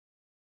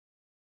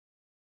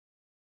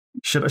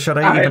Should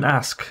I even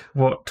ask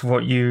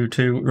what you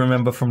two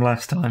remember from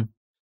last time?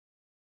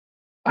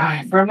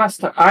 From last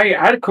time, I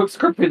had a quick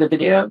script through the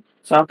video,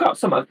 so I've got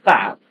some of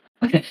that.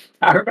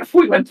 I remember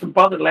we went to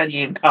bother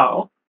Lenny and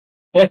Carl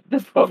at the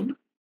phone.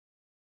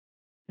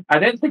 I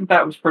don't think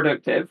that was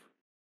productive,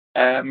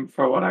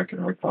 for what I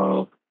can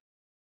recall.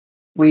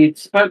 We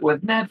spoke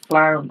with Ned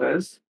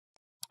Flounders.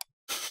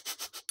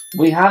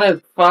 We had a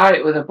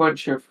fight with a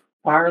bunch of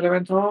fire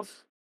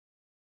elementals.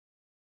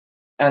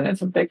 And then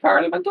some big fire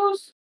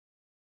elementals.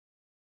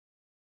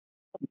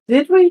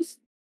 Did we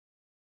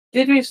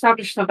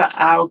establish that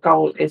our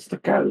goal is to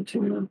go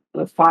to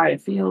the fire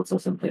fields or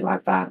something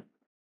like that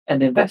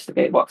and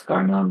investigate what's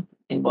going on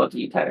in more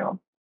detail?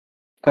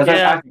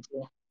 Because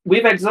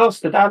we've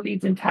exhausted our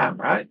leads in town,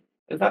 right?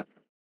 Is that?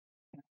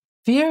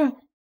 Yeah.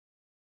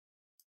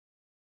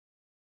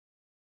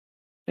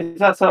 Is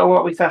that sort of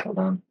what we settled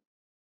on?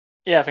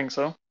 Yeah, I think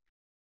so.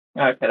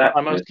 Okay,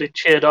 I mostly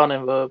cheered on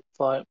in the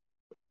fight.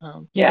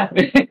 Yeah,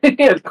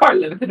 it's quite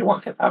limited in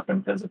what could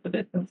happen because of the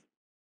distance.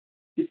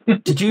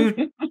 Did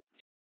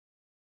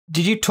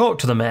you talk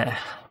to the mayor?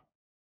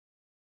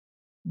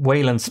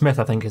 Wayland Smith,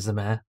 I think, is the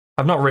mayor.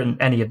 I've not written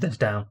any of this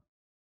down.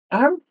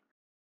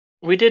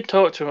 We did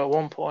talk to him at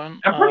one point.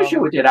 I'm pretty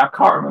sure we did. I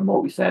can't remember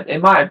what we said.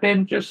 It might have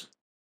been just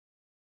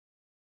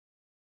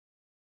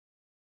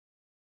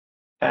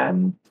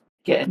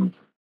getting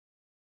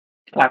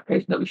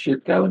clarification that we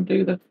should go and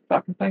do the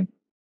fucking thing.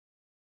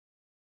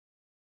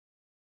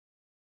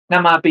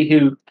 That might be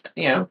who,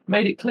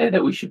 made it clear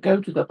that we should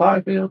go to the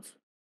fire fields.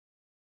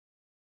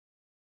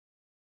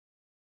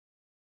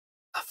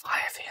 The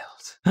fire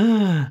fields.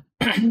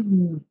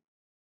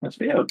 Those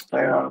fields, they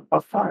are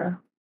on fire.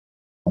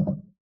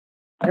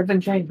 Everything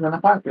changed when the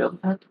fire field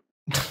happened.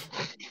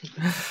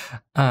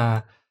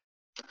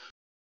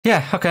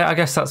 Yeah, okay, I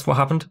guess that's what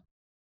happened.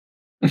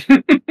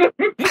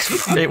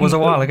 It was a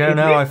while ago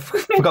now, I've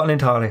forgotten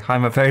entirely.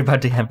 I'm a very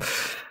bad DM.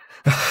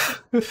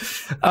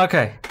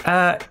 Okay,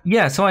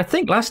 yeah, so I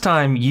think last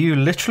time you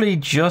literally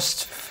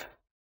just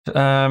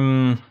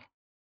you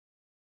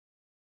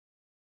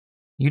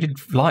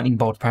did lightning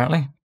bolt,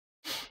 apparently.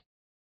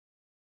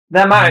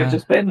 That might have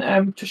just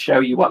been to show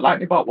you what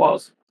lightning bolt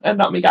was, and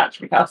not me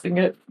actually casting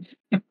it.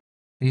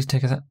 These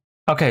take us.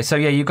 Okay, so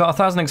yeah, you got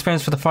 1,000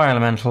 experience for the fire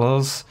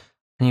elementals,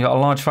 and you got a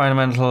large fire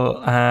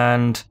elemental,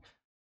 and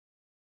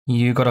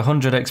you got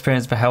 100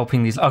 experience for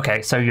helping these.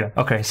 Okay, so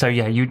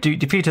yeah, you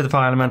defeated the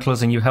fire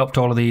elementals, and you helped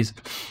all of these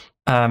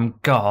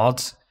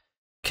guards.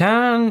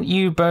 Can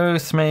you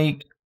both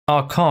make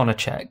Arcana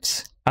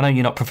checks? I know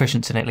you're not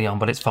proficient in it, Leon,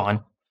 but it's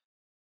fine.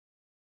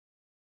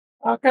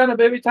 Arcana,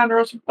 baby, time to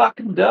roll some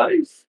fucking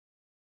dice.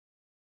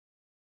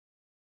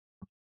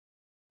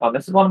 Oh,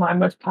 this is one of my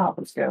most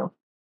powerful skills.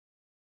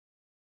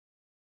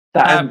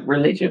 That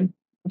religion.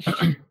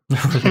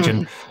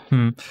 Religion.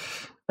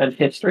 And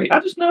history. I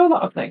just know a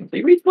lot of things.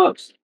 He reads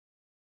books.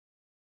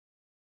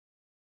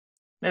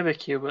 Maybe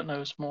Cubert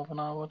knows more than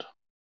I would.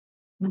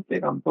 I'm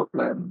big on book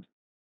learning.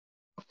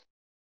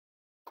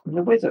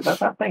 The wizard,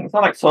 that's that thing. It's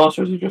not like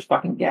sorcerers who just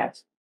fucking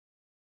guess.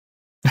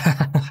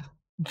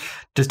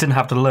 Just didn't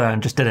have to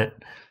learn, just did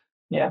it.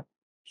 Yeah.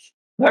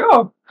 Like,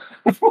 oh,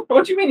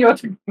 what do you mean you had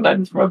to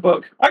learn this from a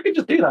book? I could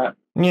just do that.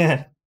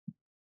 Yeah.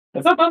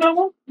 Is that not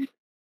normal?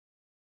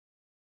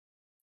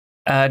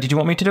 Did you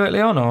want me to do it,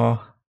 Leon, or?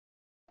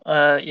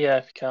 Yeah,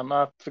 if you can.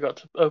 I forgot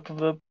to open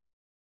the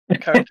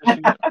character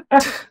sheet.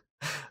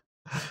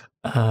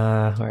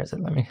 Where is it?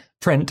 Let me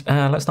print.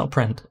 Let's not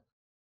print.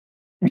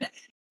 Where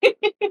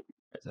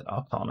is it?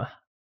 Arcana.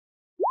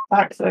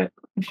 That's it.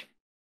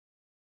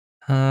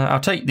 I'll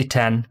take the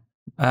 10.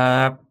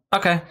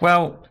 Okay,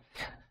 well,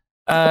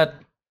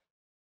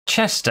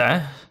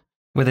 Chester,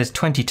 with his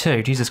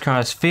 22, Jesus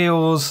Christ,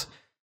 feels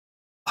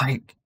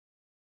like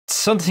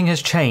something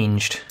has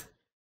changed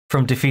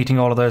from defeating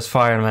all of those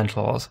fire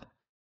elementals.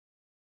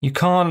 You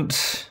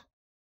can't,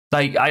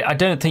 like, I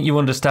don't think you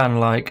understand,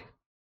 like,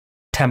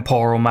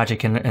 temporal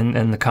magic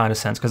in the kind of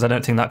sense, because I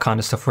don't think that kind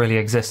of stuff really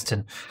exists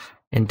in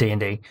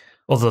D&D,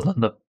 other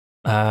than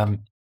the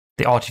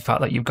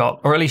artifact that you've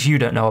got, or at least you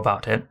don't know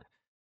about it.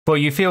 But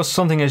you feel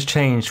something has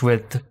changed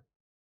with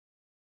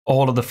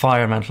all of the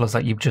fire elementals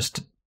that you've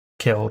just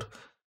killed.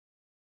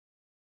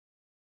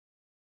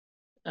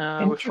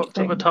 We fucked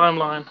up the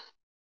timeline.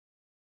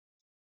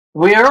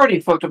 We already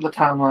fucked up the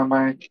timeline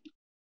by...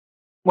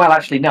 Well,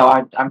 actually, no,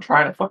 I'm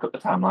trying to fuck up the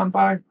timeline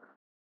by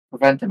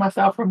preventing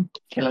myself from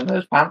killing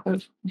those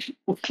panthers.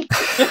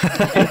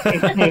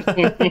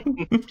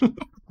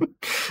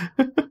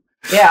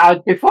 Yeah,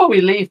 before we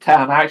leave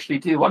town, I actually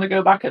do want to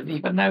go back and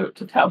leave a note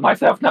to tell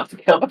myself not to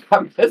kill the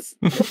panthers.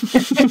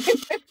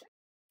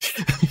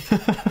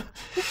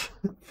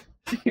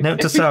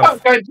 Note to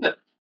self.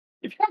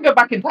 If you can't go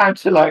back in time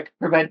to, like,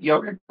 prevent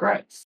your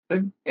regrets,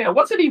 then,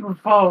 what's it even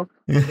for?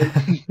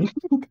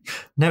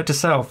 Note to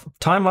self.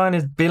 Timeline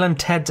is Bill and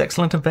Ted's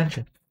Excellent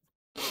Adventure.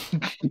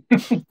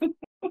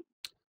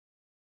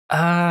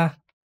 Right,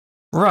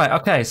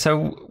 okay,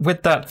 so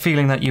with that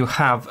feeling that you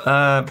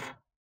have,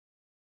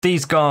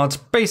 these guards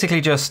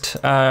basically just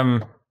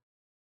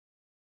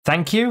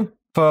thank you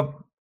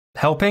for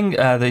helping.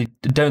 They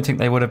don't think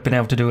they would have been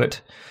able to do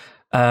it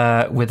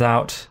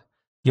without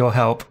your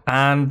help,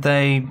 and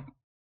they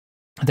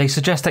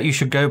suggest that you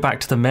should go back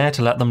to the mayor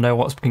to let them know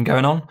what's been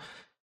going on.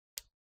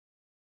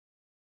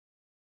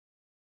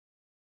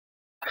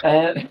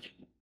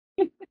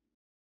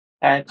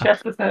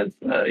 Chester says,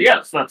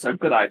 yes, that's a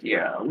good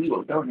idea. We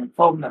will go and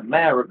inform the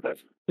mayor of the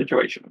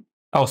situation.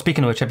 Oh,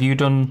 speaking of which, have you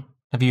done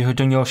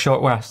your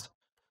short rest?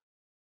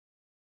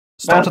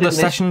 Start of the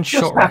session,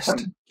 short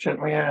rest.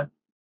 Shouldn't we?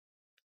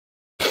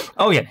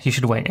 Oh yeah, you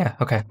should wait. Yeah,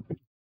 okay.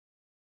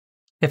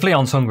 If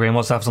Leon's hungry and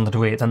wants to have something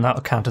to eat, then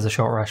that'll count as a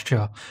short rest,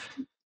 sure.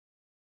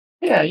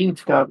 Yeah, you need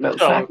to go have a little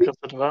snack.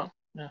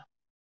 Yeah.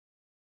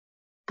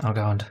 I'll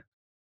go and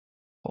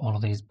put all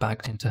of these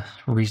backed into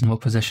reasonable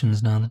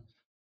positions now.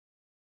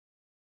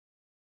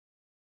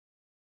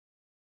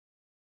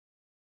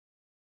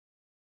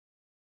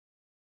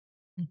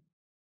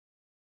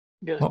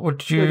 Then. What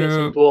would you get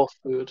some dwarf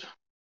food?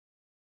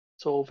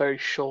 It's all very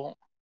short.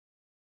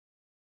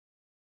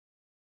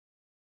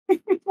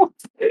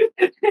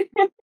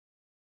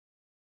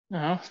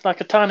 It's like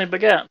a tiny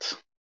baguette.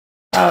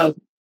 So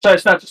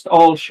it's not just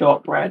all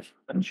shortbread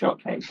and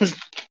shortcake.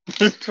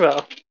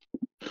 Well,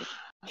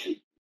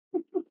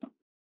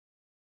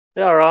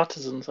 they are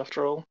artisans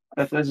after all.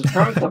 There's a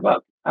promise of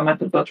a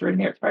method butter in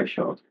here. It's very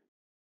short.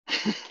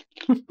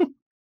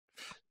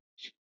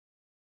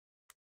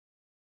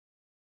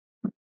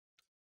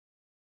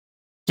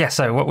 Yeah.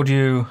 So, what would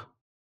you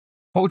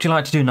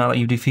like to do now that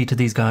you've defeated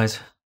these guys?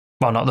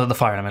 Well, not the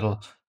fire in the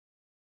middle.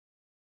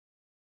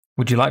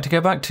 Would you like to go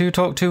back to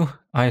talk to?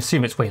 I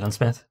assume it's Whelan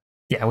Smith.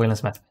 Yeah, Whelan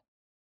Smith.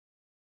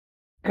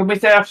 Can we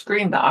say off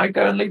screen that I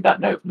go and leave that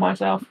note for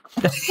myself?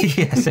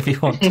 Yes, if you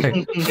want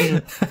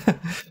to.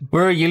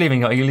 Where are you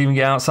leaving it? Are you leaving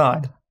it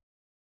outside?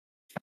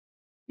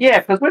 Yeah,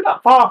 because we're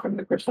not far from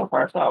the Crystal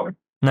Forest, are we?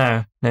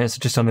 No, it's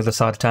just on the other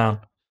side of town.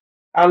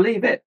 I'll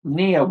leave it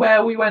near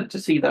where we went to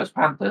see those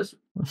panthers.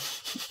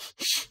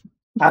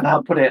 And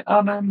I'll put it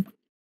on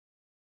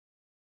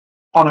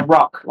a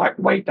rock, like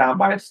weighed down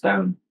by a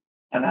stone.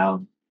 And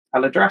I'll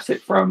address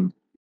it from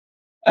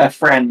a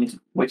friend,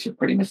 which is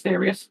pretty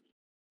mysterious.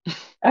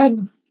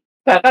 And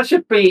that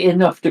should be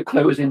enough to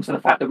close into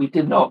the fact that we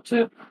did not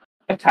to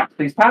attack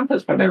these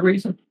panthers for no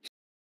reason.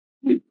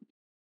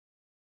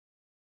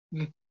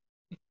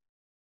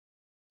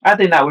 I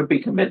think that would be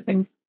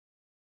convincing.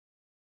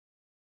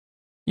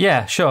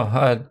 Yeah,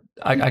 sure.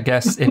 I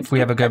guess if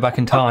we ever go back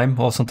in time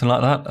or something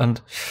like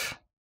that,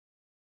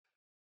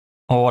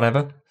 or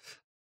whatever.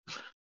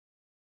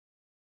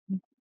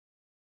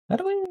 How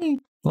do we?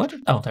 What?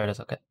 Oh, there it is.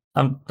 Okay,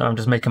 I'm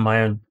just making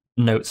my own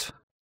notes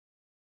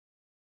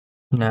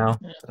now.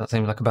 Yeah. That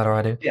seems like a better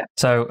idea. Yeah.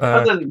 So,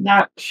 other than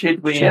that,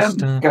 should we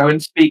go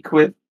and speak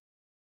with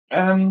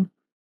Whelan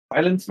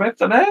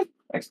Smith and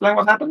explain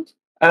what happened,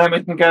 and then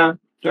we can go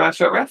do our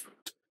short rest?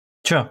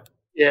 Sure.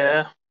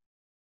 Yeah.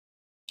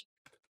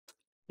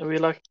 Are we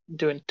like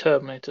doing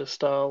Terminator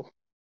style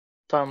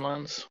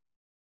timelines?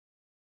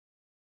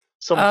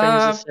 Some things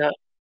are set.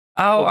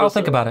 I'll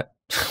think about it.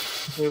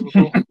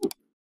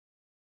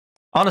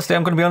 Honestly,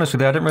 I'm going to be honest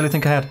with you. I didn't really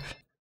think ahead.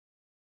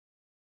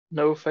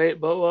 No fate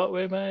but what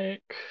we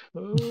make.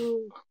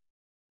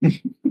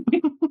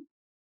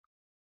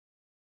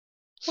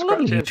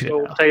 Scratching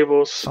old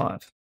tables.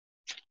 5.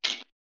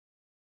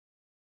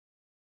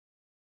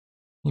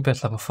 You're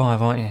both level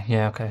 5, aren't you?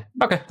 Yeah, okay.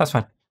 Okay, that's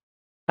fine.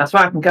 That's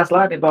why I can cast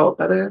lightning bolt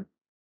better.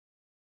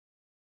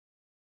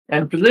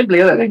 And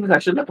presumably other things, I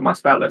should look at my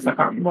spell list. I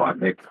can't remember what I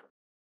picked.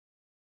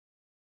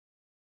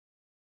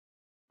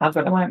 That's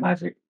what the white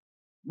magic.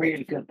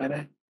 Really good,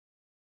 better.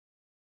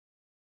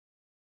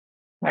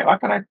 Wait, why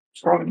can't I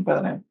scroll any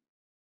further now?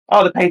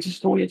 Oh, the page is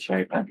still weird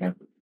shape. Okay.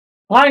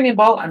 Lightning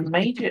bolt and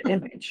major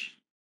image.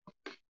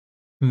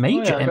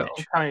 Major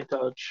image? Tiny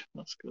dodge.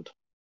 That's good.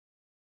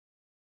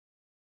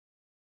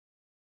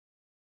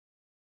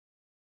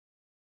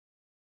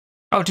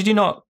 Oh, did you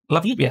not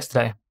level up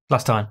yesterday?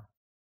 Last time?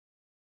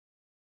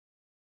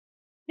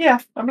 Yeah,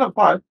 I'm level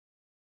 5.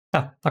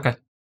 Oh, okay.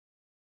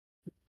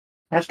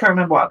 I just can't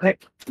remember what I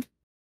picked.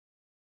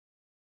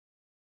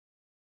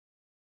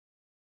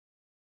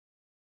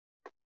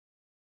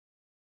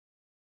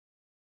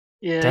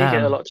 Yeah, Damn. you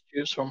get a lot to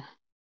choose from.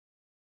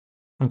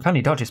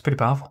 Uncanny dodge is pretty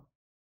powerful.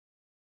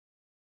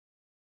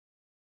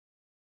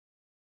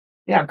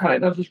 Yeah, uncanny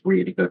dodge is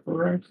really good for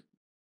rogues.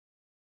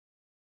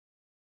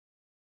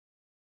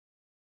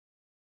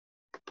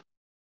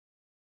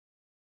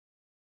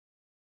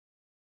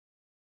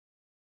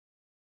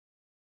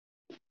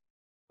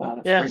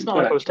 Wow, yeah, really it's not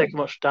like I was taking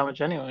much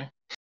damage anyway.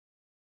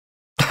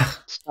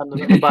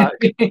 Standing at the back.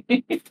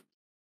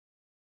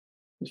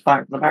 Just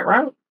fighting from the back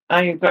row.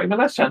 And you've got even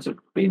less chance of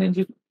being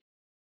injured.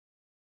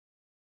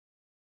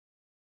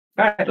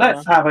 Right,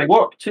 let's have a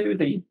walk to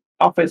the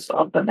office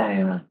of the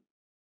mayor.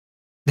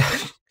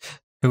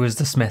 Who is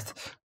the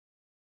Smith?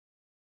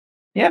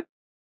 Yep.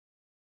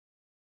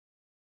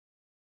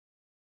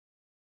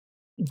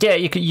 Yeah,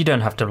 you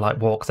don't have to like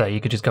walk there.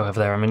 You could just go over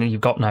there. I mean,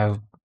 you've got no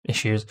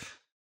issues.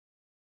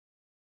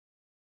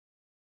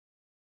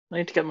 I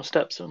need to get my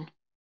steps in.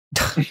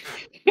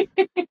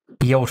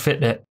 The old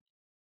Fitbit.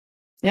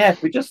 Yeah,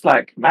 if we just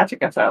like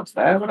magic ourselves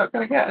there, we're not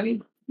going to get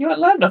any. You won't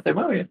learn nothing,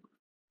 will you?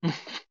 You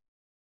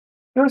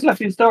always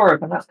left your door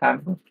open. That's kind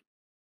of.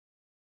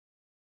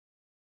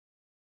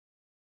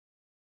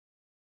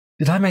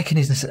 Did I make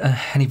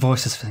any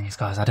voices for these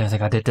guys? I don't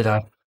think I did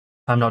I?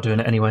 I'm not doing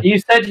it anyway. You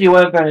said you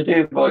weren't going to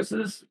do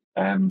voices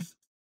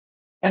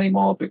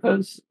anymore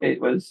because it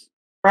was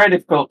very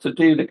difficult to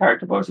do the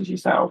character voices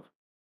yourself.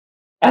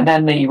 And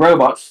then the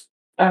robots,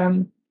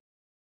 there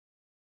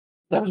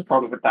was a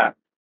problem with that.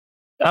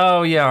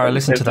 Oh yeah, I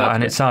listened to that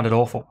and it sounded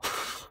awful.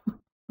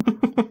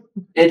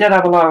 It did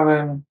have a lot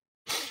of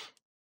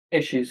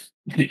issues.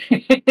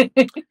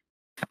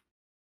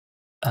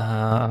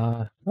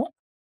 What?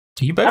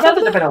 Do you both? I don't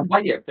think there's been a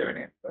way of doing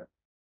it, but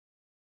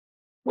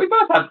we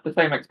both had the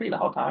same XP the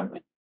whole time.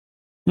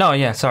 No,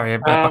 yeah, sorry,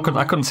 I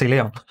couldn't see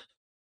Leon.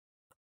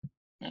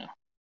 Yeah.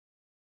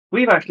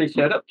 We've actually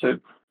showed up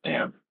to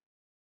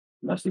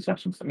most of the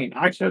sessions. I mean,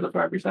 I showed up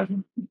for every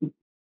session.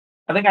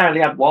 I think I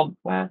only had one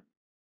where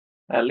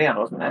Leon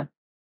wasn't there.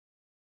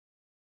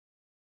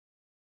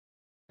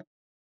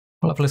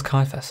 What level is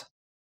Kaifes?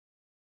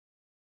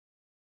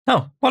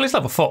 Oh, well, it's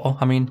level 4.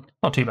 I mean,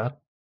 not too bad.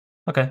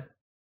 Okay.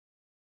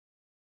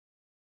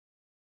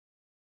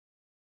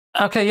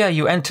 Okay, yeah,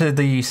 you enter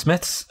the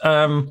Smiths.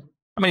 I mean,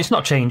 it's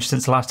not changed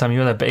since the last time you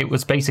were there, but it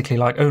was basically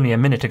like only a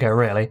minute ago,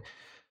 really.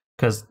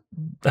 Because,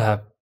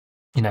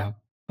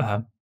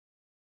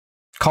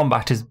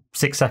 combat is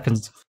 6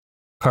 seconds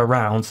per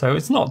round, so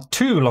it's not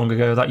too long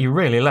ago that you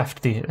really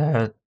left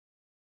the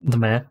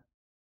mayor.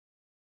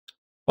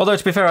 Although,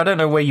 to be fair, I don't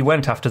know where you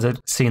went after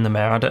seeing the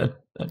mayor. I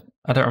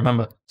don't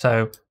remember.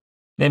 So,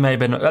 it may have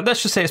been...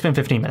 let's just say it's been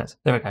 15 minutes.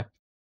 There we go.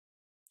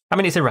 I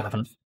mean, it's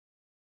irrelevant.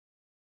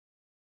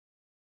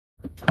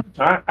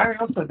 I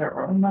also don't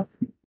remember.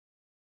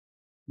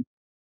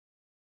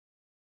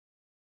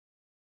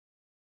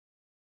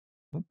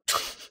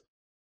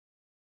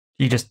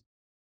 You're just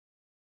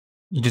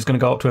going to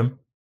go up to him?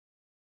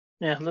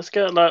 Yeah, let's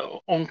get like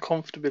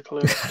uncomfortably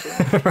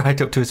close.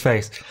 Right up to his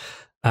face.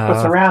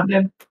 What's around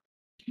him?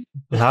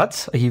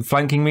 Lads, are you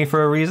flanking me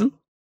for a reason?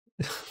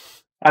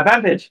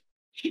 Advantage.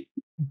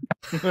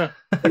 Yeah.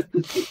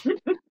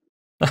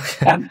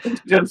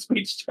 And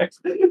speech checks.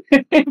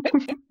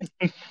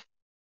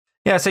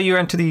 Yeah, so you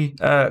enter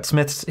the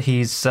Smiths.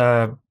 He's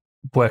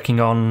working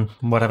on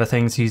whatever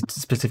things he's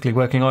specifically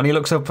working on. He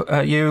looks up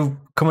at you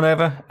coming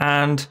over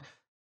and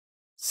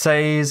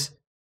says,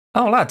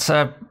 "Oh, lads,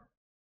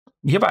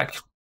 you're back.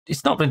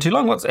 It's not been too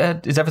long.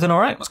 Is everything all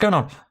right? What's going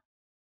on?"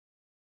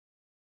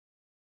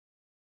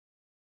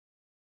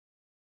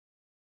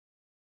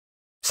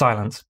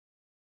 Silence.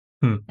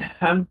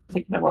 I'm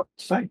thinking of what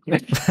to say.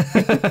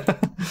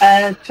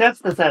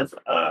 Chester says,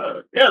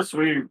 "Yes,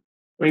 we've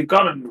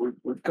got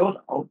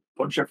a whole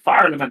bunch of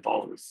fire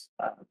elementals.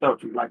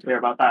 Don't you like to hear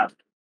about that?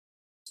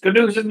 It's good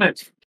news, isn't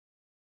it?"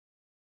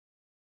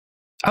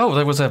 Oh,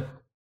 there was a.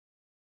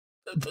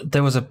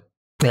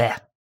 Bleh.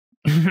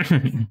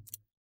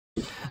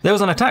 There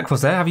was an attack,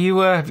 was there? Have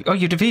you?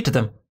 You defeated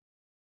them.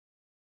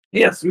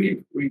 Yes,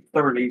 we've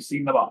thoroughly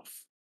seen them off.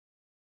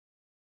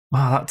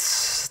 Wow,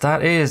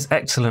 that is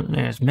excellent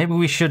news. Maybe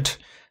we should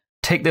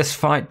take this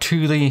fight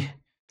to the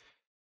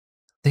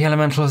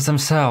elementals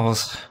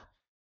themselves.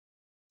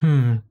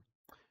 Well,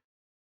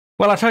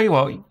 I'll tell you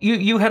what.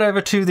 You head over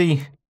to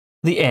the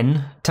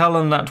inn. Tell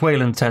them that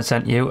Wayland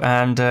sent you,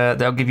 and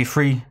they'll give you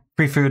free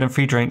food and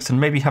free drinks, and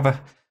maybe have a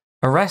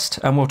rest,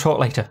 and we'll talk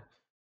later.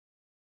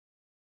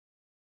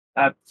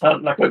 That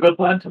sounds like a good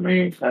plan to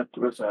me. That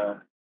was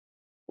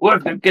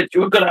work and get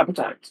you a good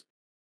appetite.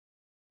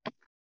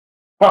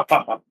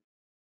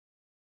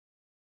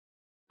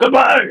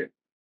 Goodbye.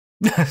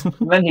 And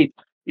then he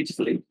just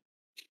leaves.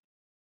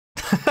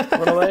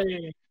 Run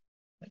away.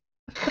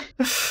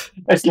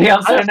 Is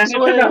Leon saying That's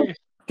anything else? way.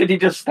 Did he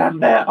just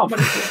stand there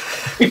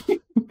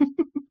ominously?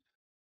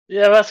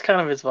 Yeah, that's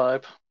kind of his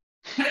vibe.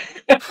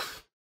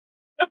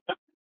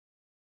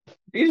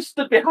 He just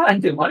stood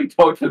behind him while he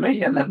talked to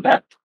me and then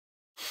left.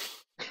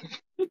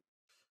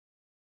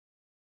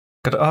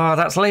 Good. Oh,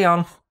 that's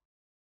Leon.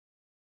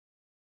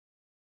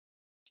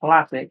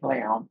 Classic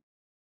Leon.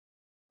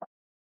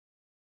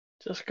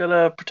 Just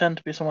gotta pretend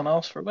to be someone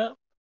else for a bit.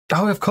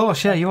 Oh, of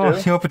course, yeah, you are.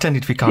 You're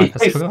pretending to be kind.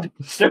 I forgot.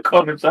 He's still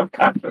calling himself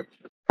kind.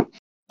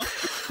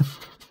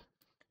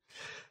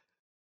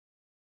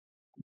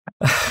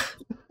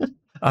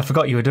 I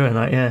forgot you were doing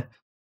that, yeah.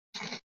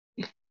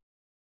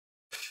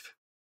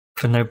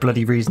 For no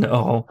bloody reason at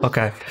all.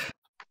 Okay.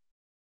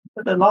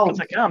 But the lol. Because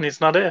I can, he's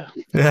not here.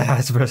 Yeah,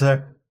 I suppose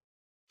so.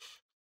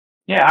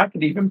 Yeah, I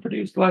could even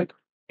produce like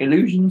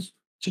illusions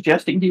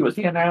suggesting he was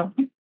here now.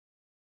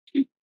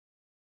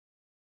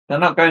 They're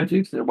not going to,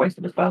 because they're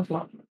wasting a spell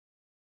slot.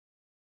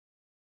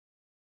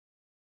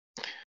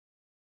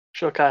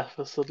 Sure,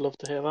 Caiaphas would love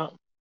to hear that.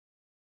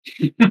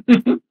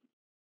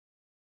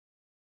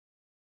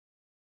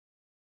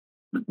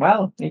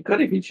 Well, he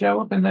could if he'd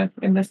show up in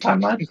this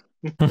timeline.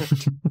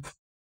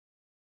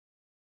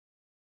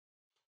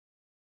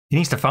 He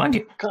needs to find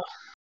you. God.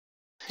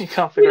 You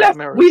can't figure out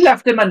mirrors. We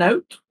left him a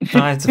note. Oh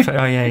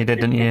yeah, you did,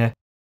 didn't you?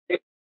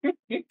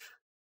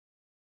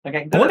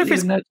 Okay, I wonder if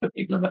leave notes for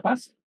people in the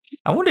past.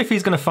 I wonder if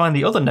he's going to find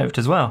the other note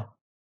as well,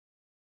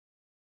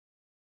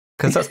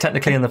 because that's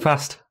technically in the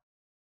past.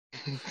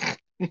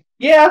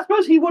 Yeah, I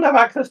suppose he would have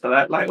access to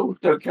that. Like, oh,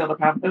 don't kill the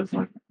Panthers.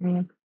 Like,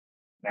 nah.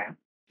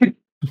 Too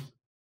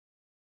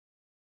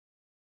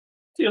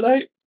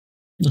late.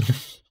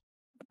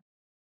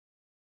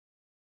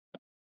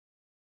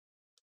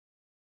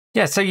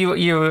 Yeah, so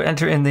you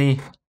enter in the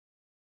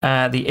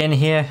inn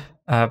here.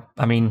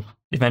 I mean,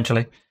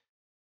 eventually.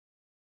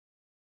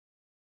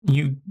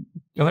 You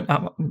going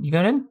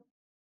in?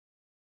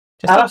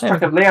 I lost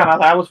track of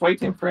Leon. I was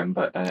waiting for him,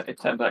 but it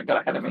turned out he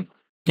got ahead of me.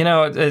 You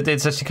know,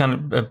 it's actually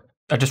kind of.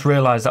 I just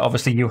realised that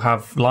obviously you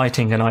have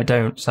lighting and I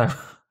don't, so.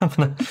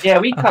 Yeah,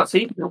 we can't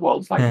see through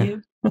walls like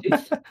you.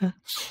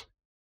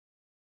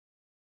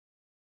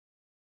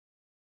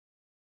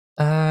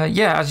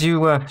 Yeah, as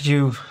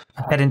you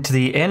head into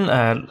the inn,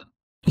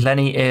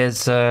 Lenny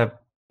is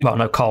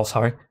Carl,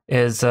 sorry,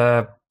 is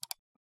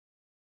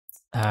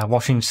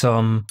washing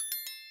some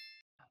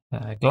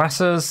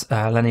glasses.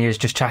 Lenny is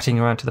just chatting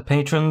around to the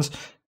patrons.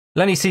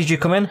 Lenny sees you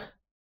come in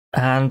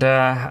and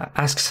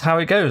asks how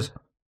it goes.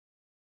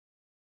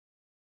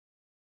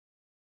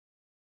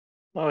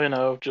 Oh, you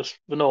know, just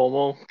the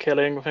normal,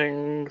 killing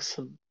things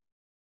and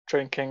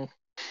drinking.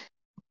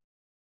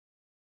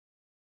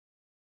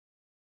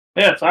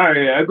 Yes, I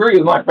agree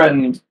with my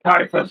friend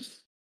Caiaphas.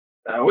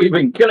 We've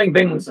been killing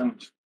things,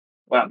 and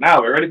well,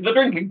 now we're ready for the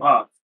drinking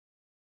part.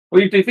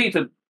 We've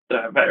defeated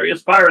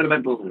various fire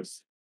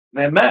elementals.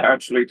 The mayor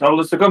actually told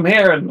us to come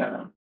here and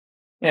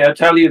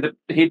tell you that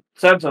he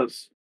sent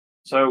us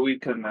so we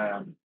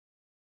can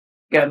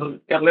get a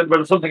little bit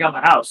of something on the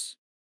house.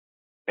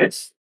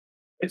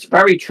 It's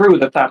very true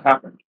that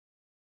happened.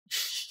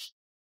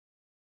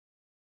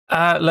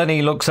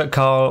 Lenny looks at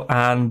Carl,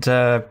 and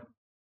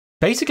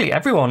basically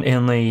everyone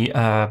in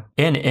the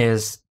inn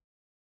is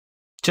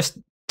just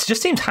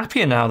seems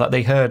happier now that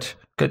they heard.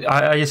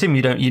 I assume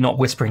you're not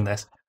whispering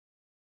this.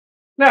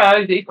 No,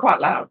 it's quite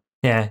loud.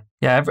 Yeah.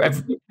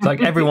 Like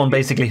everyone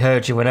basically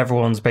heard you, and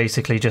everyone's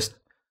basically just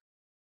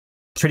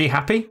pretty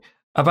happy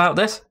about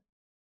this.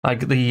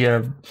 Like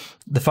the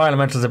fire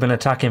elementals have been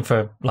attacking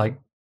for like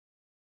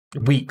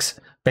weeks,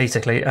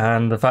 basically,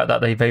 and the fact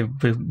that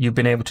you've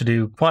been able to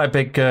do quite a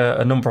big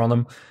a number on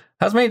them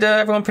has made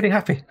everyone pretty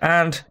happy.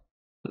 And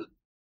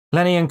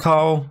Lenny and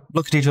Carl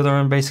look at each other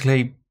and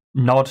basically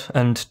nod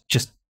and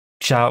just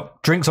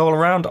shout, "Drinks all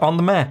around on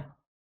the mayor."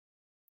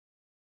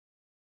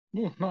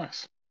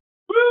 Nice.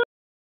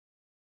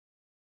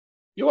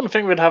 You wouldn't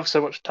think we'd have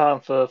so much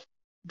time for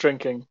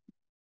drinking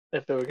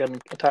if they were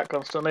getting attacked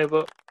constantly,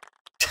 but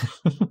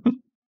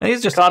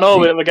It's just can't all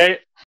be at the gate.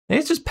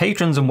 It's just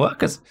patrons and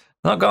workers,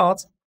 not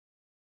guards.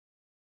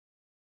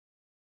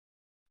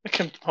 We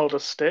can hold a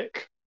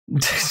stick. We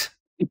just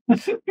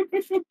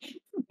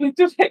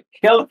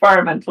kill the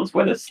firementals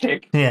with a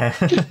stick. Yeah.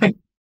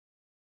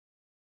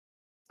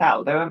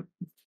 That'll do it.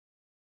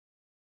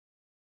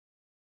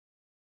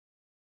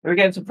 We're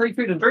getting some free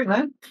food and drink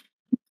then.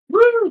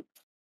 Woo!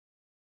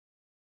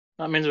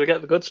 That means we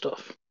get the good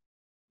stuff.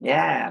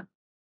 Yeah.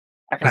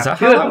 I can Is have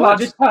that two how of that the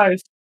works? largest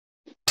pies.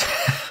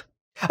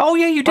 Oh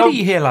yeah, you did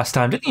eat here last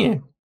time, didn't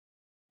you?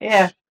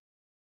 Yeah.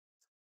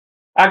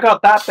 I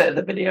got that bit of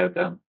the video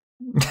done.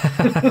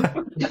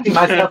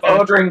 Myself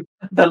ordering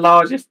the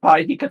largest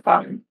pie he could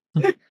find.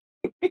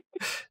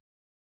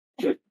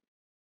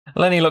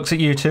 Lenny looks at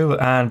you two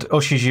and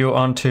ushers you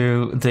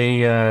onto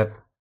the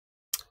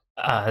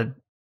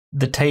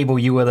table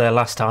you were there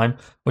last time,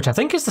 which I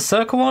think is the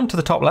circle one to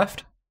the top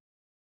left.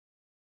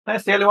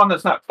 That's the only one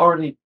that's not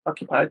already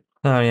occupied.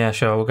 Oh yeah,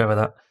 sure, we'll go with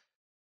that.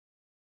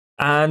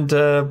 And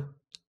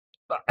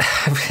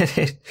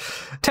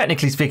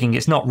technically speaking,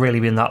 it's not really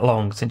been that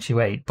long since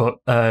you ate, but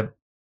I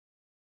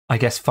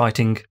guess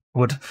fighting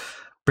would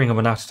bring up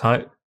an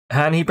appetite.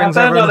 And he brings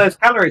over those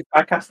calories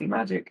by casting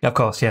magic. Of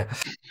course, yeah.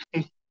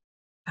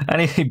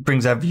 And he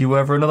brings you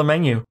over another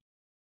menu.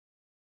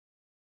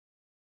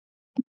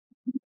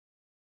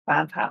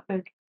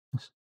 Fantastic.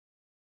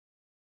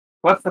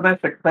 What's the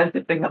most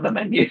expensive thing on the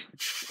menu?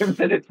 Given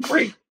that it's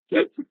free.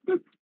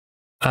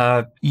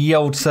 Ye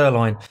old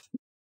sirloin.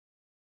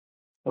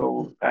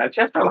 So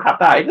Chester will have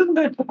that. He doesn't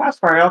go to the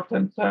past very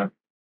often, so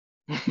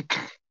he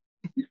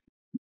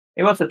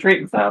wants to treat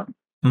himself.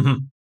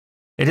 Mm-hmm.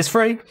 It is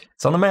free.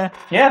 It's on the mare.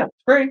 Yeah,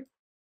 it's free.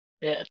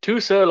 Yeah, 2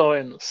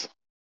 sirloins.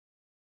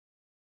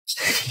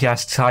 He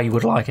asks how you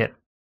would like it.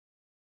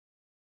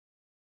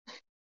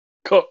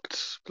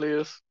 Cooked,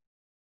 please.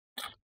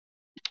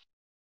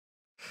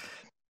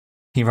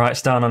 He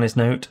writes down on his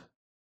note,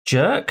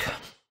 "Jerk."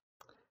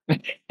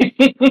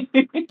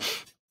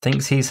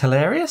 Thinks he's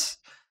hilarious.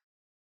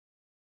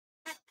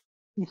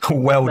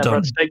 Well Never done.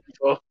 had steak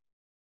before.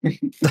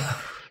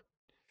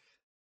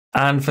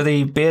 And for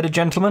the bearded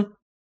gentleman?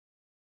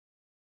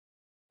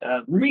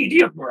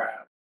 Medium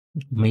rare.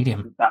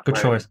 Medium. That Good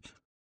way. choice.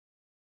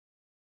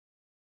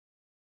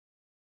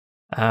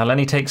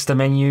 Lenny takes the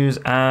menus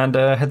and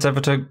heads over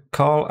to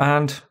Carl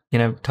and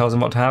tells him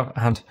what to have.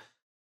 And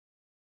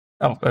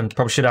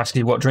probably should ask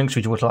you what drinks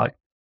you would like.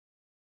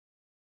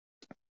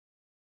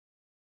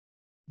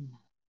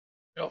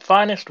 Your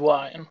finest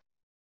wine.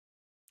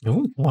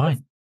 Ooh,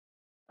 wine.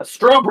 A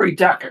strawberry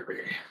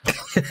daiquiri.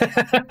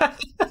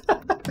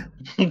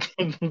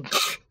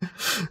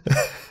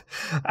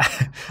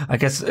 I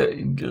guess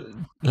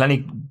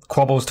Lenny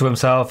quabbles to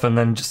himself and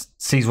then just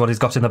sees what he's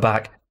got in the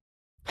bag.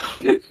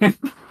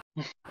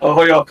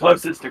 Oh, you're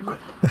closest to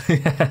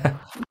Yeah.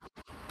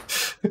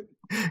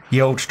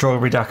 The old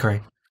strawberry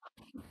daiquiri.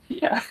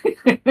 Yeah,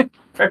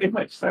 very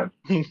much so.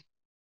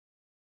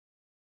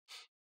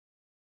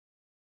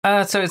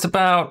 So it's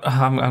about.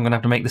 I'm going to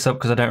have to make this up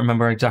because I don't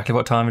remember exactly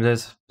what time it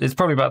is. It's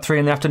probably about 3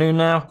 in the afternoon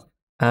now.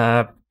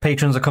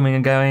 Patrons are coming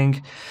and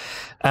going.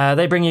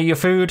 They bring you your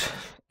food.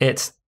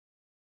 It's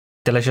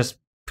delicious,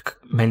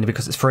 mainly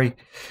because it's free.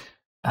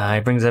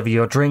 It brings over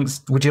your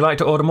drinks. Would you like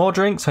to order more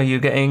drinks? Are you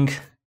getting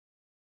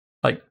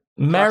like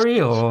merry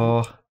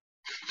or?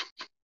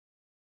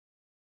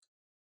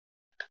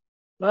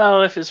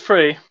 Well, if it's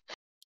free.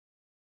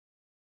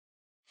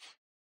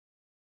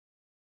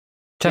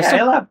 Chester?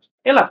 Yeah,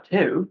 he'll have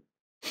 2.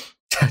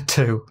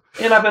 2.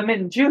 He'll have a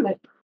mint julep.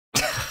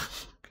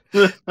 Do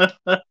you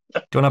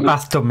want a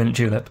bathtub mint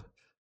julep?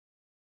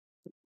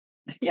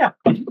 Yeah.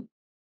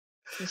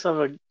 Let's have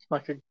a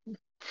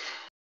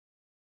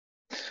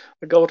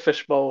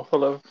goldfish bowl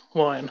full of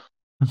wine.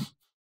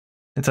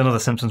 It's another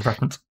Simpsons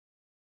reference.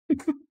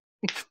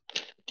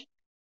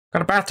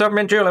 Got a bathtub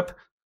mint julep.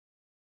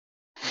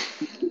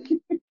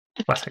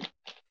 Classic.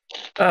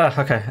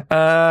 Okay.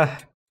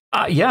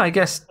 Yeah, I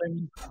guess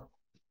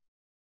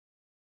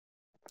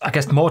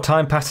more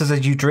time passes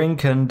as you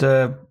drink and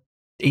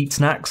eat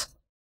snacks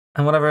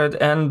and whatever,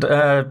 and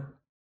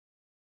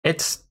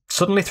it's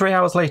suddenly 3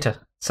 hours later.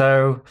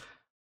 So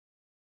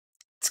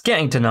it's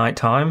getting to night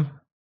time.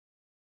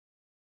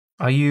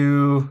 Are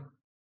you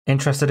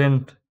interested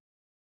in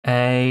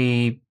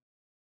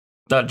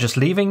just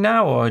leaving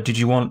now, or did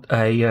you want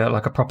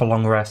a proper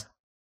long rest?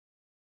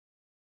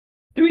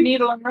 Do we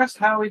need a long rest?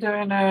 How are we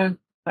doing? Let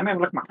me have a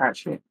look at my card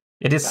sheet.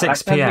 It is Yeah,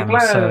 6 p.m.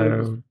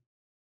 So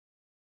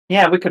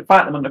yeah, we could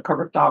fight them under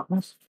cover of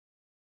darkness.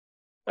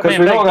 I Because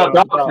mean, we've all got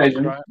they're dark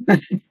vision. right?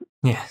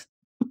 yeah.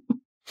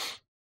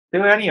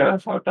 Do any of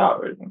us have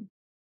dark vision?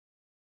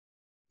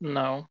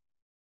 No.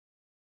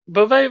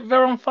 But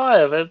they're on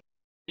fire. They're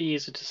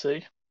easy to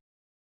see.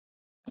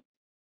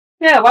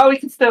 Yeah, well, we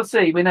can still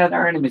see. We know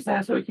there are enemies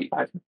there, so we keep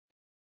fighting.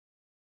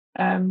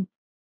 I mean,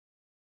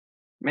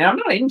 I'm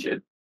not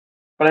injured,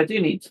 but I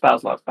do need spell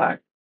slots back.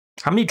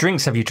 How many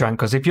drinks have you drank?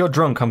 Because if you're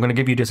drunk, I'm going to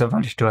give you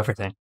disadvantage to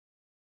everything.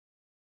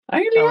 I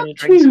only How have many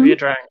drinks have 2. you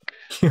drank?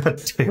 You had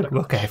 2.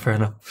 Okay, fair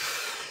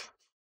enough.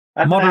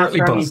 I don't know how Moderately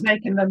strong he's buzzed.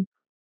 making them.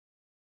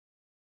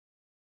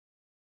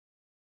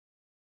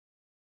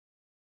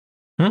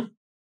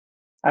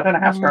 I don't know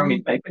how strong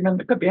he's making them.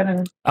 It could be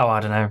anything. Oh,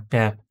 I don't know.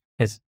 Yeah,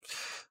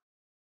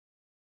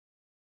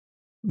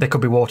 they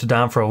could be watered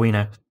down for all we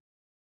know.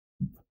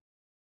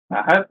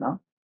 I hope not.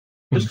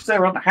 Just because they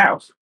were on the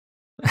house.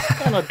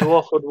 And a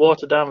dwarf would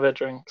water down their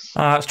drinks.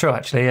 That's true,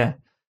 actually. Yeah.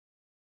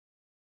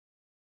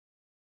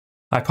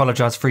 I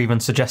apologise for even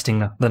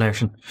suggesting the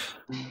notion.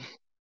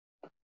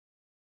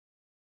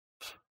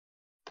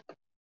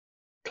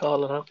 Carl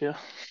will help you.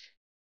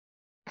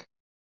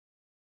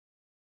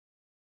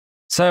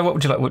 So, what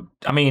would you like?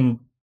 I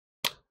mean,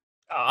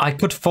 I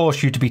could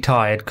force you to be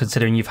tired,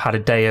 considering you've had a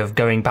day of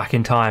going back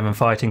in time and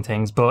fighting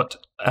things. But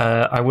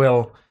I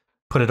will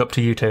put it up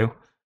to you two.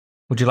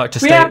 Would you like to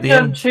stay at the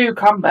done inn? 2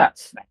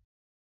 combats.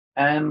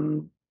 I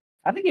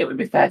think it would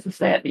be fair to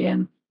stay at the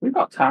inn. We've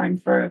got time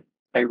for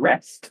a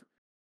rest,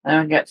 and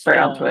then get straight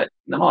onto it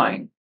in the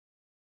morning.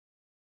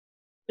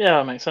 Yeah,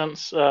 that makes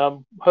sense.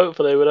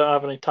 Hopefully, we don't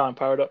have any time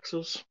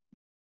paradoxes.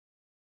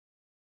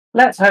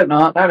 Let's hope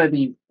not. That would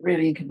be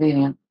really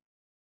inconvenient.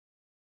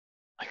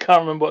 I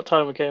can't remember what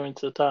time we came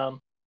into the town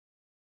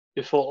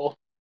before.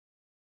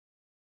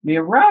 We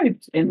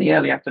arrived in the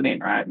early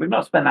afternoon, right? We've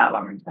not spent that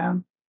long in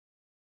town.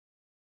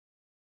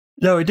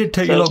 No, it did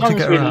take So you as long to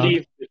long as get we around.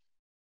 leave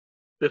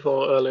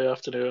before early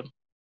afternoon,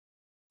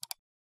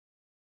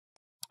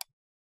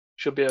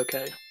 should be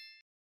okay.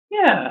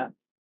 Yeah.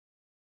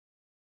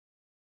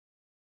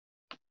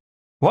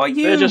 What are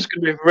you? We're just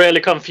going to be really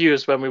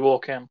confused when we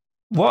walk in.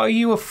 What are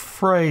you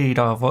afraid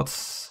of?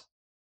 What's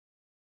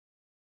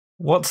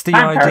the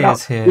Time ideas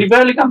paradox. here? We've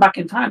only gone back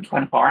in time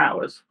 24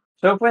 hours.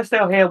 So if we're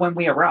still here when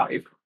we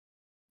arrive,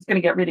 it's going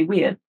to get really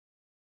weird.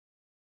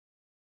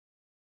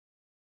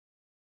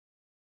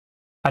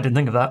 I didn't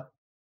think of that.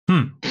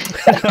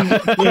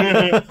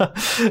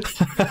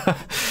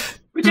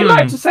 Would you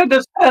like to send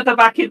us further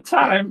back in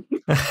time?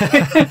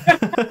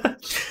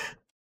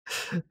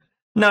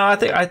 No, I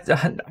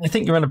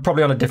think you're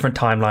probably on a different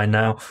timeline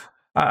now.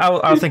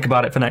 I'll think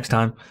about it for next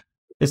time.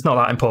 It's not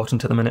that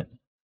important at the minute.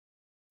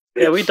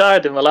 Yeah, we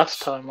died in the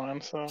last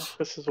timeline, so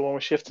this is the one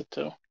we shifted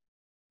to.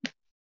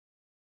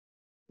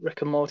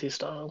 Rick and Morty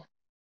style.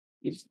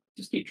 You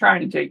just keep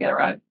trying until you get it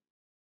right.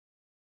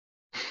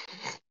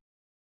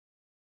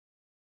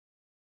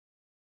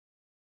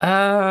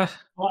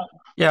 What?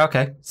 Yeah,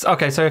 okay.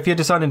 Okay, so if you're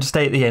deciding to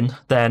stay at the inn,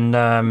 then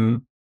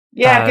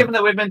Yeah, given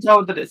that we've been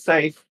told that it's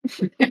safe.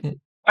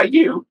 Are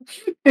you?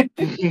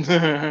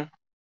 yeah.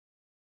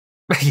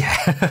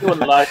 You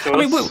wouldn't lie to I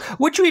mean, us.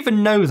 would you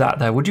even know that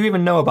though? Would you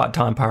even know about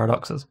time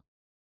paradoxes?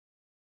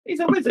 He's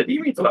a wizard. He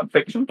reads a lot of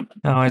fiction.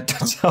 Oh,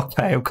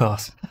 okay, of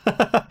course.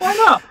 Why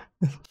not?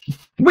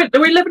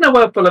 We live in a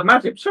world full of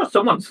magic. Sure,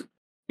 someone's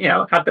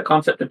had the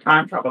concept of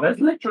time travel. There's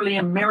literally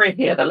a mirror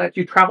here that lets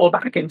you travel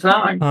back in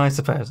time. I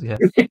suppose, yeah.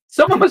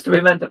 Someone must have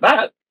invented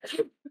that.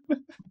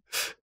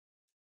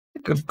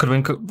 Could have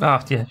been.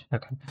 Yeah,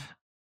 okay.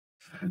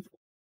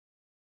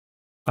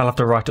 I'll have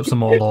to write up some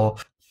more lore.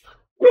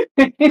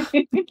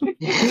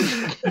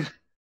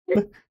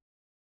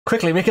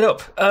 Quickly, make it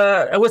up.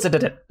 A wizard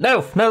did it.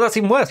 No, that's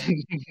even worse.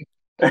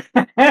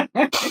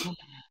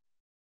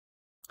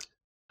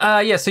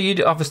 Yeah, so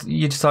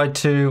you decide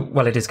to.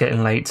 Well, it is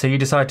getting late, so you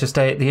decide to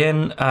stay at the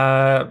inn.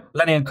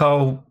 Lenny and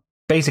Cole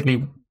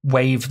basically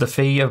waive the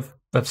fee of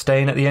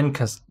staying at the inn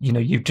because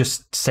you've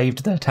just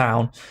saved their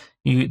town.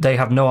 They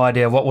have no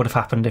idea what would have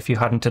happened if you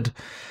hadn't had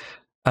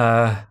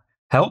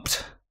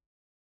helped,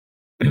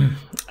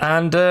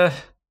 and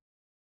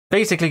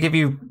basically give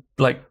you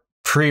like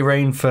free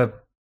reign for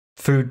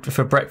food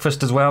for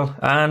breakfast as well,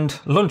 and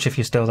lunch if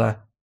you're still there.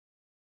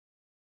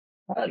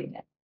 Oh,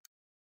 yeah.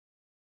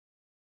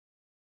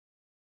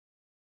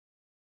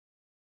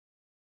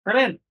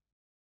 Brilliant.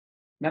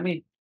 Let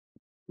me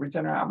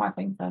regenerate all my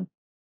things then.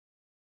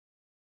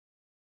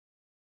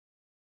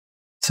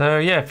 So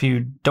yeah, if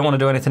you don't want to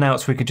do anything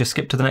else, we could just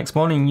skip to the next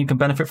morning and you can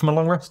benefit from a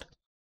long rest.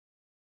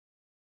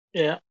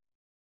 Yeah.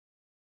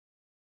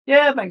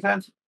 Yeah, that makes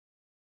sense.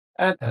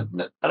 I don't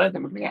think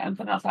we're going to get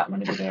anything else out of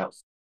anybody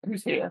else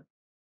who's here.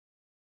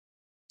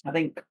 I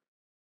think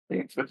the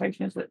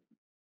expectation is that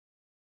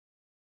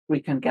we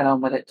can get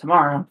on with it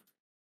tomorrow.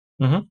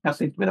 Mm-hmm. That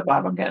seems to be the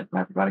vibe I'm getting from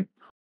everybody.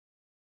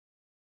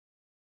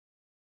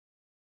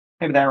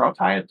 Maybe they're all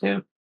tired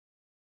too.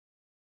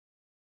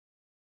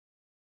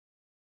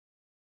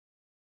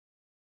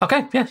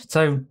 Okay, yeah,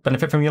 so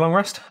benefit from your long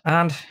rest,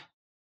 and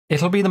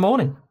it'll be the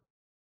morning.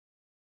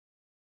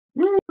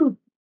 Woo!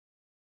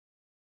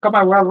 Got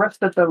my well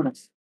rested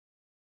bonus.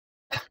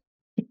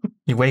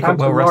 You wake up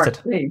well rested.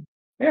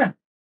 Yeah.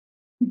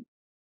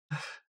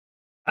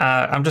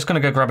 I'm just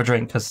going to go grab a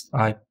drink because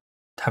I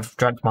have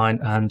drank mine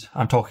and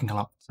I'm talking a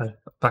lot. So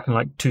back in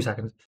like 2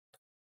 seconds.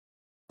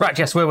 Right,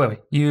 yes, where were we?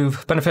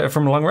 You've benefited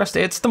from a long rest.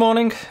 It's the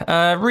morning,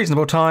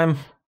 reasonable time.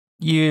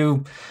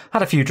 You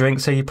had a few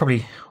drinks, so you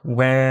probably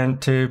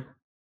went to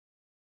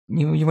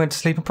you went to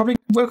sleep and probably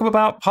woke up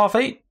about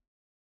 8:30.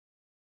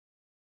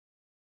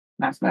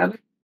 Nice and early.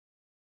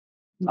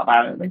 Not bad,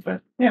 I don't think,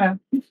 but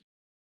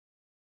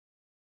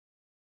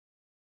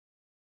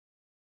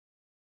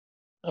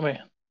I mean,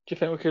 do you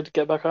think we could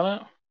get back on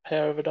it?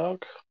 Hair of a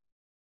dog?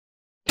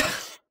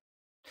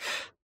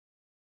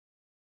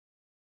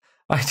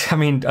 I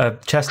mean,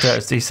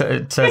 Chester, he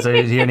says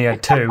he only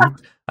had 2,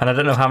 and I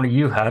don't know how many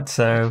you had,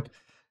 so...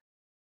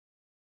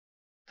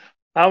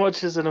 How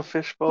much is in a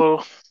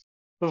fishbowl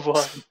of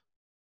wine?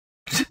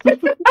 It's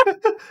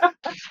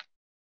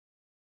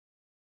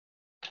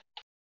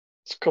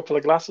a couple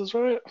of glasses,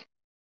 right?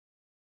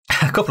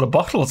 A couple of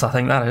bottles, I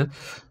think that is.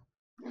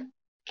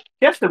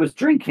 Chester was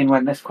drinking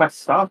when this quest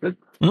started.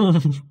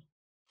 He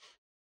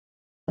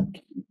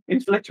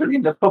was literally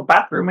in the pub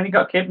bathroom when he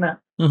got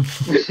kidnapped.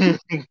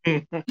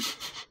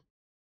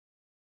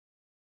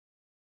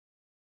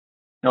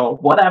 No,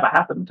 whatever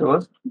happened to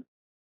us.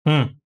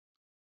 You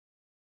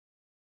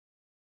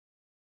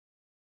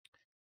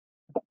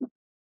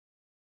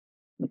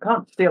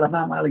can't steal a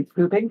man while he's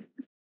pooping.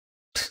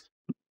 It's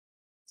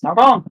not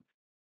on.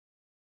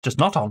 Just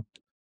not on.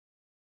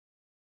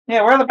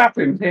 Yeah, where are the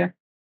bathrooms here?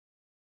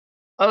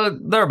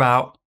 They're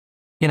about.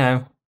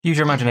 Use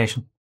your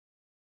imagination.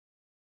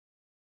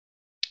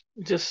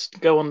 Just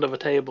go under the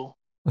table.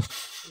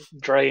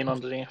 Drain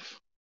underneath.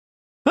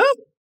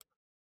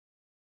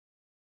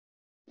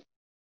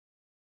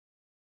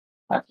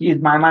 I've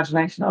used my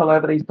imagination all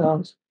over these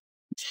dogs.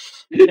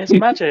 It's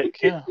magic,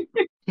 yeah.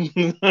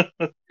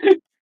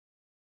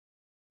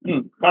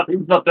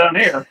 Nothing's not down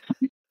here.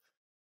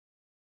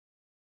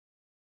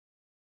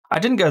 I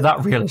didn't go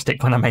that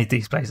realistic when I made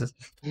these places.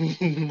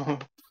 Excuse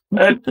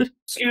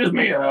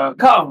me,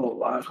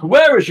 Carl,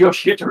 where is your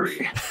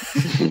shittery?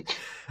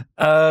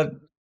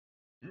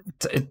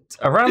 It's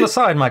around the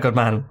side, my good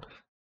man.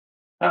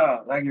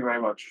 Oh, thank you very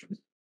much.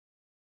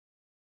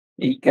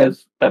 He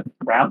goes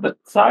around the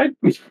side?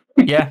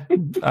 Yeah,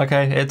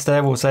 okay, it's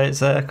there. We'll say it's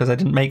there because I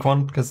didn't make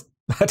one because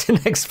I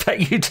didn't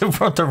expect you to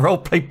run to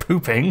roleplay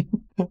pooping.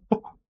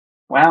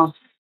 Well,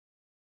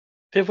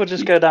 people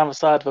just go down the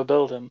side of a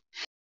building.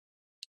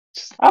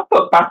 I've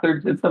put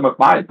bathrooms in some of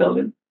my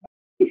buildings.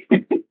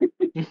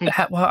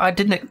 Well, I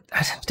didn't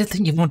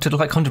think you wanted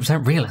like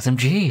 100% realism.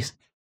 Jeez.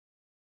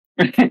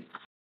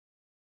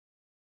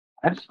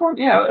 I just want,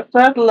 a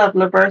third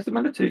level of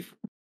verisimilitude.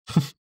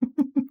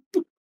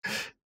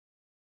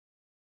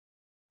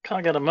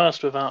 Can't get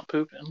immersed without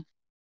pooping.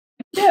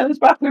 Yeah, there's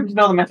bathrooms in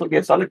all the Metal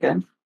Gear Solid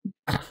games.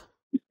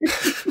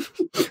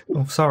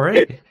 Oh,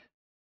 sorry.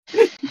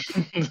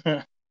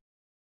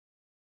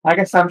 I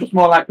guess I'm just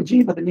more like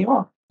Vegeta than you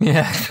are.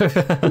 Yeah.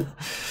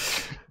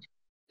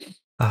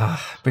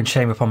 Been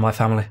shame upon my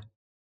family.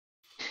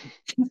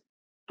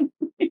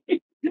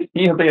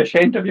 You'll be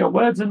ashamed of your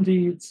words and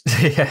deeds.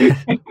 Yeah.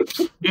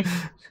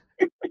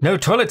 No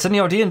toilets in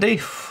your D&D.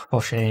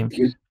 For shame.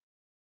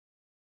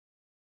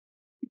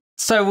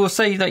 So we'll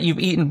say that you've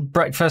eaten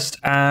breakfast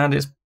and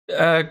it's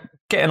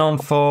getting on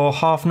for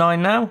 9:30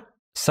 now.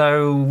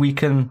 So we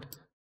can...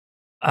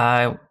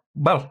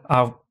 well,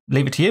 I'll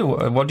leave it to you.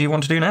 What do you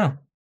want to do now?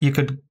 You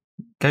could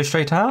go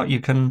straight out. You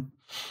can...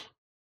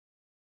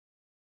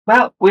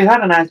 Well, we've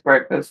had a nice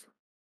breakfast.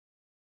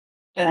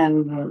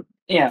 And,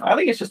 yeah, I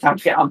think it's just time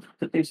to get on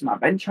to do some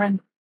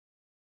adventuring.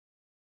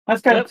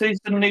 Let's go do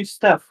some new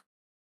stuff.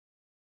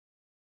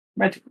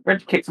 Ready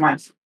to kick some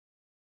ass.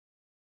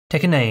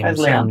 Take a name.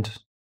 And...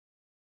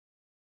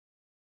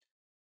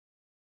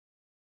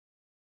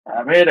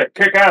 I'm here to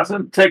kick ass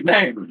and take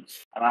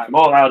names. And I'm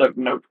all out of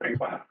note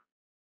paper.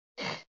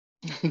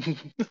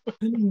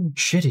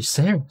 Shit, he's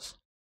serious.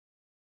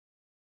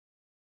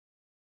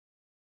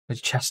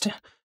 Is Chester?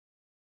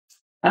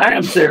 I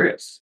am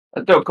serious.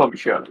 Don't call me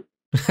Shirley.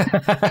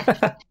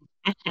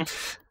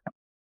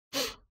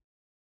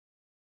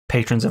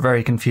 Patrons are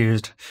very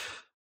confused.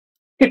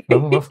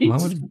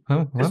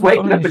 Just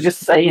waking up and just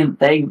saying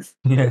things.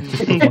 Yeah.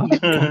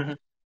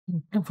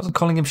 I wasn't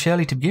calling him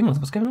Shirley to begin with.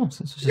 What's going on?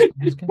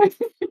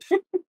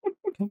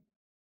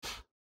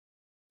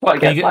 What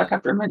I get back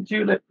after I met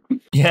Julep.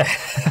 Yeah.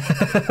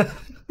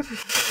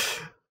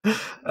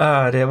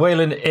 Oh dear.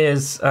 Waylon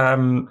is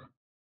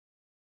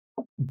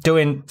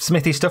doing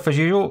smithy stuff as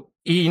usual.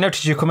 He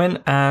noticed you come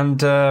in and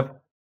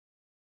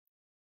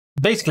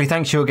basically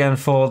thanks you again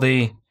for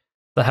the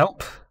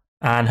help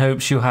and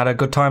hopes you had a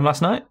good time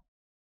last night.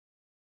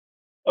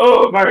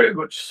 Oh, very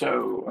much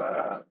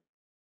so,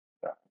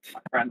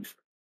 my friend.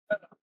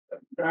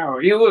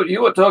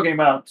 You were talking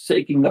about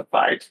taking the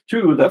fight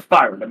to the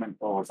fire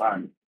elementals.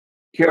 I'm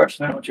curious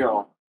to know what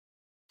your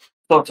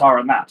thoughts are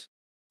on that.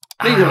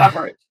 Please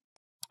elaborate.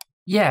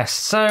 Yes,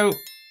 so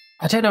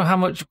I don't know how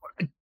much.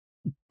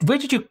 Where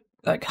did you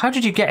how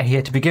did you get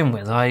here to begin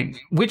with?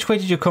 Which way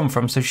did you come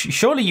from? So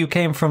surely you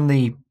came from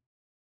the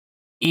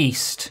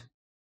east.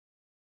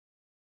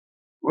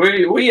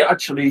 We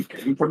actually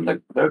came from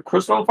the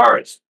Crystal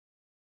Forest.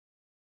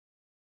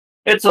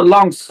 It's a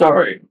long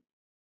story.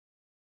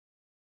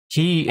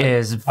 He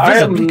is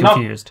visibly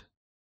confused.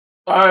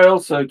 I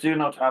also do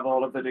not have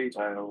all of the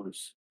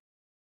details.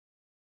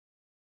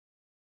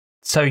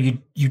 So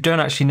you don't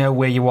actually know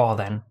where you are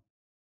then?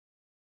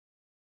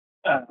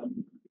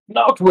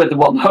 Not with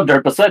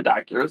 100%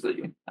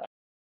 accuracy, I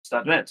must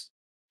admit.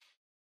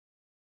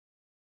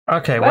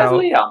 Okay, Where's well...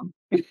 Leon?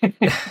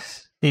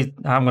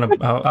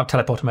 I'll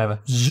teleport him over.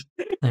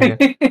 There you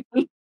go.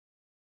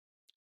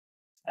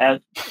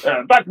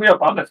 Back me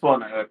up on this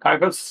one,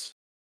 Kygus.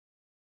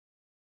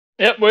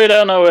 Yep, we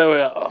don't know where we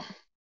are.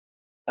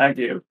 Thank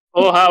you.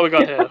 Or how we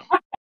got here.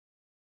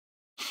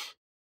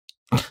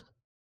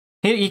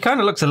 He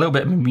kind of looks a little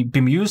bit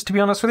bemused, to be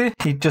honest with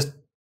you.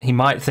 He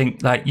might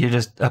think like you're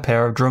just a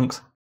pair of drunks,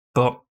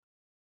 but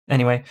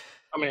anyway.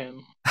 I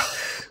mean,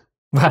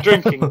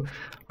 drinking.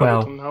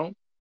 Well,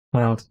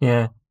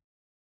 yeah.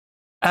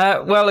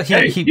 Well,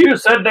 you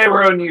said they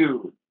were on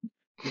you.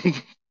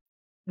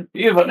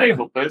 You've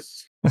enabled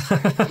this.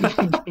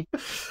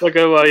 Look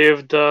at what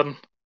you've done.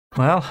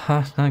 Well,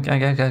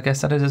 I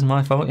guess that is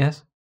my fault,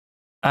 yes.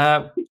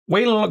 Waylon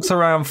looks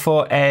around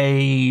for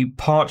a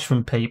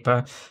parchment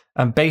paper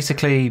and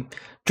basically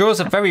draws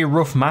a very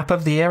rough map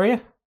of the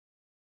area.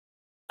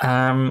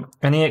 And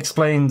he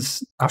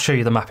explains, I'll show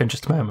you the map in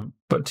just a moment,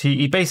 but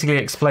he basically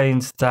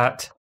explains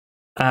that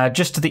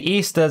just to the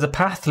east there's a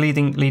path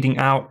leading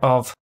out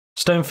of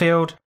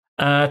Stonefield.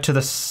 To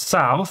the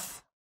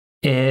south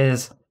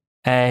is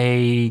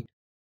the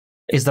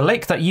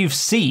lake that you've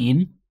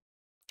seen,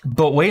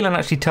 but Waylon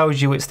actually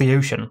tells you it's the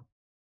ocean.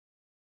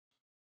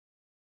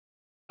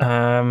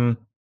 To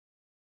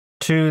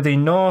the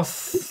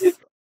north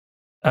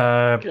get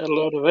a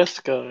load of this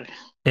guy.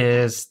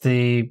 Is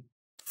the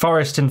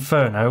Forest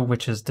Inferno,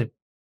 which is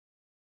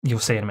you'll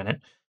see in a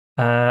minute.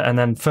 And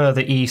then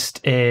further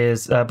east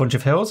is a bunch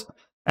of hills.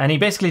 And he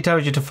basically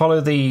tells you to follow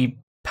the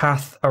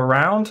path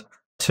around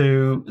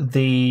to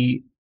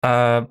the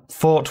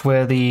fort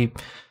where the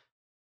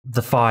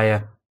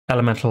fire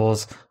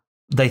elementals,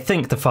 they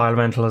think the fire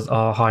elementals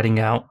are hiding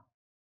out.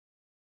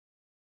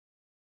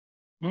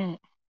 Mm.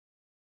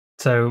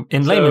 So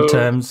in layman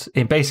terms,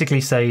 it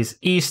basically says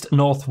east,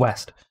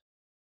 northwest.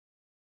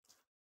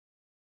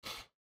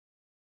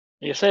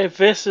 You say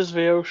this is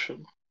the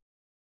ocean.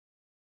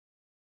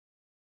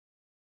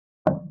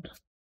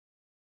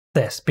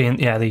 This being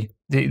the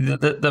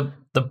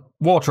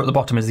water at the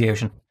bottom is the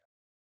ocean.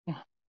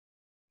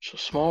 It's a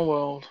small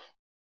world.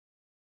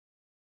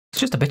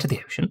 It's just a bit of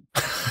the ocean.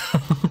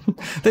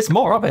 There's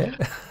more of it.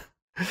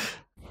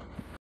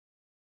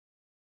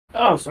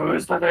 Oh, so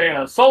is that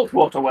a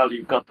saltwater well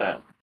you've got there?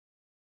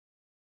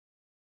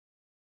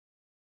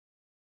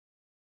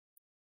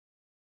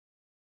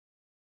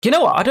 You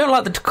know what? I don't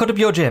like the cut of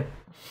your jib.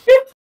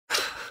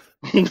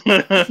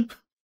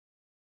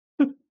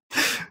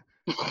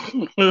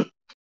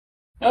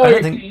 Oh, I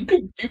don't think-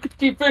 you could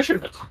keep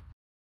fishing it.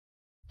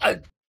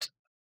 It's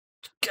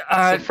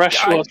a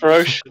freshwater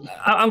ocean.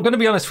 I'm going to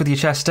be honest with you,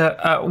 Chester.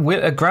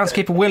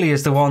 Groundskeeper Willie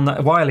is the one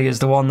that Wiley is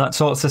the one that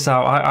sorts this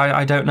out.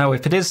 I don't know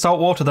if it is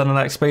salt water. Then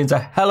that explains a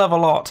hell of a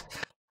lot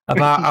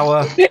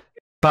about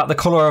about the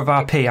colour of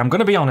our pee. I'm going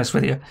to be honest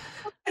with you.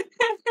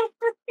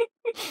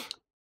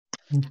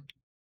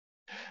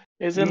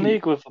 It's in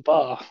league with the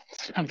bar.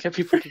 Trying to get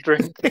people to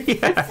drink.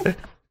 Yeah.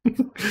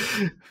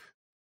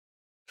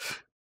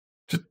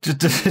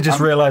 Just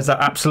realise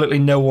that absolutely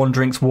no one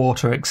drinks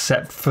water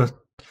except for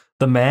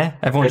the mayor.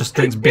 Everyone just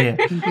drinks beer.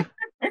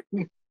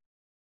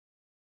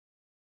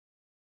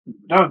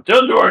 No,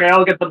 don't worry,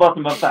 I'll get the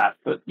bottom of that.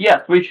 But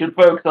yes, we should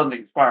focus on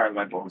these fire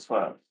elementals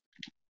first.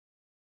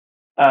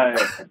 I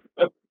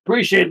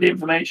appreciate the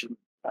information.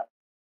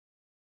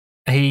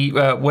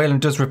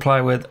 Wayland does reply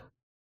with,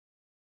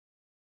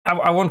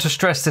 I want to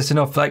stress this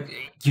enough, like,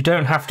 you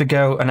don't have to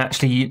go and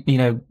actually,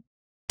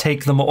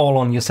 take them all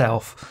on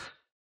yourself.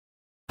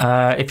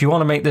 If you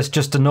want to make this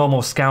just a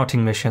normal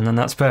scouting mission, then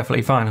that's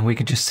perfectly fine, and we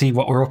could just see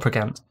what we're up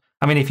against.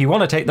 I mean, if you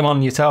want to take them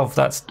on yourself,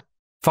 that's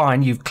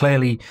fine. You're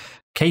clearly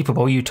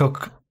capable. You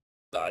took...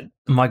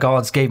 my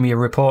guards gave me a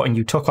report, and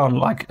you took on,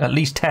 like, at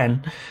least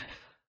 10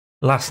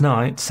 last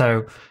night,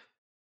 so...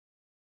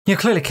 you're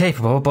clearly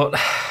capable, but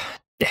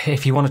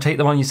if you want to take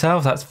them on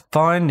yourself, that's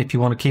fine. If you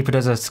want to keep it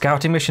as a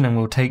scouting mission and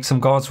we'll take some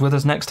guards with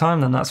us next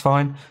time, then that's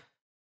fine.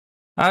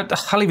 I'll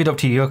leave it up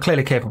to you. You're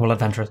clearly capable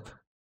adventurers.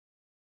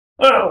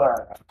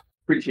 Well,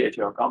 appreciate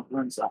your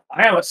compliments.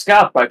 I am a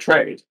scout by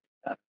trade.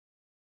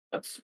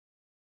 That's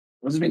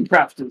what's been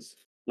crafted has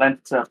lent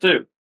itself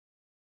to.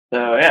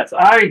 So yes,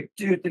 I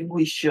do think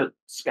we should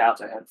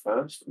scout ahead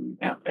first. And,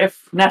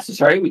 if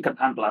necessary, we can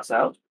handle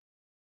ourselves.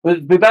 But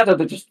it'd be better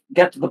to just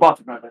get to the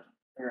bottom of it,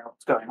 figure out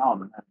what's going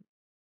on, and then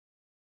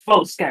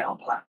full scale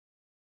plan.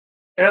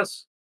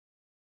 Yes.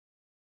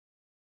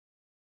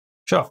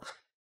 Sure.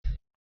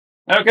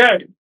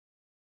 Okay.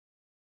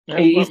 Yeah,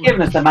 He's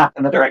given us the map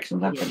and the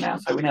directions and everything now,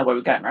 so we know where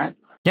we're going, right?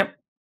 Yep.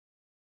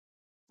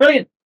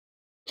 Brilliant.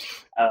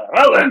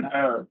 Well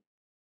then,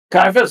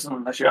 Caiaphas,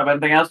 unless you have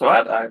anything else to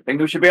add, I think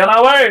we should be on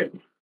our way.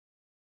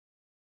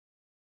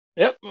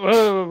 Yep,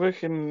 well, we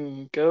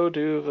can go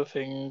do the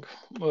thing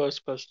we're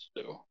supposed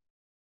to do.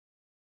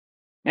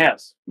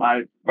 Yes,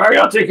 my very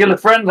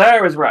articulate friend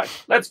there is right.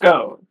 Let's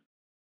go.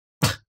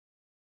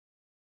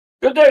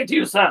 Good day to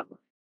you, Sam.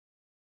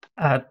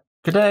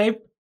 Good day.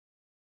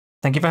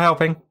 Thank you for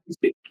helping.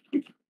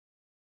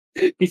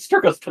 He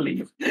struggles to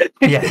leave.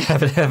 Yeah,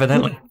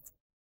 evidently.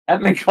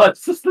 And then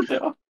closes the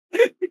door.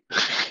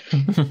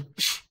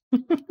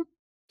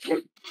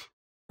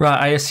 Right,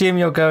 I assume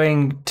you're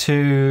going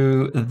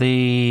to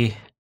the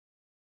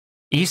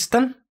east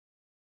then?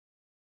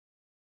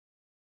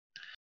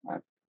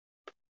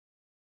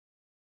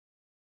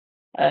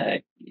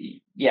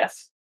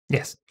 Yes.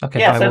 Yes. Okay.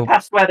 Yeah, so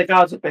past where the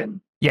guards have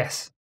been.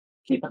 Yes.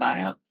 Keep an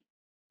eye out.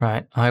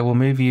 Right, I will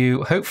move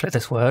you, hopefully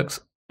this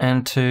works,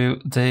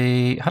 into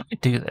the... How do I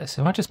do this?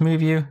 If I just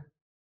move you...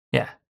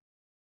 Yeah.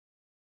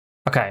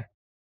 Okay,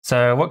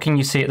 so what can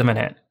you see at the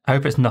minute? I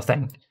hope it's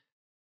nothing.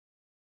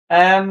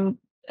 A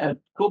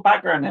cool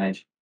background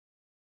image.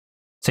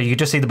 So you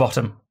just see the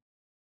bottom?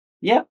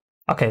 Yep.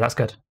 Okay, that's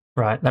good.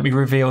 Right, let me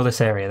reveal this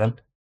area then.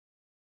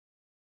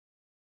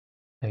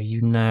 So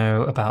you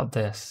know about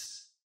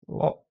this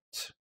lot.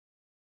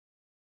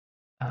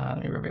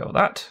 Let me reveal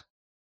that.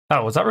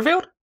 Oh, was that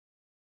revealed?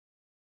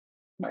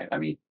 Wait, I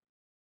mean...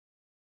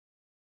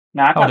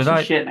 No, I can't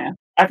see shit now.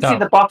 I can see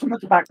the bottom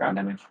of the background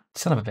image.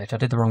 Son of a bitch, I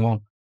did the wrong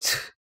one.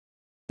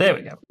 There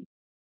we go.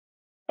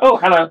 Oh,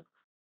 hello.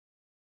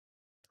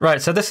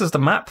 Right, so this is the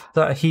map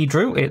that he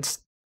drew.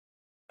 It's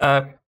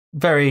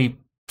very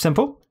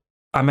simple.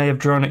 I may have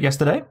drawn it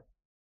yesterday.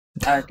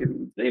 I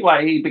can see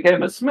why he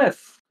became a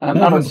smith and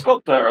not a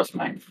sculptor or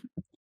something.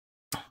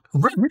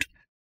 Rude.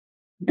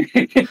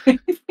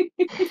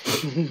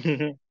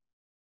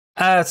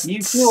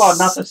 You two are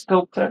not a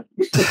sculptor.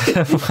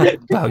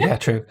 Well, yeah,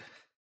 true.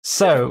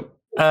 So,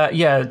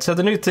 so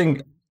the new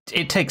thing,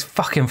 it takes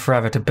fucking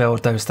forever to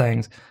build those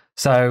things.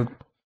 So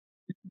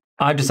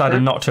I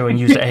decided not to and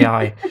used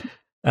AI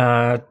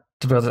to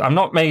build it. I've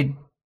not made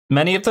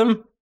many of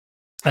them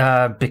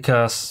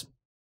because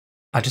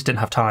I just didn't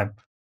have time.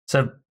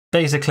 So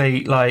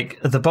basically,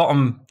 like, the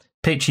bottom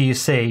picture you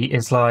see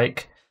is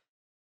like,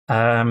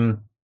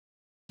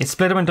 it's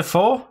split them into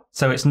 4.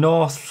 So it's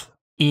north,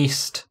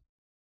 east,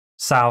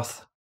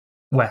 south,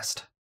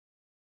 west.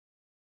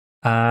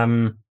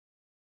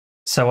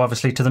 So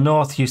obviously to the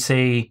north you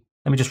see,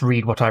 let me just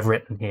read what I've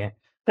written here.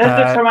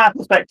 Just from our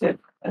perspective,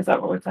 is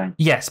that what we're saying?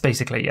 Yes,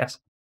 basically, yes.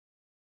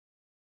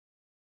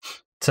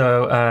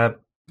 So,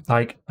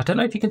 like, I don't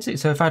know if you can see,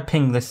 so if I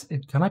ping this,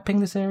 can I ping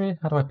this area?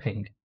 How do I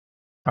ping?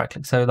 Right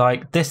click. So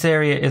like this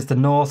area is the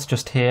north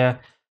just here.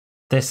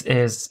 This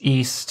is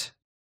east,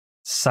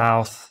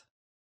 south,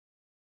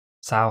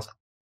 south,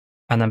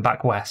 and then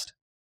back west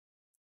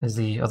is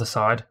the other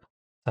side.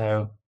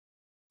 So.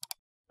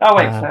 Oh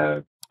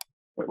wait,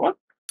 wait, what?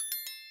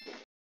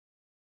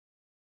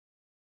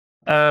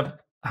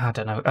 I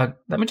don't know.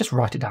 Let me just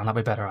write it down. That'd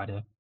be a better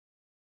idea.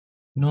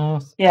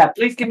 North. Yeah,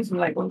 please give me some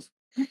labels.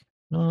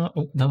 No,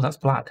 oh, no, that's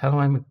black. How do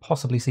I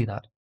possibly see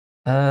that?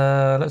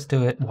 Let's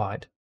do it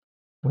white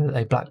with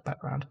a black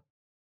background.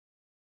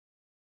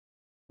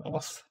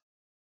 North.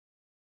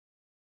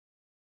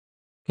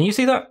 Can you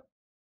see that?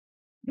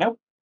 Nope.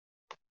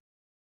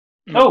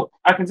 Oh,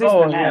 I can see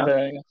something now.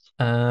 There you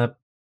go.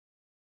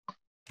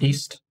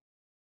 East.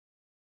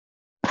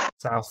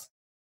 South.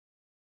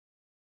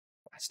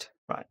 West.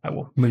 Right, I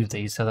will move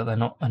these so that they're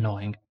not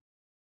annoying.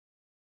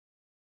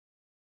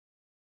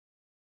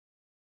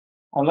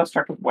 I lost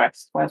track of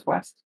west. Where's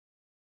west?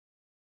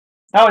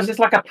 Oh, is this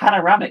like a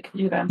panoramic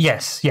view then?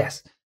 Yes,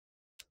 yes.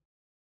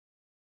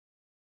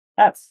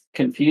 That's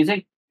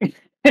confusing.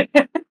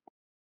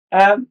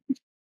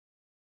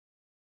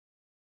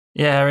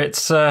 Yeah,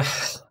 it's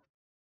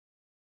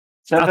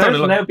So there's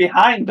no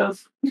behind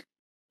us.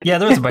 Yeah,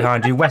 there is a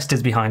behind you. West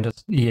is behind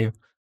us. You.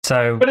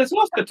 So. But it's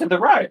also to the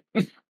right.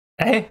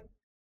 Eh?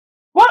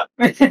 What?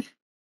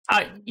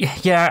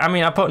 Yeah, I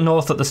mean, I put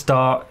north at the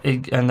start,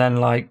 and then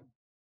like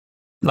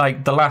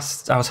the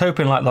last. I was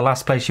hoping like the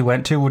last place you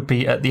went to would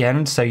be at the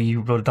end, so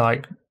you would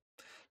like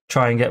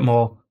try and get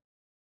more.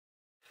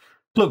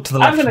 Look to the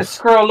left. I'm going to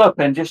scroll up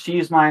and just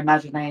use my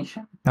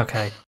imagination.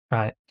 Okay,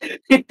 right.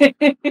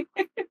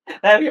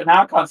 There we go.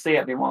 Now I can't see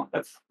it anymore.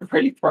 That's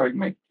really throwing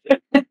me.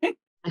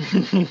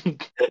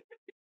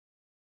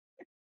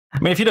 I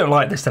mean, if you don't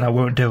like this, then I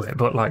won't do it.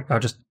 But like, I'll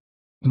just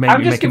maybe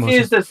I'm just make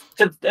confused as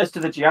to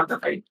the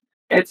geography.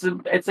 It's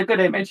a good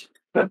image,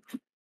 but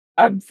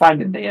I'm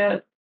finding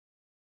the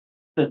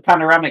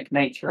panoramic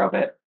nature of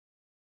it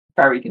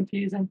very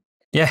confusing.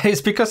 Yeah,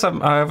 it's because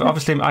I've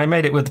obviously I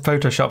made it with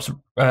Photoshop's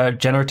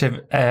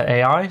generative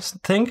AI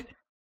thing,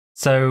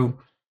 so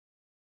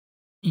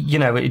you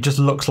know it just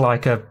looks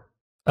like a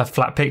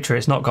flat picture.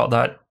 It's not got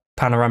that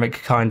panoramic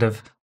kind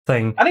of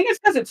thing. I think it's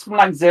because it's from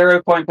like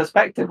 0 point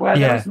perspective where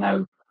there's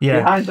no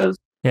behind us.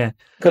 Yeah,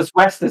 because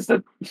west is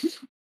the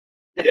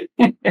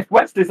if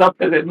west is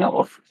up, is it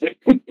north?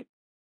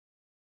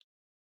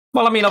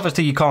 Well, I mean,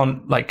 obviously you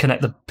can't like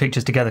connect the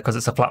pictures together because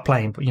it's a flat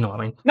plane, but you know what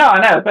I mean. No,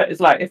 I know, but it's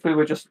like if we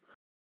were to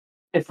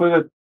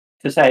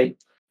say,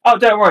 oh,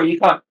 don't worry, you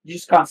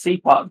just can't see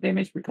part of the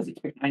image because it's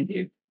behind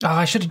you. Oh,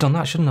 I should have done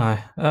that, shouldn't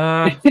I?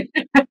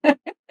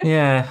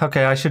 Yeah,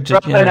 okay, I should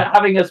just. Rather than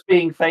having us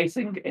being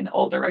facing in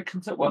all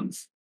directions at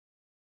once.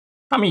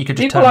 I mean, you could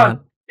just turn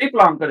around.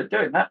 People aren't good at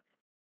doing that.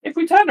 If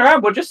we turn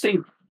around, we'll just see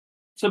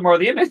some more of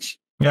the image.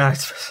 Yeah,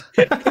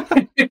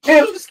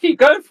 it'll just keep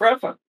going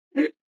forever.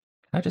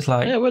 I just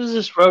like. Yeah, where does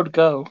this road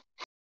go?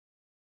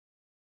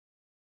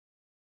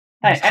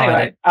 Hey,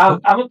 anyway, I'm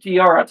up to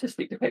your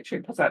artistic depiction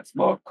because that's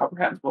more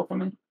comprehensible for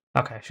me.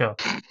 Okay, sure.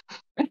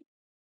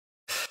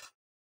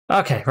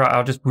 Okay, right.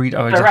 I'll just read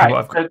exactly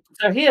what I've got.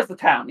 So here's the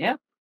town, yeah?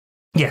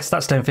 Yes,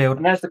 that's Stonefield.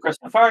 And there's the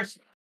crystal forest.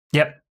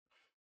 Yep.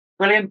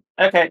 Brilliant.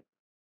 Okay,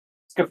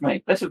 it's good for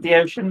me. This is the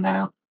ocean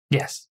now.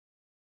 Yes.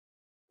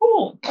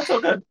 Cool. That's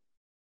all good.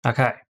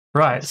 Okay.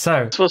 Right.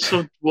 So. That's what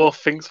some dwarf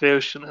thinks the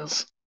ocean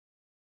is.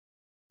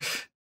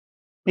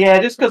 Yeah,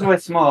 just because we're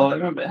small.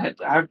 I'm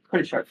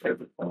pretty sure it's like.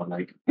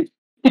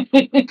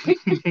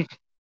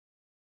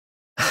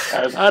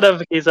 I don't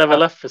think he's ever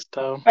left this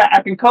town.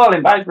 I can call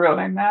him by his real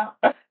name now.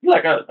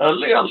 Like,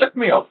 Leon, lift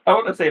me up. I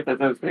want to see if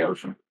there's the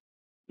ocean.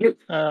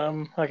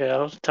 Okay,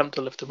 I'll attempt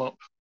to lift him up.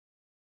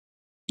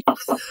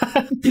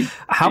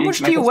 How much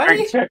do you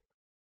weigh?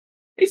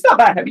 He's not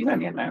that heavy,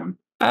 then, you know.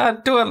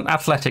 Do an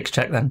athletics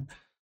check then.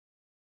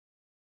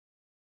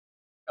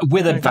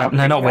 With advantage?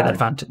 No, not with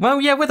advantage. Well,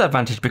 yeah, with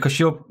advantage because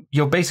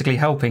you're basically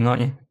helping,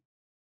 aren't you?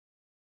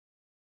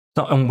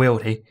 Not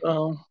unwieldy.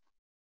 Well,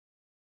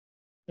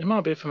 it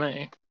might be for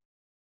me.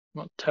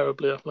 Not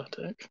terribly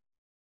athletic.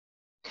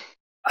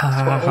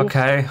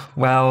 Okay.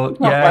 Well,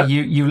 yeah,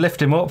 you lift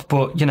him up,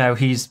 but you know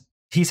he's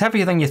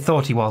heavier than you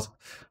thought he was.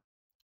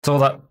 It's all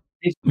that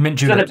mint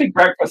julep. He's had a big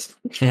breakfast.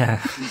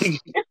 Yeah.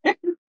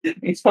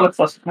 He's full of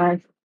sausage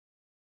knives.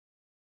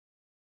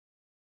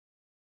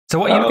 So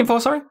what are you looking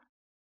for? Sorry.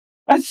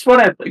 I just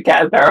want to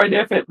get a better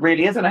idea if it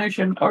really is an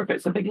ocean or if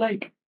it's a big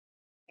lake.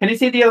 Can you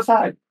see the other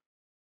side?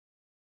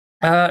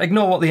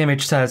 Ignore what the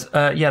image says.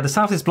 Yeah, the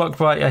south is blocked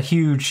by a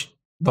huge,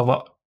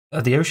 the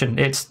ocean.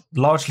 It's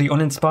largely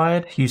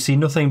uninspired. You see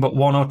nothing but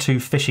 1 or 2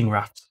 fishing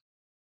rafts.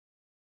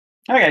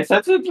 Okay,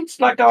 so it's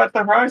like go at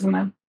the horizon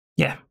then.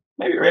 Yeah.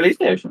 Maybe it really is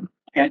the ocean.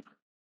 Okay.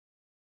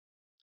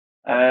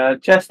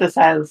 Chester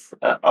says,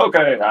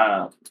 okay,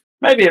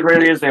 maybe it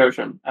really is the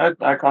ocean.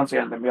 I can't see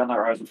anything beyond the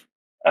horizon.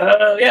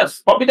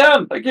 Yes, put me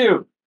down. Thank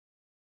you.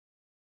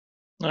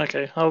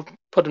 Okay, I'll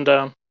put him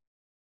down.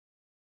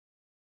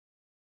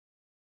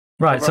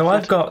 Right, so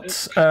I've got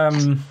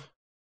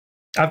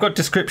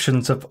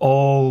descriptions of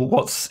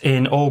what's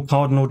in all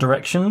cardinal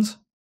directions.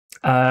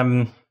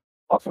 Awesome.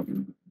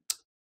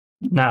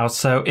 Now,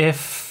 so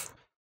if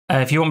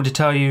you want me to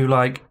tell you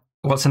like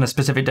what's in a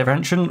specific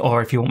direction,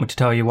 or if you want me to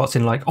tell you what's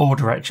in like all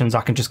directions,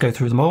 I can just go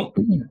through them all.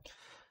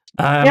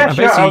 Yeah, and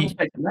sure. I'll basically, just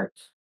take some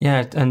notes.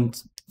 yeah, and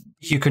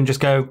you can just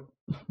go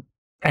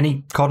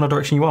any cardinal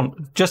direction you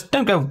want. Just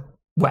don't go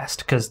west,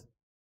 because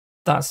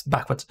that's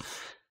backwards.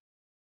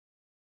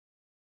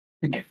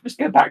 Just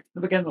go back to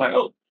the beginning, like,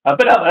 oh, I've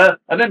been out there.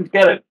 I didn't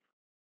get it.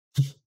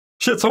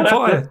 Shit's on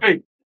fire.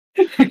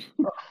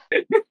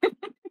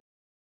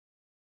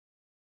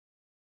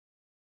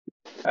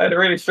 I had a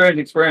really strange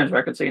experience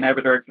where I could see in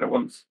every direction at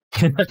once.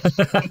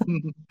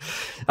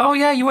 Oh,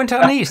 yeah, you went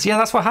out east. Yeah,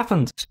 that's what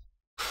happened.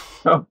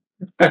 Oh,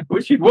 I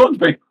wish you'd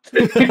warned me.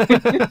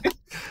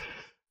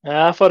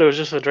 Yeah, I thought it was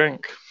just a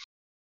drink.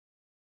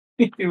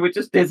 You were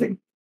just dizzy.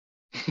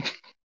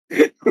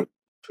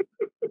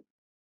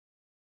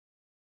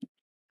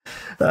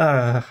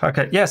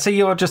 Okay, yeah, so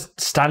you're just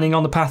standing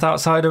on the path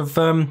outside of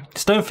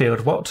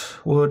Stonefield. What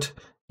would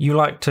you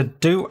like to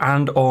do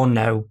and or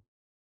know?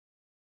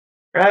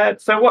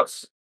 So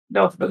what's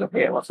north of us up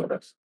here? What's all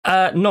this?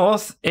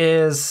 North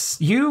is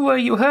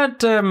you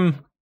heard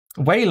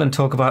Wayland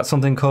talk about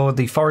something called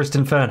the Forest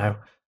Inferno,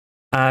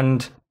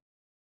 and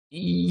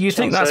you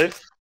think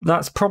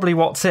that's probably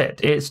what's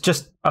it. It's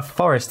just a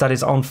forest that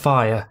is on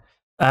fire.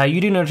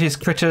 You do notice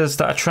critters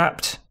that are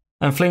trapped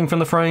and fleeing from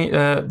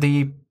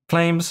the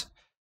flames.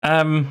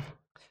 There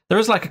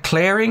is like a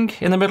clearing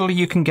in the middle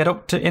you can get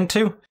up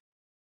into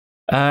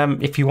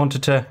if you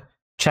wanted to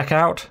check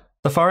out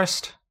the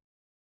forest.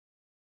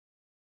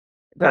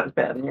 That's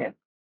better than you.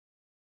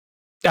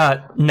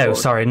 No,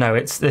 sorry, no.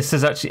 It's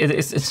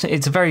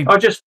a very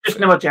just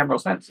in a more general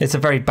sense. It's a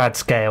very bad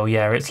scale.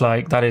 Yeah, it's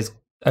like that is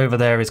over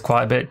there is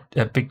quite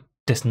a big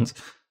distance.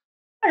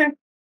 Okay,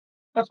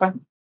 that's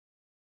fine.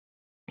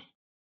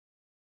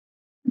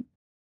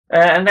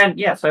 And then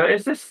so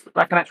is this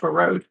like an actual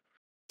road?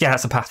 Yeah,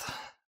 that's a path.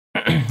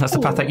 That's the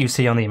path that you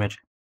see on the image.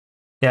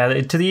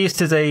 Yeah, to the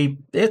east is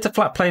it's a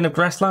flat plain of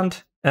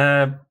grassland.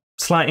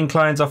 Slight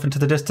inclines off into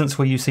the distance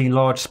where you see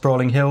large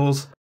sprawling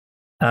hills.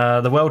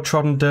 The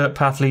well-trodden dirt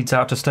path leads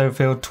out to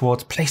Stonefield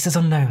towards places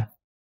unknown.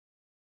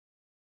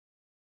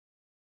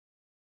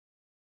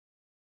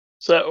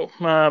 So,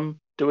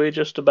 do we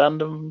just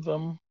abandon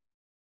them?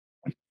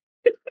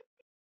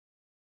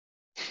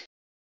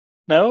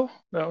 No?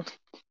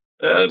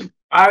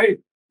 I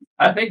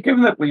think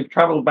given that we've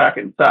travelled back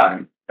in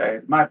time,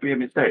 it might be a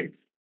mistake.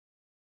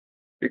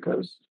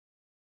 Because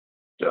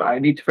I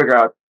need to figure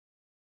out.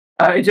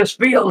 It just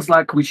feels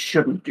like we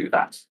shouldn't do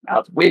that.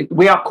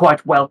 We are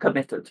quite well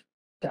committed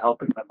to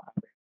helping them.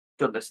 We've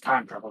done this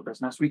time travel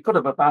business. We could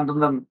have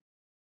abandoned them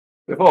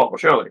before,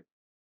 surely.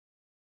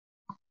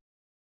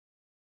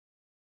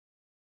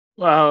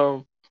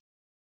 Well,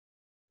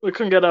 we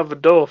couldn't get out the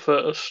door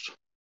first.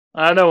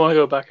 I don't want to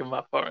go back in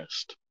that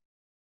forest.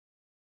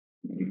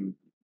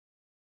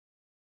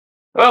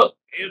 Well,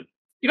 you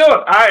know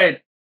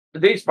what?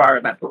 These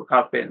fire networks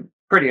have been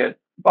pretty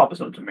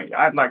bothersome to me.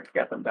 I'd like to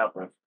get them dealt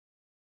with.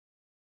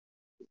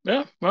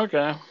 Yeah,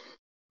 okay.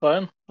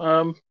 Fine.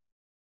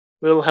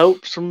 We'll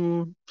help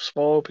some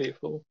small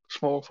people,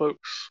 small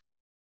folks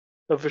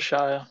of the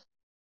Shire.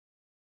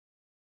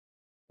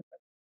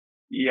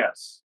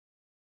 Yes.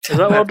 Is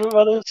that what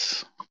that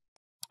is?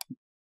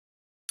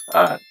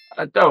 I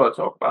don't want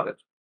to talk about it.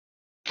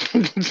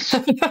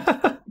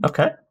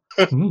 Okay.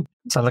 Sounds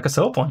like a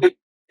sore point.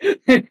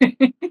 He's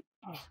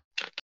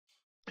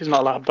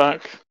not allowed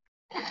back.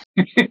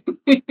 I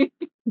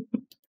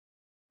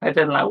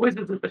didn't like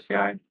Wizards of the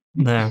Shire.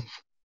 No.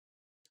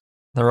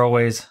 They're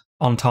always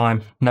on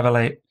time, never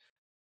late.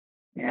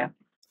 Yeah.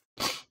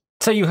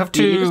 So you have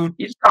two...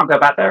 You just can't go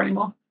back there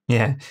anymore.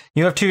 Yeah.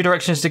 You have two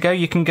directions to go.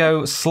 You can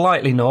go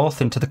slightly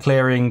north into the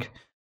clearing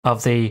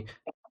of the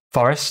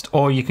forest,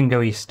 or you can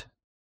go east.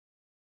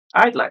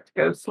 I'd like to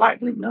go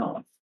slightly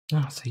north.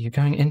 Oh, so you're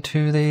going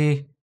into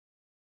the...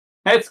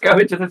 Let's go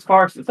into this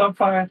forest. It's on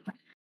fire.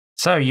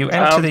 So you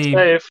enter the...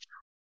 Safe.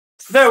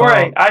 Don't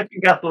worry. I can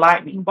get the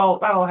lightning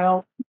bolt. That'll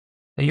help.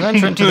 You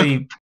enter into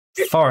the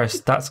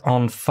forest that's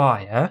on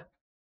fire.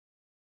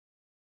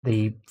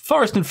 The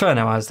Forest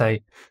Inferno, as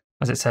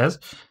it says,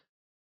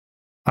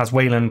 as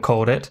Wayland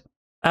called it.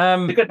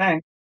 It's a good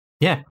name.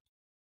 Yeah.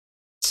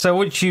 So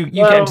once you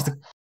get into the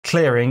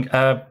clearing,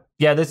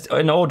 there's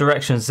in all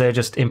directions they're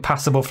just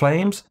impassable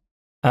flames.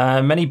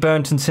 Many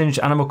burnt and singed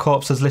animal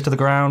corpses litter the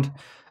ground.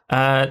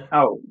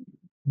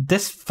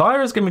 This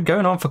fire is going to be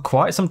going on for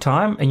quite some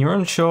time, and you're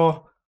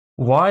unsure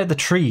why the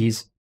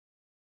trees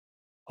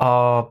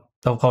are...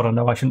 Oh, hold on,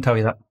 no, I shouldn't tell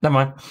you that. Never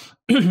mind.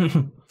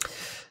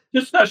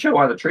 Just not sure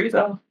why the trees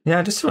are.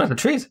 Yeah, just why the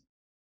trees.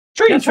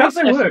 Trees, how's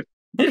they work?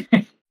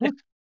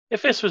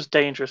 If this was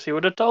dangerous, he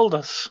would have told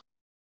us.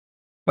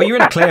 Well, you're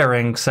in a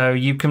clearing, so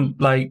you can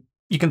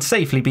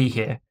safely be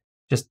here.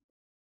 Just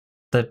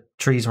the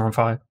trees are on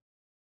fire.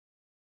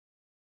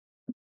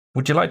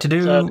 Would you like to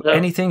do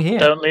anything here?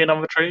 Don't lean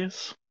on the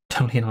trees.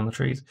 Don't lean on the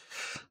trees.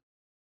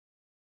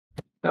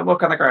 Don't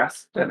walk on the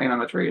grass. Don't lean on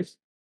the trees.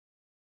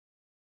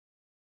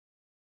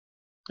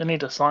 I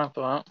need a sign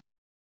for that.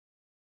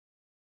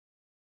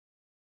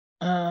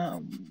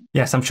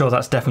 Yes, I'm sure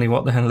that's definitely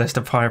what the list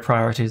of higher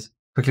priorities.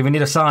 Quickly, we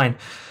need a sign.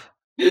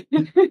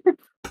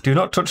 Do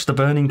not touch the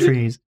burning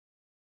trees.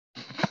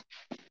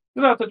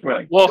 No, that's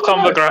really. Walk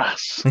on the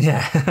grass.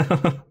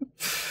 Yeah.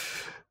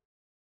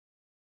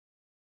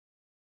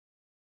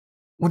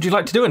 Would you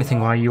like to do anything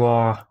while you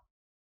are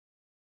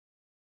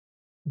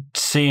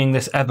seeing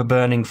this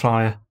ever-burning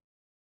fire?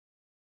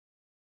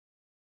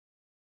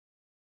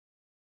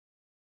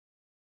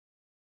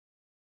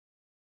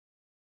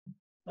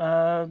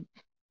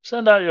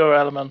 Send out your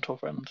elemental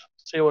friend.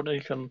 See what he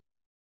can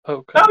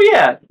poke at. Oh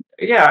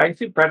yeah. I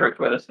see Frederick's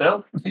with us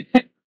still.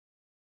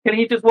 Can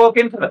he just walk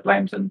into the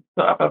flames and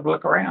sort of have a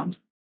look around?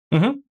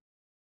 Mm-hmm.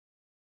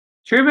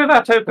 Should we move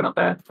that token up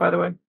there, by the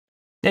way?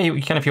 Yeah,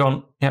 you can if you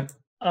want. Yep.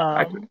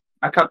 I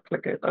can't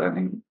click it, I don't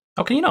think.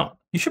 Oh, can you not?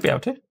 You should be able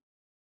to.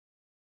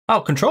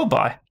 Oh, controlled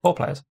by 4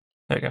 players.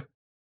 There you go.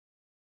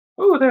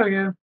 Oh, there we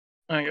go.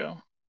 There you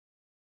go.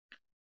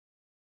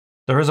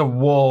 There is a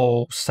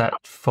wall set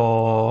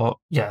for...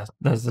 Yeah,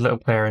 there's a little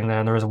clearing there,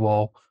 and there is a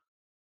wall.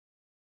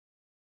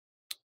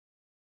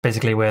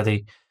 Basically where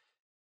the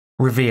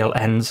reveal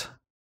ends.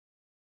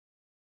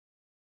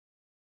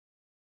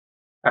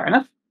 Fair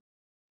enough.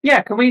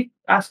 Yeah, can we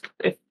ask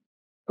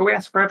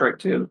Frederick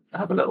to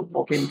have a little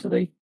walk into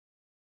the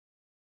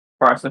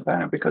forest and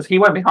fair, because he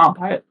won't be harmed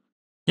by it.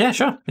 Yeah,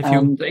 sure. If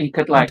and he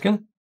could like have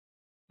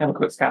a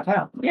quick scout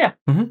out. Yeah.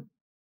 Mm-hmm.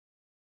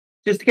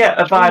 Just to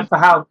get a vibe for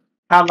how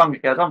long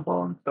it goes on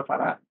for and stuff like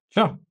that.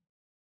 Sure.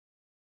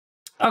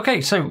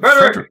 Okay, so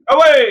Frederick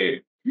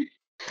away!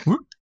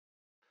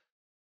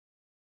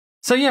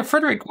 So yeah,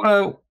 Frederick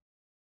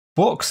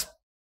walks.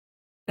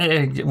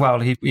 Well,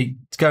 he's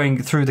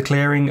going through the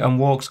clearing and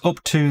walks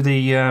up to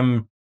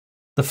the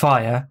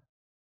fire.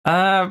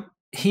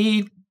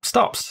 He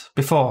stops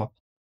before.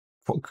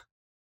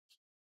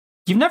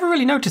 You've never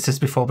really noticed this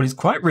before, but he's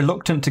quite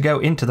reluctant to go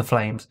into the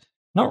flames.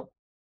 Not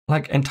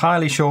like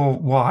entirely sure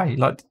why.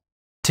 Like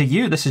to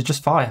you, this is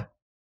just fire.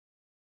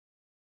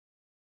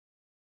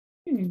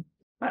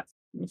 That's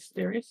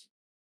mysterious.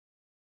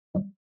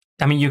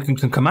 I mean, you can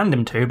command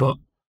him to, but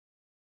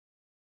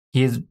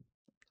he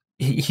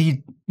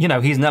you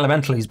know, he's an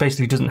elemental. He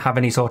basically doesn't have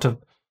any sort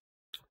of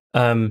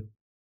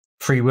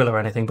free will or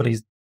anything, but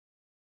he's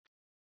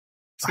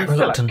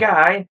still a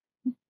guy.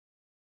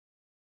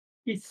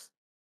 He's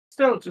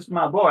still just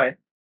my boy.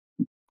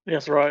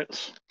 Yes,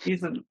 right.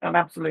 He's an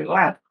absolute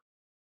lad.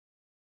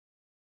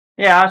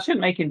 Yeah, I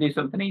shouldn't make him do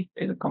something he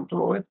isn't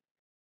comfortable with.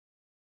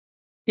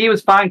 He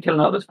was fine killing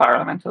others fire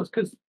elementals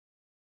because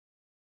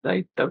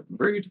they're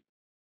rude.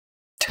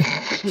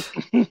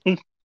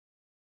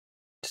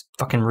 Just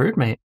fucking rude,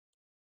 mate.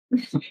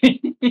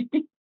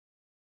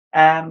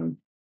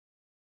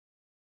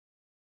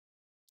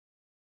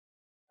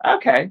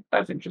 Okay,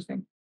 that's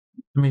interesting.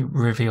 Let me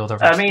reveal the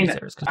rest I mean, of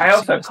these I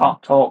also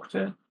can't talk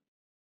to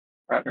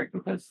Frederick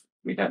because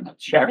we don't have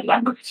to share a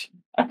language.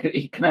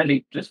 He can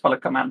only just follow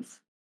commands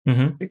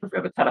because we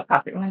have a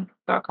telepathic link,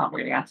 so I can't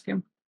really ask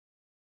him.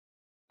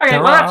 Okay,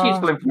 that's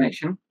useful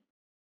information.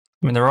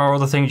 I mean, there are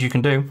other things you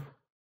can do.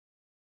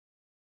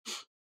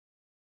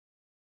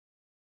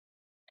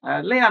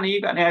 Leanna,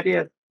 you got any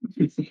ideas?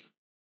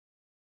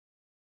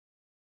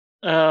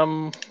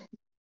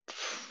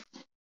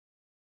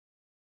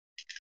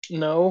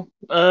 No.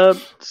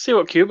 See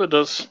what Cuba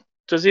does.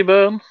 Does he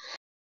burn?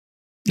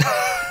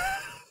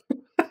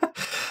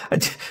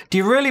 Do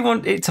you really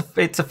want it's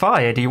a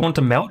fire? Do you want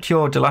to melt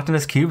your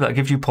gelatinous cube that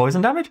gives you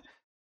poison damage?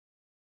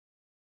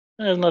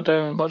 It's not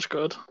doing much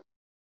good.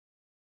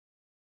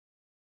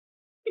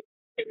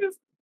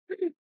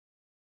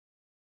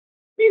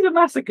 He's a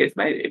masochist,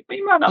 mate.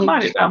 He might not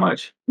mind it that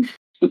much.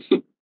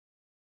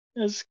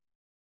 Just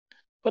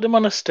put him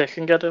on a stick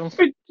and get him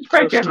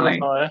very gently.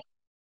 Fire.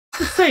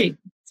 Just see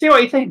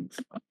what he thinks.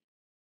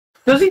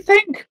 Does he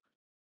think?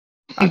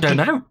 I don't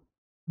know.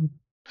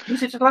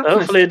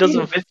 Hopefully, it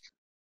doesn't fit.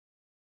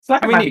 It's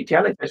like a magic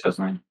jellyfish,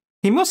 doesn't it?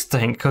 He must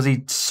think because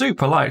he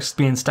super likes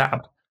being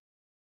stabbed.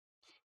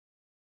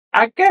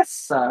 I guess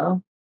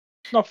so.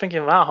 Not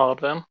thinking that hard,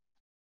 then.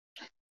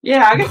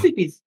 Yeah, I guess if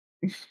he's.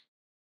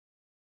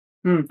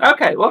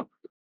 Okay, well,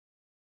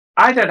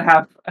 I don't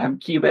have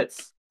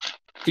Qubit's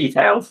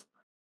details.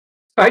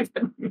 Right?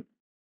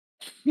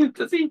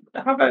 Does he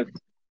have a?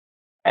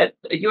 Are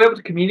you able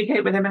to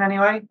communicate with him in any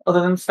way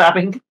other than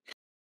stabbing?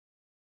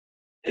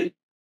 I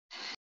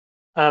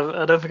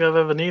don't think I've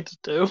ever needed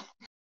to.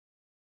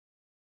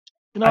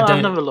 You know,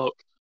 I've never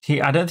looked.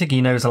 I don't think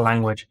he knows a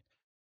language.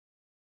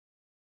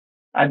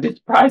 I'd be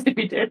surprised if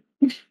he did.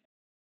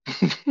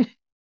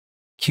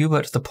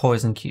 Cubert's the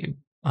poison cube.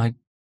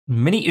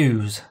 Mini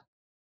ooze.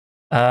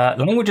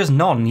 Language is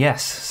none,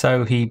 yes.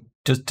 So he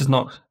just does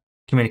not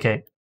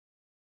communicate.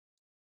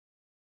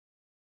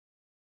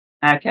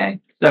 Okay.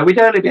 So we'd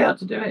only be able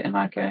to do it in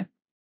like a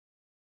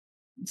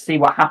see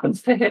what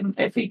happens to him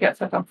if he gets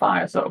set on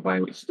fire sort of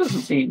way, which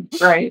doesn't seem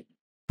great.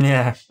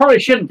 Yeah.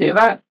 Probably shouldn't do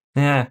that.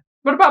 Yeah.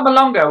 What about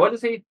Malongo?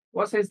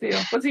 What's his deal?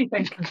 What does he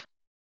think?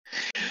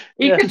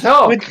 He can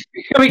talk.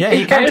 He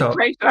can talk.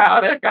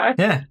 Out of that guy.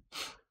 Yeah.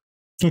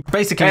 He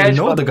basically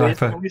ignored the guy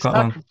for quite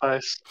long.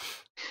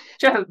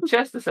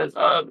 Chester says,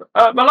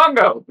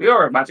 Malongo,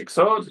 you're a magic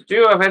sword. Do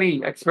you have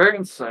any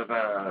experience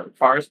of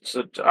forests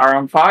that are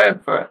on fire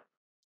for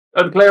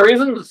unclear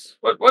reasons?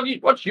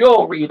 What's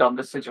your read on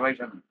this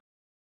situation?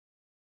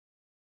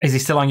 Is he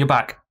still on your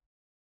back?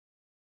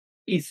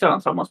 He's still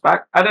on someone's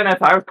back. I don't know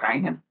if I was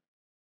carrying him.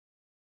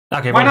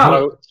 Okay, why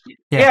well, not?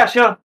 Yeah,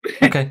 sure.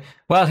 Okay.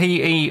 Well,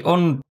 he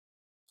unhooks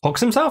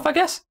himself, I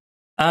guess.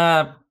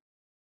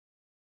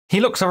 He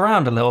looks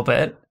around a little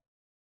bit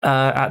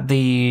at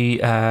the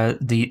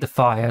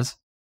fires,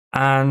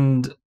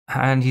 and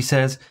he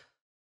says,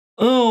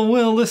 "Oh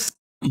well, this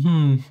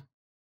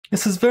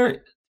is very.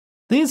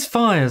 These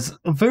fires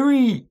are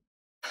very.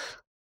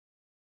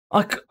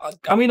 I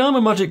mean, I'm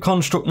a magic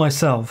construct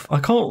myself. I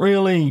can't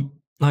really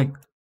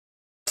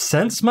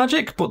sense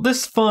magic, but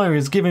this fire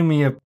is giving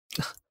me a.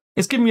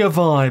 It's giving me a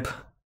vibe.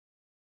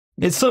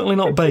 It's certainly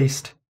not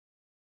based."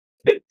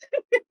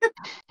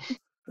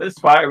 This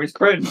fire is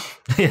cringe.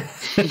 Yeah.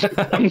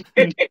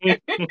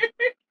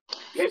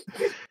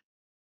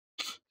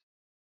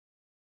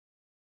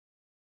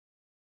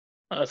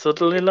 I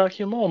certainly like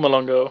you more,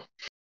 Malongo.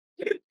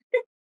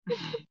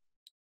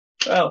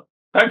 Well,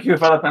 thank you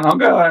for that,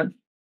 Malongo.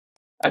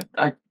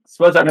 I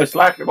suppose I know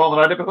slightly more than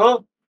I did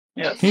before.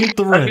 Yes. Heed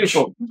the rich.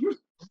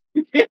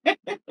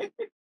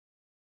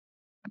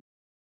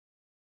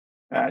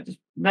 Just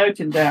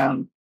noting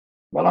down,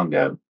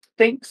 Malongo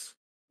thinks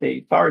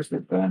the forest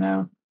with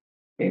burnout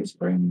is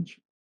cringe.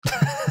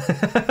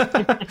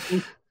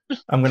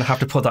 I'm going to have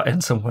to put that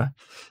in somewhere.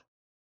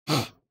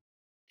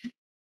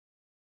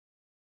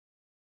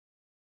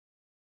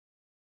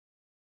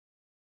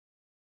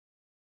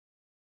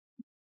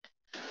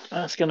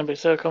 That's going to be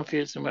so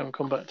confusing when we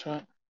come back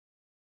to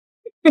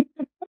it.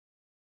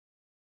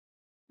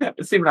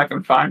 It seems like I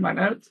can find my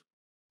notes.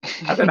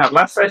 I don't have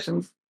last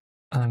sessions.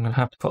 I'm going to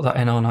have to put that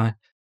in, aren't I?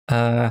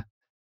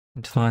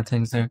 To find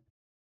things there.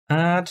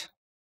 Add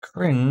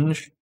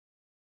cringe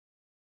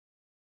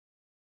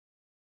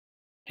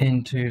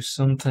into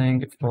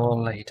something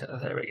for later.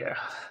 There we go.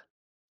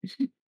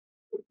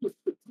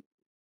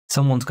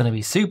 Someone's going to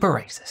be super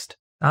racist.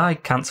 I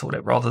cancelled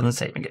it rather than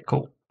saving it.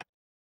 Cool.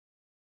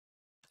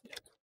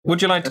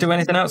 Would you like to do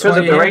anything else? Because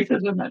of the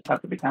racism, it has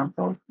to be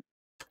cancelled.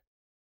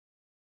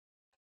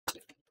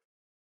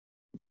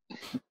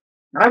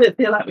 I don't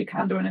feel like we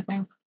can do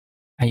anything.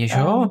 Are you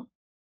sure?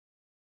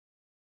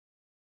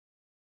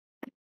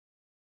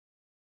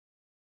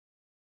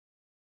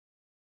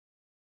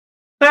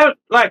 So,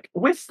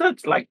 we stood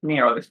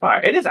near all this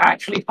fire. It is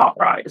actually hot,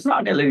 right? It's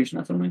not an illusion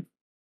or something.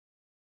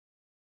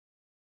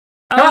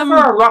 Can I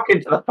throw a rock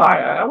into the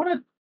fire? I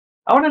want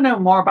to know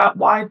more about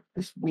why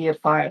this weird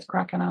fire is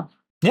cracking off.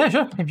 Yeah,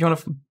 sure. If you want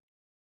to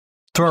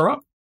throw a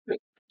rock,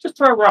 just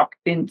throw a rock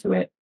into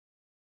it.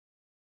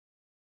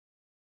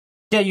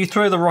 Yeah, you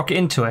throw the rock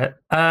into it.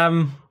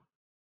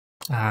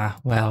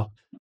 Well,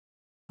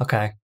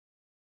 okay. I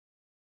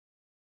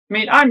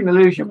mean, I'm an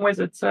illusion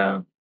wizard,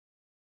 so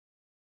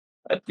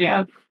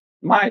yeah,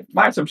 my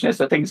assumption is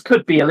that things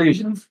could be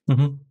illusions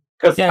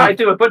because I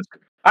do a bunch.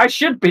 I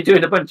should be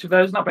doing a bunch of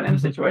those. Not been in a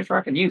situation where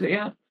I can use it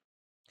yet.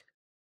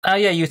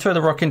 Yeah, you throw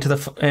the rock into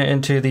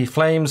the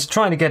flames,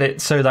 trying to get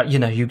it so that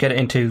you get it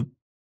into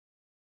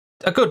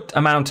a good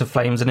amount of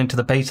flames and into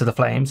the base of the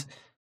flames,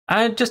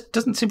 and it just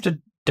doesn't seem to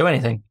do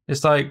anything.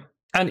 It's and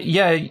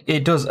yeah,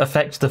 it does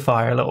affect the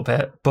fire a little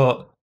bit,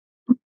 but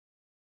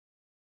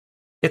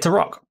it's a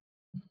rock.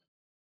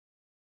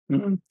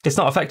 Mm-hmm. It's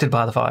not affected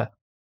by the fire.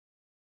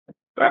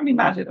 But I mean,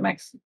 magic that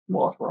makes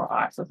water or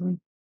ice, doesn't it?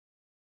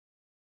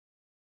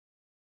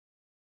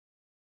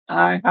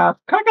 Can I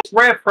get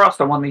ray of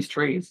frost on one of these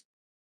trees?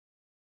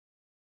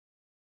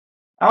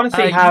 I want to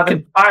see how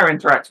the fire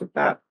interacts with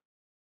that.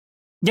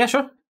 Yeah,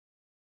 sure.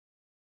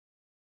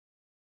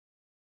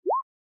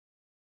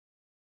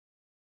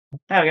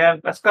 There we go.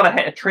 That's got to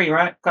hit a tree,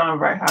 right? Gone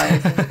very high.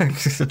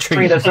 It's a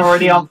tree that's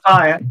already on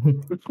fire.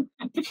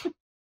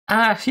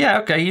 Yeah,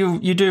 okay.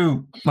 You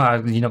do.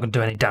 Well, you're not going to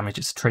do any damage.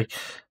 It's a tree.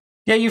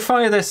 Yeah, you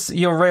fire this.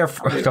 Your ray of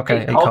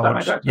okay, 8 cold.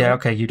 Damage, yeah,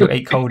 okay. You do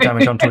 8 cold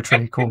damage onto a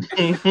tree. Cool.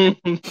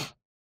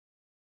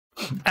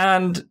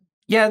 And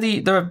yeah,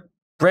 the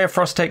ray of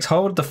frost takes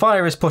hold. The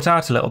fire is put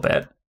out a little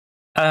bit.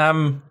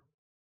 The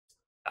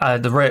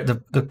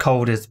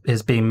cold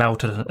is being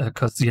melted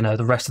because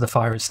the rest of the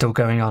fire is still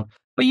going on.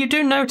 But you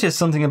do notice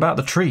something about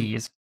the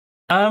trees.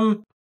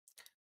 The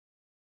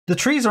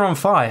trees are on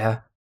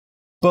fire,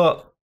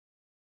 but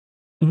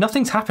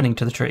nothing's happening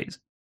to the trees.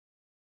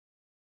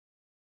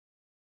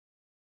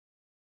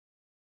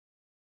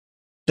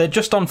 They're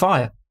just on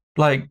fire.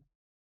 Like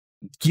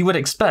you would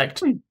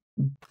expect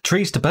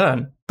trees to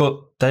burn,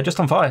 but they're just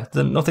on fire.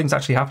 Nothing's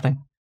actually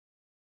happening.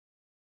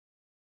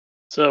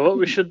 So what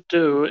we should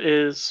do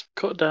is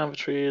cut down the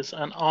trees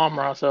and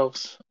armor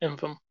ourselves in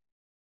them.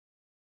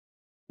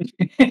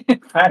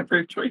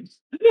 Fireproof trees.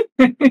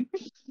 Hey.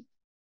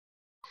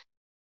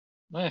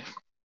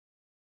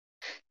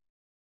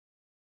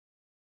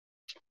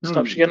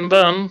 Stops you getting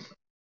burned.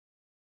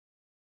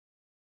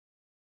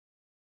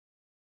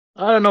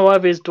 I don't know why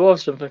these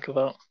dwarves don't think of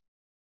that.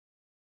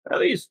 Are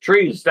these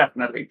trees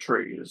definitely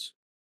trees?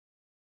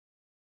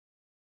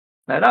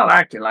 They're not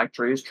acting like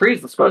trees.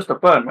 Trees are supposed to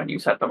burn when you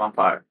set them on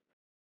fire.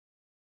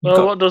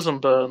 Well, what doesn't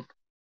burn?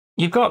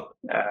 You've got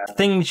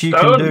things you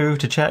stone. can do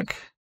to check.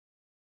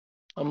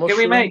 A Can mushroom?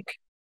 we make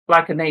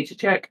like a nature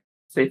check?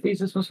 See if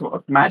these are some sort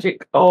of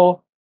magic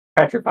or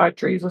petrified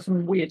trees or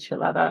some weird shit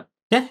like that.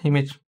 Yeah, you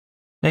made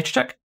nature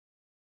check.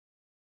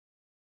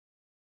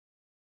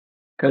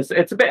 Because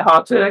it's a bit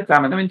hard to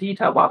examine them in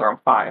detail while they're on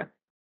fire.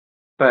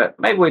 But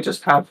maybe we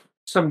just have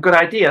some good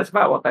ideas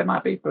about what they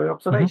might be for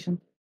observation.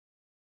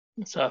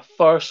 It's a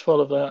forest full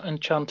of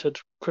enchanted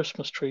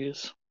Christmas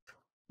trees.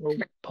 All Oh,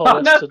 no,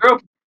 polished. bro.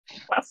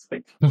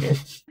 Plastic.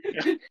 It's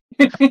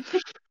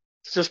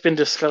just been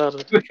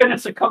discarded. We're going to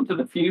succumb to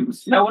the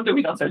fumes. No wonder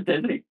we got so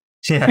dizzy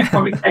Yeah.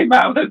 when we came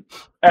out of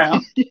the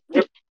town.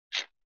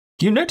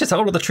 You notice that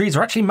all of the trees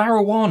are actually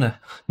marijuana.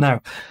 No.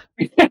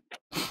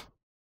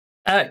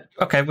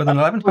 Okay, with an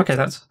 11. Okay,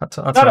 that's Not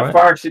all a right.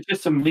 forest, it's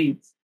just some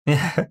leaves.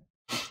 Yeah.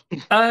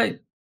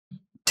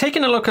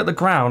 Taking a look at the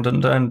ground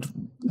and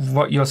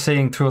what you're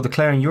seeing through all the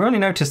clearing, you do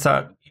notice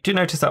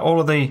that all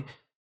of the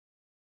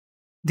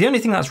only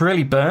thing that's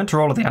really burnt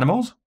are all of the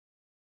animals.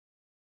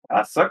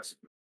 That sucks.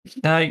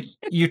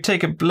 You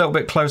take a little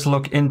bit closer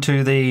look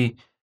into the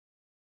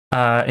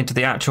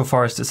actual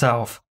forest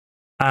itself,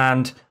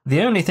 and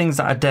the only things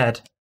that are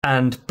dead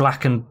and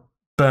black and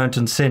burnt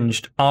and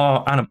singed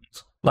are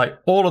animals. Like,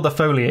 all of the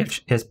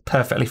foliage is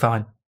perfectly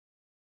fine.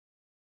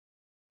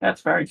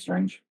 That's very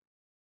strange.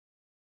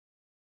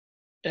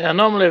 Yeah,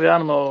 normally the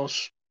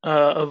animals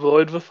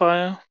avoid the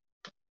fire.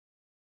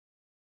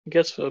 I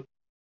guess the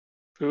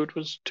food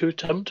was too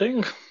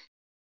tempting.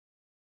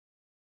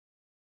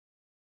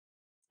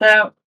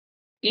 So,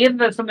 either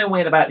there's something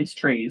weird about these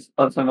trees,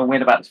 or there's something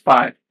weird about this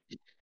fire.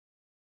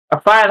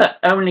 A fire that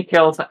only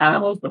kills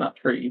animals but not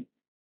trees.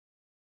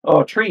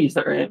 Or trees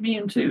that are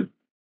immune to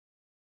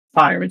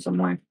fire in some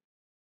way.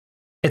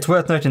 It's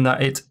worth noting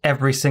that it's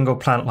every single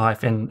plant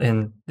life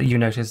in you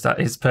notice that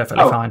is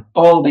perfectly fine.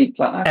 All the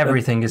plant life.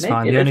 Everything is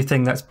fine. The only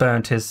thing that's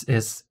burnt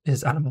is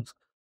animals.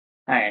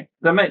 Okay.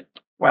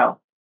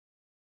 Well.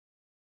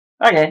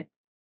 Okay.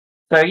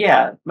 So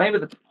yeah, maybe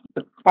the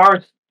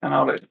forest and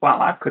all its plant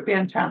life could be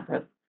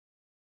enchanted.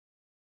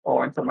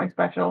 Or in some way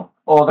special.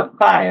 Or the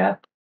fire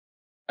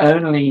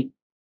only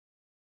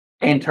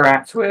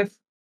interacts with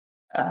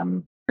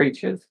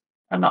creatures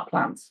and not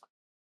plants.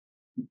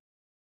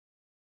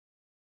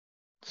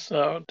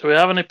 So, do we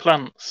have any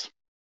plants?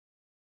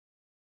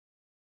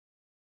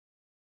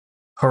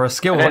 Or a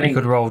skill that you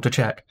could roll to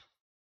check.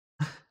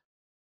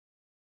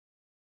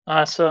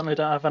 I certainly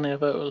don't have any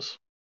of those.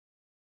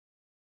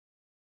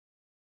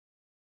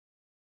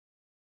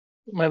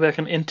 Maybe I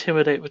can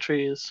intimidate the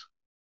trees.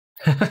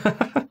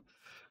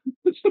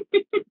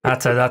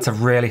 That's a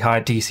really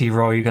high DC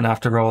roll you're going to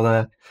have to roll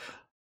there.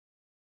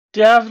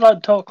 Do you have,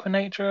 like, talk with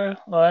nature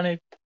or any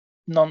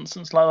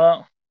nonsense like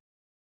that?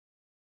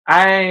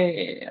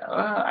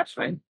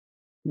 Actually.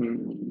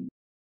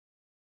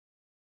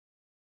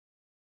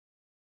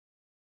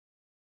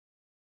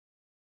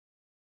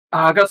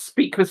 I got to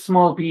speak with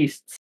small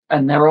beasts,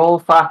 and they're all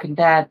fucking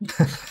dead.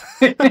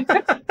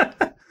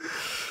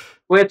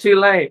 We're too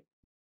late.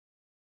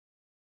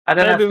 I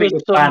don't Maybe know.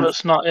 there's something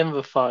that's not in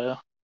the fire.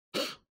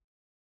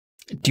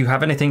 Do you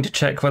have anything to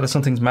check whether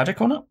something's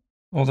magic or not?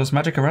 Or there's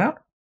magic around?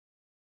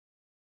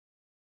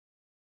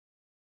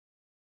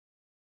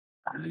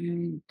 I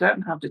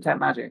don't have detect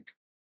magic.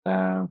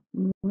 No.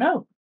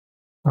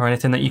 Or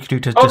anything that you could do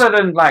to Other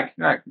than like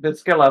the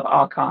skill of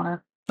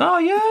Arcana. Oh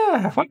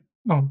yeah.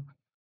 Oh.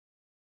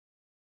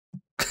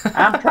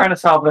 I'm trying to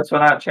solve this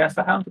without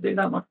Chester having to do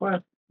that much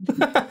work.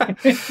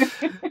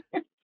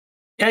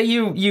 Yeah,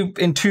 you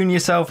intune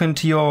yourself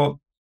into your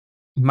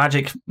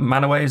magic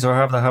mana waves, or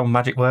however the hell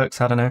magic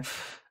works. I don't know.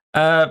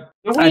 The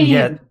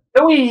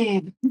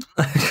weed.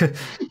 The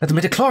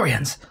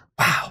midichlorians.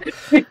 Wow.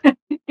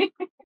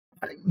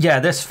 Yeah,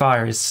 this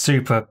fire is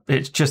super.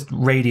 It just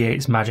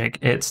radiates magic.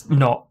 It's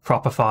not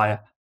proper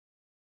fire.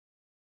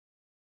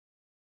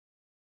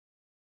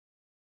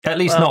 At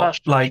least not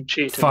like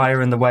cheating.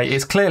 Fire in the way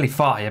it's clearly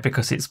fire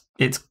because it's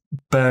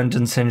burned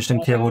and singed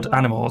and killed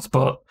animals,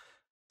 but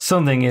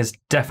something is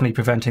definitely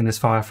preventing this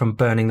fire from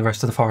burning the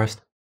rest of the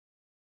forest.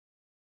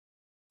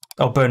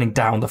 Or burning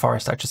down the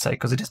forest, I should say,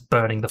 because it is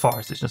burning the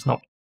forest. It's just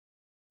not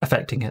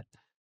affecting it.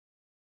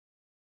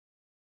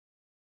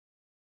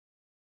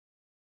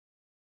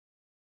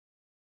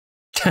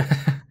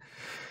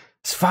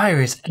 This fire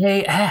is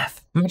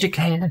AF. Magic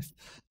AF.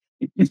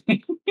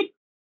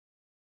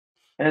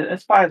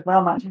 This fire is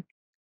well magic.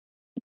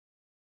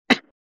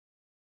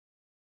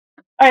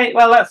 Alright,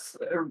 well, let's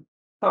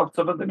solve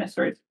some of the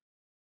mysteries.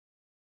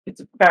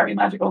 It's a very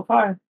magical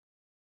fire.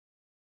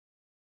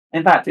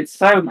 In fact, it's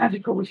so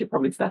magical we should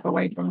probably step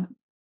away from it.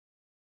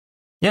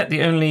 Yeah,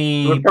 the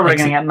only... We're probably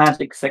going to get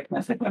magic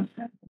sickness if we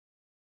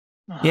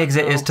The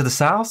exit is to the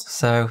south,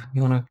 so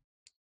you want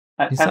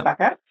to... head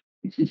back out.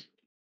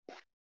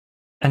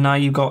 And now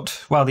you've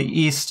got, well, the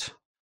east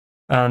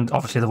and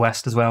obviously the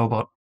west as well,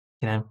 but,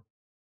 you know...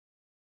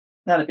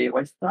 That'd be a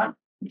waste of time.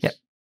 Yeah.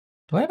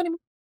 Do I have any more?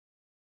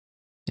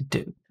 I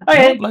do.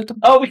 Okay. No, like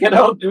Oh, we can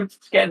all do it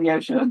to get in the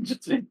ocean and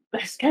just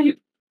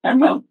escape.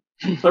 And well,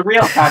 the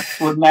real hags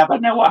would never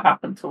know what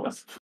happened to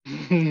us.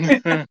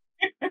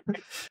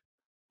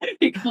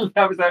 He can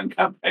have his own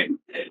campaign.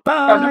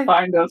 Trying to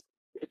find us.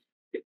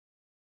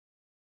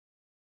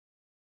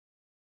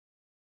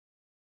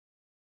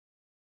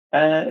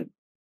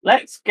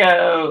 Let's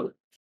go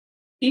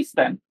east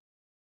then.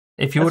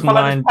 If you Let's wouldn't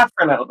follow this mind path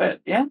for a little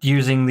bit, yeah?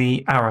 using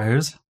the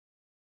arrows.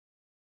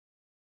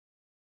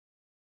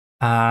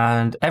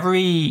 And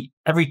every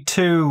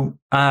 2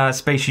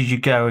 spaces you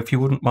go, if you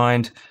wouldn't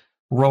mind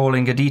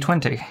rolling a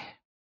d20.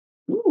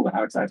 Ooh,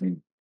 how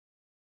exciting.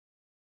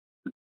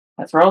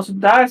 Let's roll some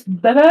dice,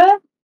 baby.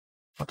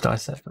 What did I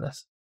say for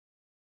this?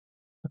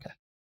 Okay.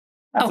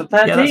 That's a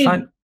 13. Yeah, that's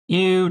fine.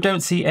 You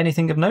don't see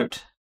anything of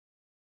note?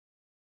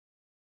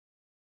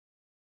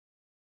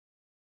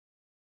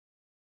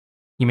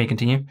 You may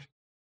continue.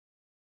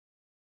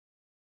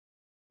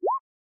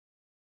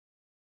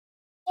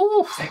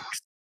 Ooh,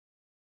 6.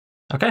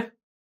 Okay.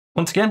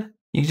 Once again,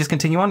 you just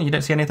continue on. You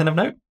don't see anything of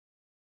note?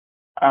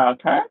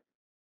 Okay.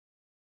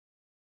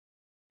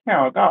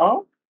 Here we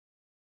go.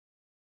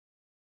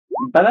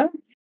 Better.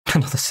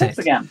 Another 6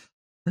 again.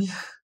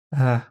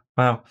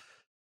 Wow.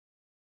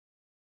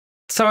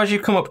 So as you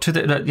come up to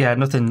the yeah,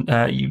 nothing.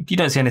 You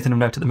don't see anything of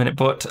note at the minute.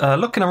 But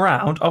looking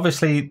around,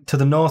 obviously to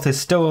the north is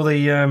still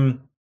the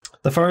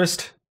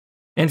forest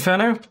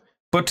inferno.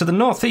 But to the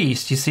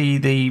northeast, you see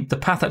the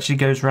path actually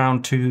goes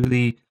round to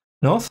the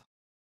north.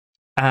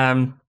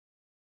 And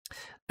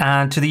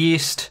to the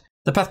east,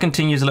 the path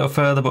continues a little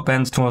further, but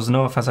bends towards the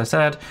north, as I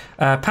said.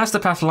 Past the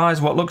path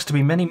lies what looks to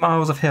be many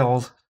miles of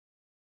hills.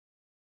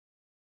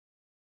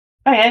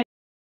 Okay. I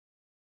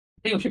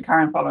think we should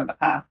carry on following the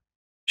path.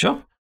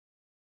 Sure.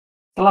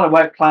 A lot of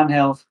wet clan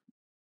hills.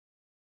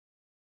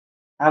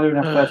 How do we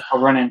know vertical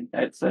running?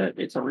 It's a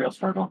real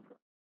struggle.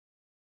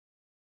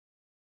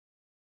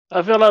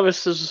 I feel like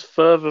this is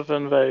further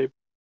than they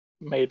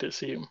made it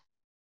seem.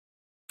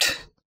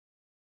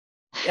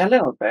 Yeah, a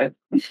little bit.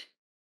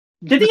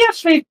 Did he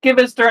actually give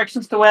us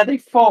directions to where the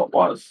fort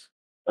was?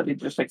 Or did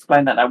he just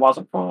explain that there was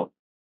a fort?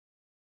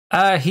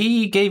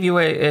 He gave you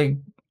a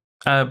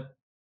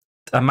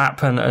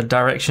map and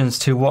directions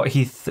to what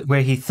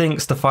where he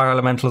thinks the fire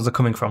elementals are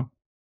coming from.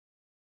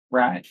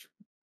 Right.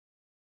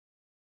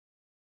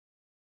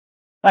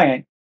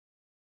 Okay.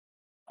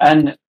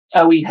 And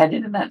are we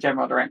headed in that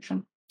general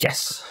direction?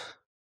 Yes.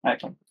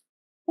 Okay.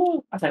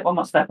 Ooh, I take one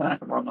more step and I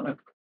can run the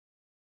loop.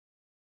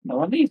 No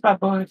one of these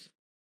bad boys.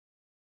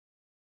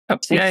 Oh,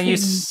 yeah, you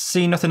 16.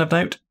 see nothing of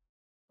note?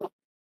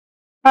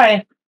 Hi.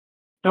 Do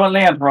you want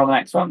Leon to roll the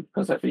next one?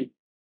 Because if he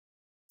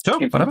Sure,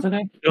 gives whatever.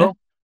 him to do.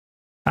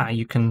 Sure.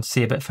 You can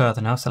see a bit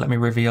further now, so let me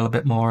reveal a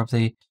bit more of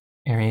the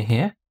area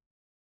here.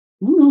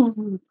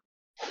 Ooh.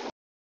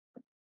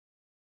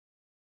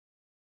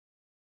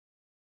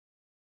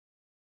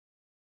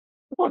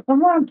 What's the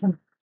mountain?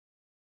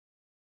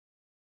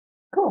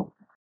 Cool.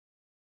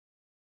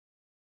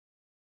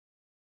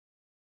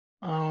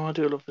 Oh, I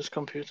do love this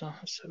computer.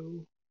 It's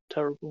so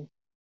terrible.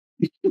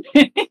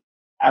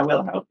 I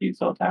will help you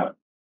sort out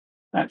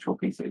actual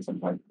pieces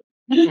and point.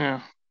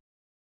 Yeah.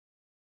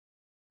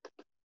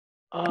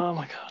 Oh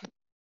my god.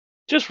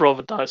 Just roll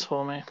the dice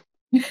for me.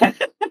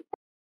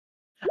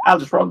 I'll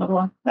just roll another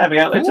one. There we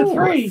go. It's a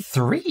 3.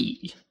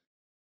 3.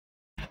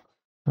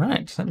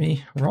 Right, let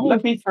me roll.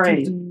 Let me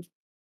 3.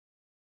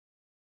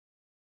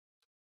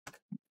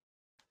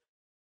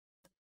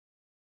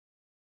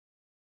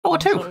 Oh, a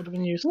 2. That would have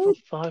been useful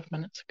 5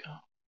 minutes ago.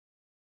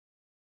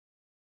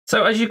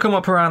 So as you come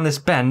up around this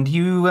bend,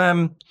 you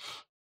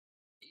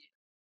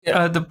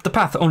the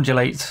path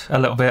undulates a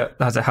little bit,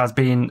 as it has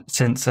been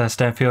since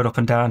Stonefield, up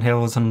and down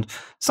hills and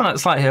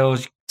slight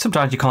hills.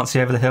 Sometimes you can't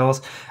see over the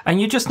hills, and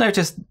you just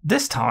notice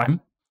this time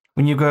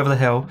when you go over the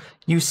hill,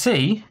 you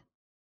see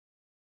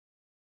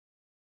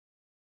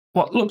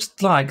what looks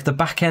like the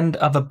back end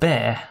of a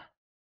bear.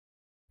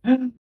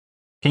 Can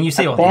you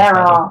see a what bear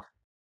are?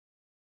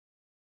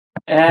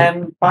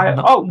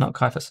 not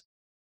Caiaphas.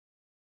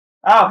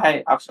 Oh,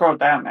 hey, I've scrolled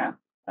down now.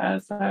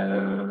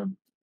 So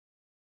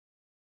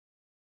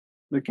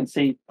we can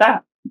see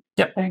that.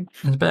 Yep, thing.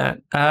 It's a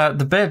bear.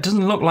 The bear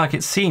doesn't look like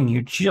it's seen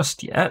you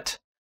just yet.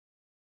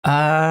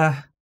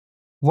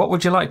 What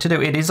would you like to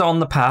do? It is on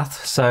the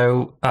path,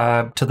 so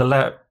to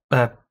the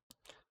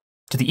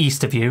to the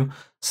east of you.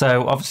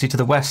 So obviously to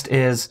the west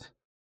is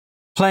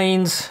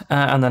plains,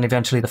 and then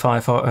eventually the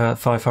fire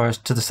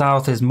forest. To the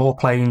south is more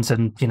plains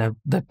and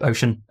the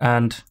ocean,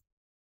 and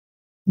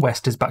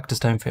west is back to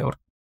Stonefield.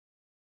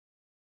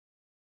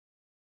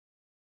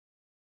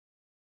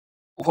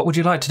 What would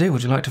you like to do?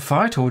 Would you like to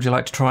fight, or would you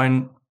like to try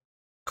and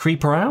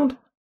creep around?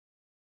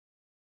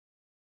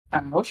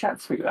 We'll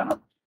chat through that.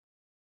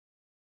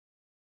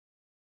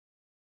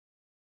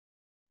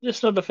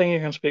 Just another thing you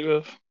can speak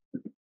with.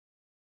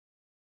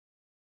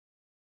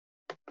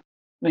 I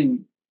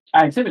mean,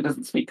 I assume it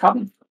doesn't speak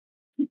common.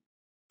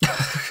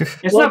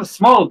 It's Well, not a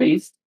small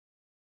beast.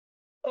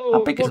 Oh,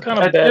 How big is what it?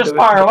 kind of bear Just do we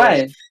far think it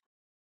away. is?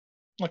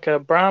 Like a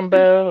brown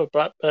bear, a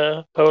black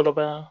bear, polar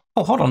bear.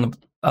 Oh, hold on.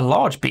 A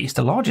large beast.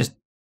 A large is...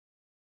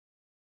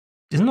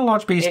 Isn't a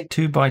large beast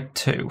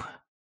 2x2?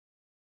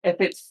 If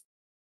it's...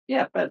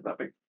 Yeah, bear's not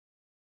big.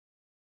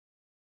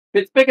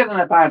 If it's bigger than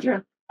a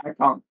badger, I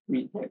can't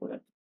communicate with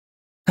it.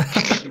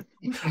 I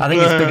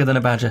think it's bigger than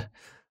a badger.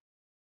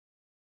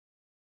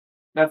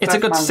 It's a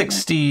good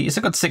 60. It's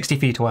a good 60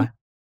 feet away.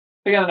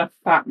 Bigger than a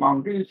fat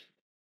mongoose.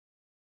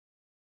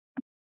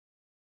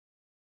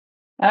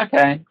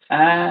 Okay.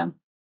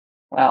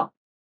 Well.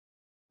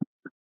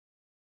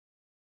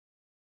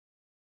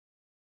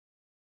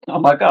 Oh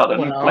my god, an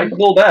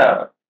inflatable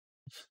bear.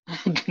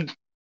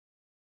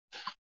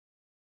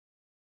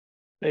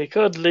 You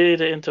could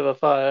lead it into the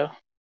fire.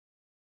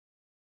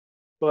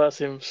 Well, that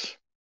seems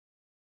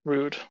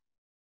rude.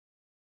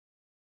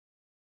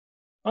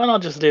 Why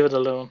not just leave it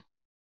alone?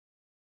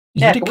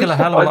 You did kill a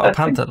hell of a lot of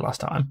panther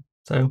last time,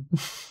 so...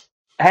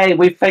 Hey,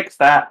 we fixed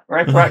that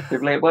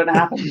retroactively. It won't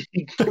happen.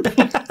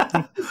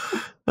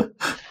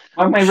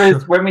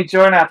 When we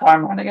join our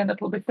timeline again,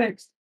 it'll be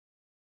fixed.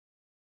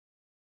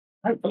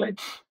 Hopefully.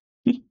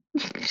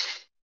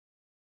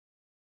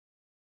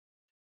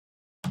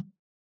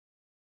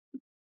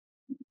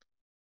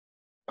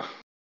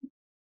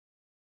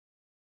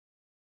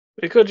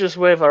 We could just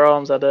wave our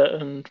arms at it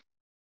and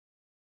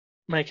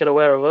make it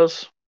aware of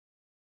us.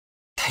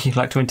 You'd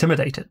like to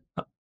intimidate it?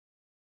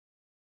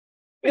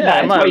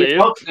 Yeah, it might leave.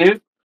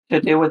 To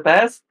deal with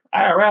bears,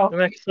 IRL. We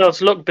make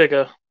ourselves look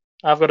bigger.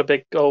 I've got a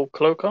big old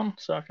cloak on,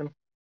 so I can...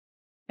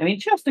 I mean,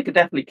 Chester could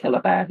definitely kill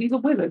a bear. He's a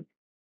wizard.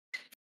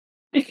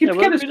 He could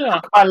get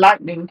struck by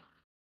lightning.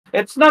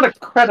 It's not a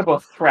credible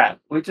threat.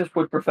 We just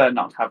would prefer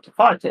not to have to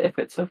fight it if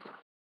it's a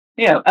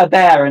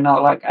bear and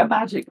not like a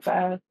magic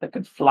bear that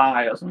can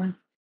fly or something.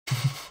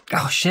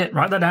 Oh shit!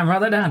 Write that down.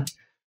 Write that down.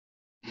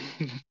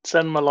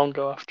 Send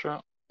Malongo after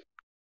it.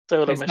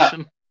 Still a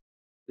mission.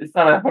 It's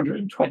not a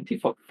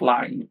 120-foot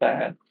flying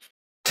bear.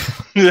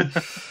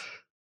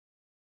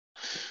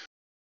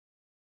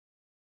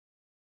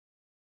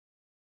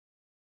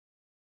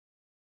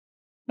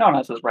 No one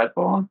else has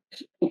Redborn.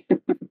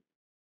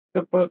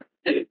 Good book.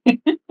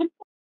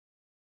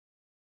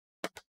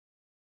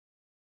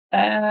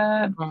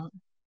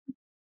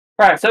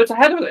 Right, so it's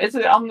ahead of. Is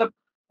it on the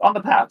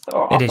path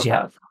or off the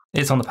path?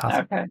 It's on the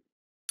path. Okay.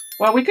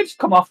 Well, we could just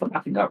come off the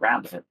path and go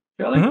around it.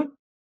 Surely. Mm-hmm.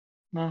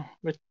 No,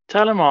 we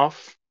tell him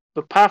off.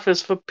 The path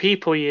is for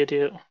people, you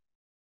idiot.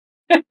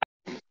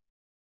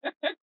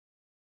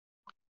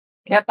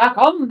 Get back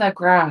on the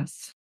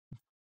grass.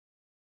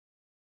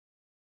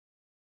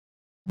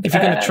 If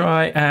you're going to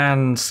try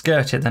and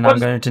skirt it, then I'm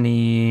going to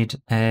need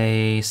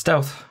a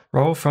stealth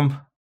roll from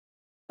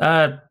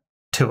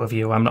two of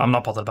you. I'm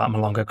not bothered about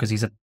Malongo because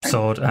he's a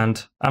sword,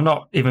 and I'm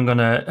not even going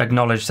to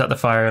acknowledge that the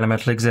fire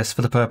elemental exists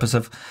for the purpose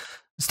of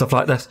stuff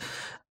like this.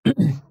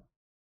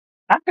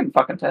 I can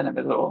fucking turn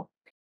invisible.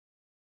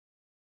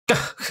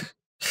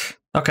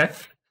 Okay.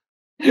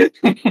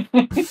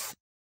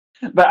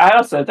 But I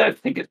also don't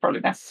think it's probably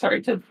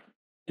necessary to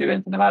do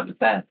anything about the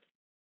bear.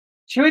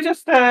 Should we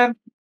just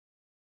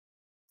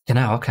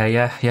okay,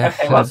 yeah.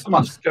 Okay, well,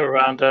 someone just go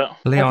around it.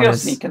 Leon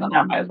is sneaking on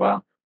that way as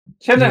well.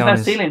 Sure, there's no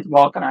ceilings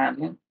walking around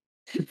here.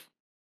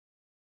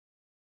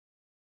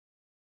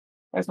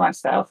 Where's my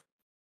stealth?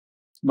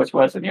 It's much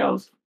worse than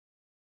yours.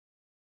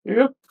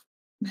 Yep.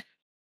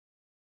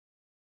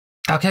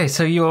 Okay,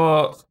 so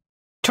you're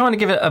trying to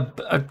give it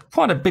a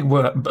quite a big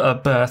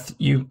berth.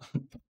 You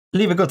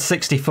leave a good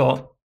 60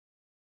 foot.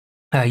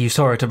 You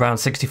saw it around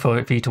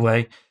 64 feet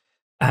away,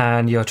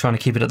 and you're trying to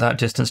keep it at that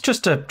distance,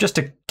 just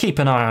to keep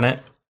an eye on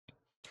it.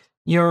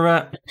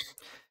 You're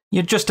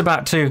just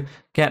about to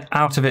get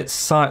out of its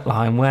sight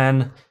line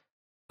when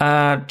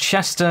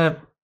Chester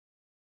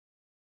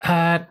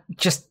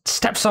just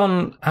steps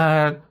on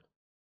a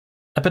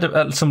bit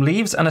of some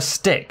leaves and a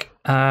stick,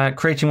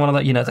 creating one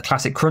of the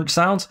classic crunch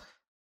sounds.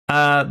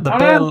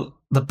 The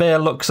bear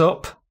looks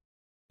up,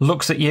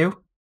 looks at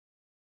you,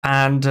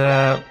 and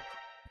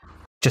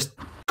just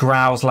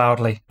growls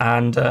loudly.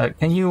 And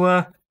can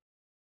you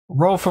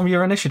roll from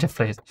your initiative,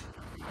 please?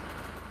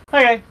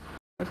 Okay,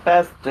 this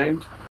bear's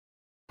doomed.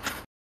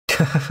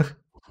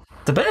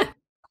 The bear?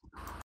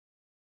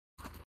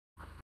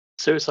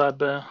 Suicide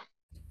bear.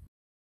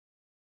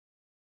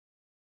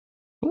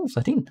 Oh,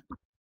 13.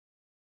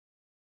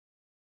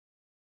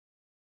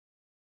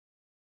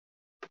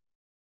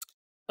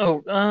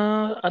 Oh,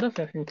 I don't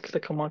think I can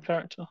click on my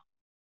character.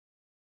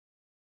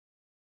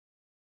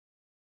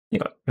 You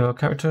got your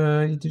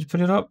character. Did you put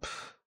it up?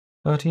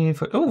 13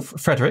 foot. Oh,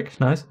 Frederick,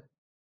 nice.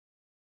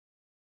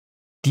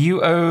 Do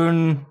you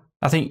own?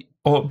 I think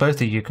both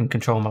of you can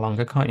control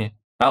Malongo, can't you?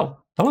 Oh,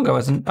 Malongo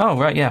isn't. Oh,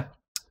 right, yeah.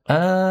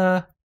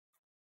 That's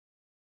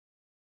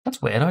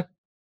weird.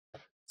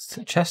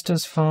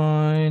 Chester's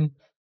fine.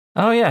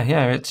 Oh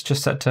yeah, it's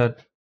just set to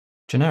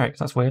generic.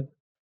 That's weird.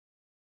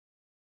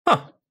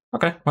 Oh,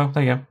 okay. Well,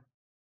 there you go.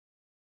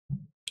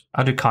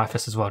 I'll do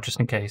Caiaphas as well, just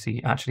in case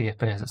he actually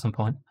appears at some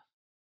point.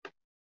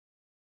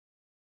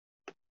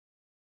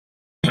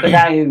 The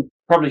guy who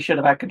probably should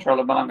have had control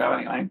of Malongo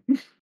anyway.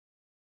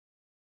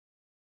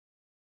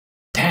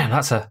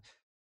 that's a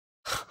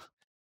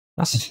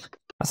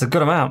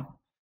good amount.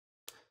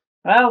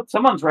 Well,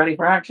 someone's ready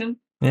for action.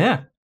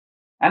 Yeah.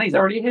 And he's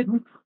already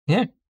hidden.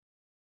 Yeah.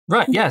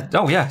 Right, yeah.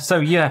 Oh, yeah. So,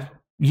 yeah,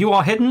 you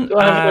are hidden. Do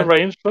I have a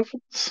ranged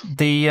weapons?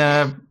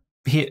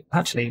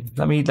 Actually,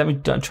 let me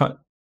try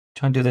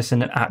and do this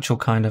in an actual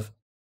kind of...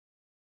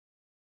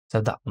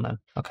 So that one then.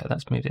 Okay,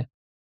 that's moved in.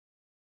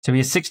 So he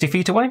is 60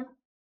 feet away.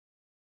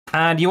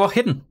 And you are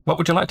hidden. What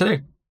would you like to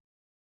do?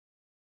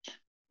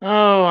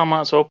 Oh, I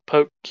might as well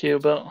poke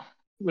Cubert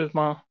with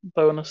my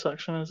bonus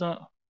action, is that?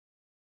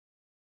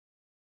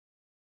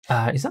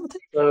 Is that the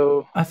thing?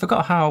 So I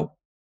forgot how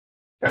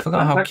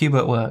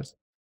Cubert works.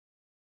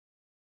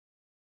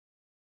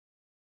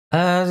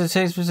 Okay,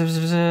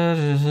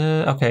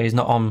 he's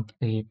not on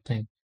the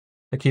thing.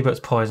 The Cubert's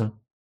poison.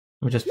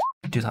 Let me just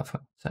do that for.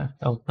 So,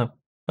 oh no,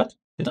 what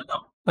did I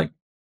not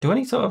do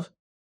any sort of?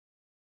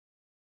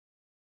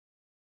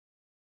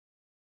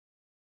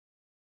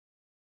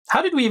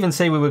 How did we even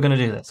say we were going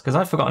to do this? Because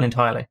I've forgotten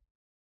entirely.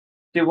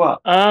 Do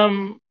what?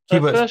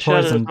 Cubert's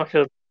poison. Like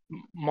a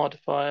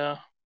modifier.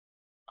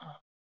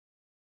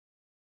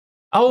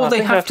 Oh, they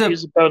I have to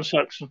use a bonus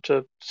action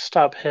to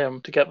stab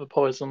him to get the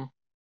poison.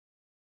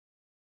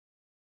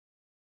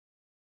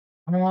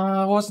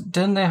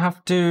 Didn't they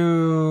have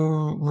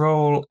to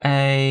roll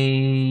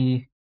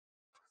a?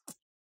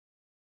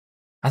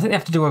 I think they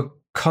have to do a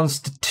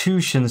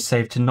Constitution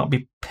save to not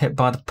be hit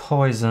by the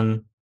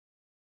poison.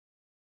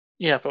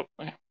 Yeah,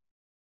 probably.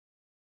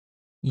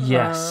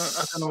 Yes.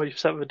 I don't know what you've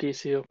set the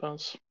DC up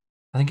as.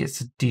 I think it's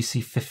a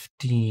DC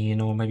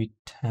 15 or maybe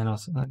 10 or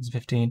something. It's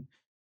 15.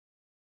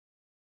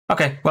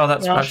 Okay, well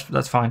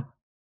that's fine.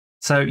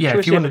 So yeah,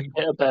 if you want to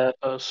hit a bear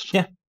first.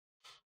 Yeah.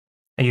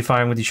 Are you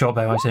firing with your short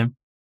bow, I assume?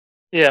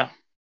 Yeah.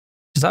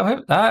 Does that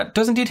hit? That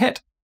does indeed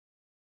hit.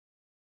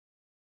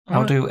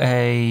 I'll do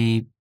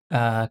a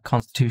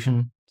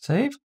Constitution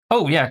save.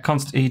 Oh yeah,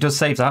 he does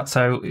save that,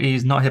 so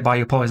he's not hit by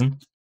your poison.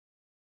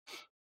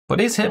 But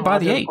he's hit by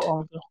the 8.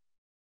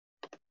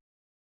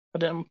 I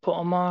didn't put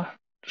on my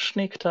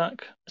sneak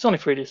attack. It's only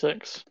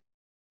 3d6.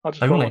 I'll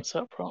just roll it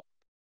separate.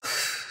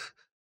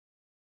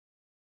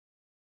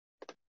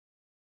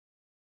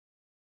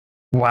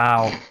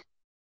 Wow.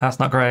 That's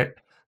not great.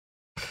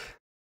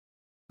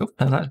 Oh,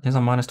 no, that is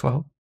on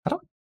 -12.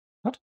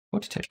 What?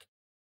 42.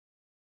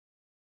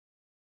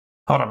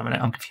 Hold on a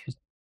minute, I'm confused.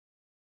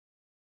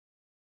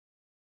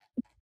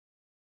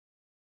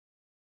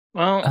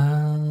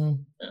 Well,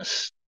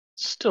 it's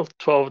still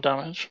 12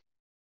 damage.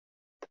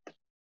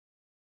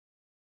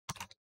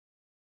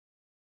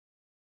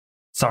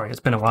 Sorry,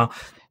 it's been a while.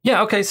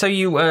 Yeah, okay, so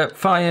you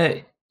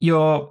fire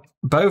your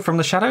bow from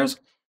the shadows,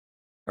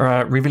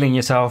 revealing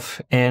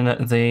yourself in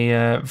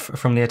the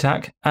from the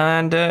attack,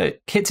 and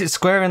hits it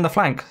square in the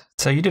flank.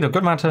 So you did a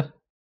good amount of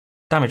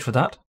damage with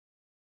that.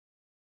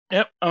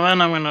 Yep, and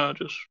then I'm going to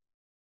just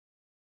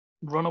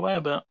run away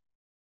a bit.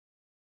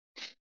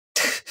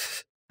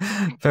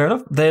 Fair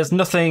enough. There's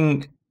no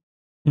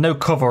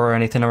cover or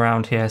anything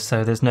around here,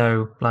 so there's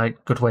no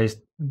good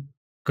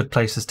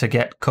places to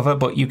get cover,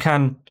 but you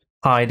can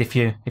hide if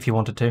you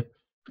wanted to.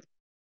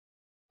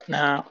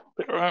 Nah,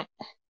 be alright.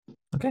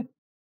 Okay.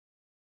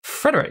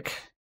 Frederick.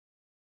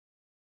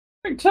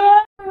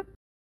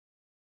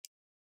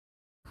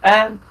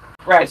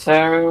 Right,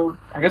 so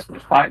I guess we're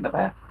just fighting the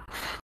bear.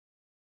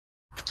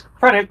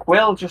 Frederick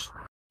will just...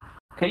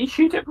 Can you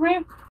shoot it from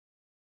here?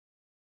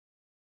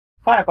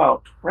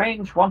 Firebolt.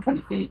 Range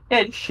 120 feet.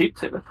 Yeah, just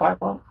shoots it with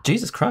Firebolt.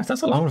 Jesus Christ,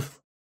 that's a lot of...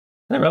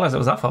 I didn't realise it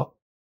was that far.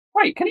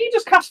 Wait, can he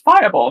just cast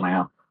Fireball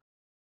now?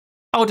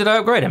 Oh, did I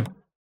upgrade him?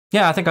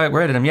 Yeah, I think I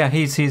upgraded him. Yeah,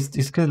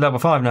 he's level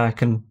 5 now. He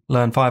can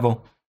learn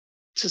Fireball.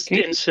 Just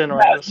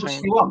incinerate this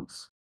thing. He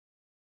wants.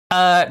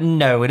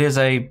 No, it is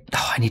a...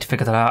 Oh, I need to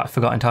figure that out. I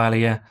forgot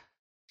entirely, yeah.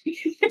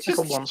 It's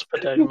just once per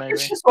day, maybe.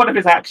 It's just one of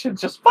his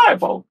actions, just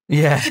Fireball.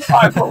 Yeah.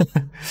 Fireball.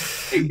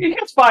 He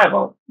gets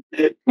Fireball.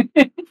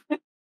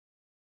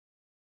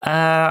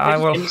 I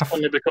will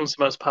instantly becomes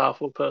the most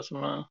powerful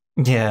person now.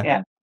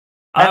 Yeah.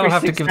 I will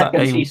have to give that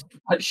a... He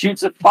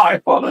shoots a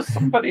Fireball at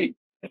somebody.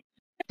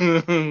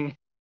 No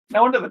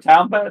wonder the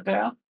town burnt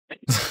down.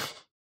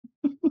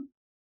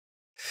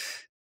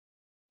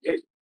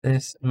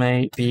 This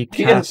may be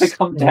He has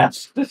become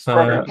death,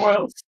 destroying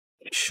worlds.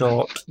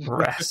 Short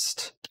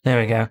rest. There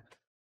we go.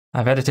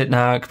 I've edited it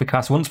now. It can be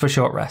cast once for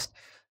short rest.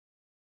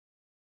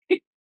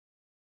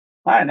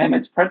 My name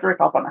is Frederick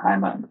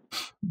Oppenheimer.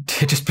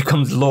 It just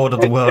becomes Lord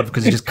of the World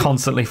because he just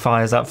constantly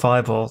fires out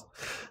fireballs.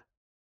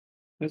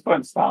 This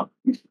won't stop.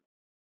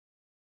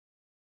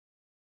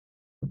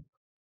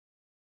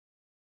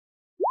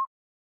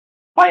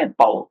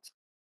 Firebolt.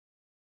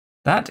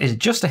 That is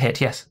just a hit,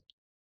 yes.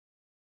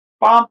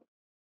 Bomb.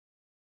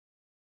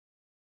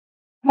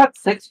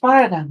 That's 6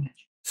 fire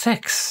damage.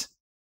 6.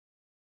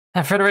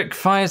 And Frederick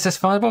fires this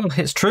fireball,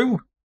 hits true,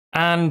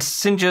 and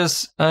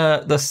singes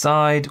the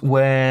side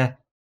where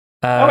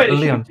Leon. It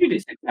should be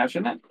 2d6 now,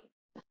 shouldn't it?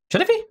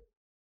 Should it be?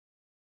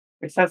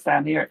 It says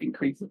down here it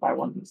increases by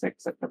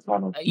 1d6 if it's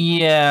one.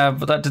 Yeah,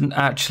 but that doesn't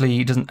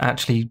actually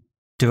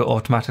do it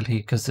automatically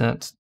because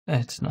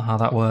it's not how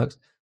that works.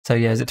 So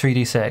yeah, is it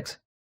 3d6?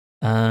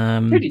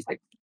 2d6.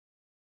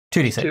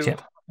 2d6, yeah.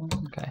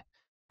 Okay.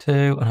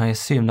 2, and I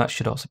assume that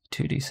should also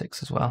be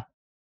 2d6 as well.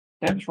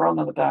 Then just roll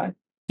another die.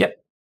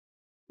 Yep.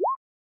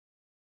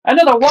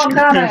 Another 1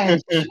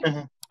 damage!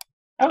 That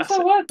was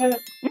so worth it.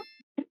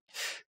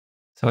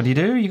 So what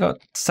do? You got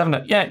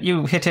 7. Yeah,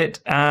 you hit it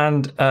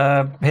and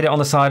hit it on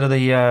the side of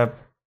the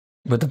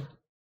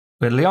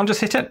where Leon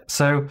just hit it.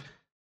 So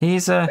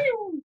he's a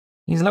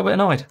little bit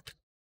annoyed.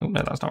 Oh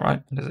no, that's not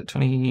right. What is it?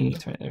 20?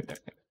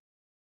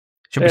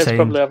 Should be saying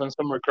probably having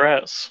some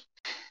regrets.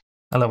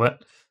 A little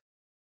bit.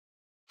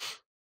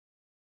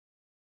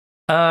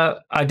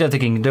 I don't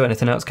think he can do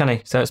anything else, can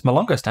he? So it's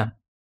Malongo's turn,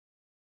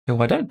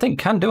 who I don't think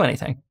can do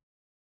anything.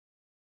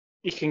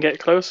 You can get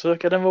closer,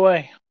 get him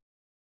away.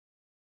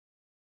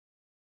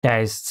 Yeah,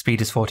 his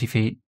speed is 40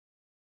 feet.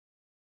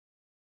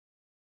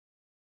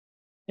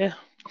 Yeah.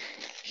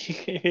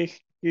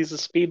 He's a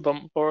speed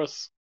bump for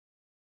us.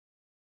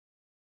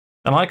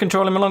 Am I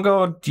controlling Malongo,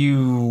 or do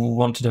you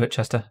want to do it,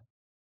 Chester?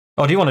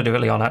 Or do you want to do it,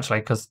 Leon, actually?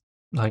 Because,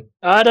 like...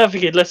 I don't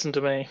think he'd listen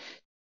to me.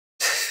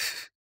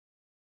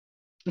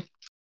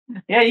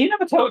 Yeah, you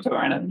never talk to her,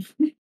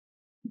 Arneson.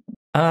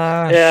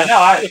 Yeah,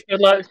 no,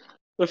 like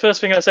the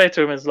first thing I say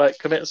to him is like,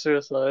 commit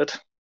suicide.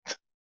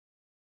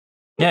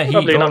 Yeah,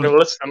 probably not going to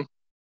listen.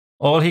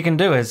 All he can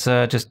do is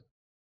just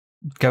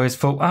go his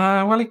full.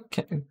 Well,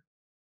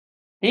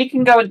 he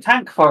can go and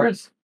tank for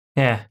us.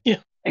 Yeah.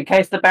 In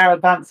case the bear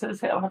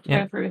advances, it'll have to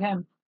go through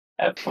him.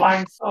 A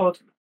flying sword.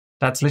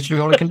 That's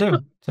literally all he can do.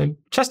 So,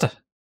 Chester.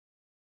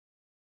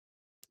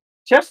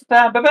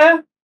 Chester,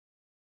 bear.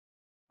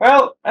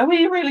 Well, are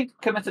we really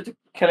committed to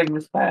killing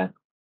this bear?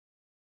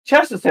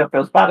 Chester still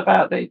feels bad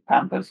about the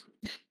Panthers.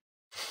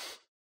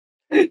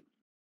 And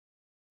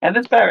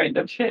this bear ain't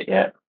done shit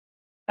yet.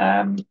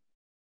 Well,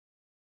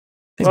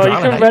 you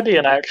can ready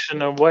an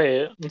action and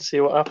weigh it and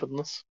see what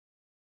happens.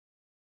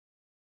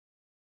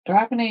 Do I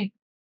have any?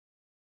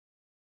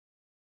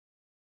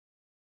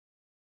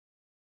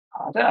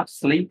 I don't have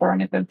sleep or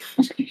anything.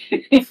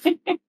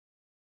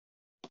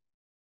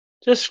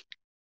 Just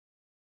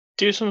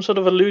do some sort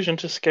of illusion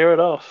to scare it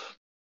off.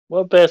 What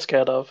are bears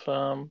scared of?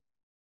 All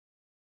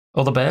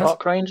the bears?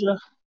 Park ranger?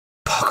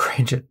 Park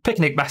ranger.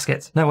 Picnic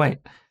baskets. No, wait.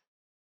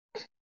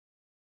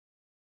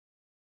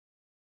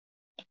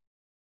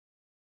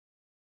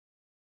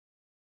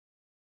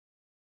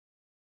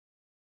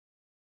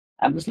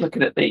 I'm just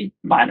looking at the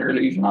minor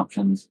illusion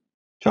options.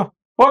 Sure.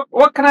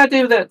 What can I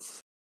do that's...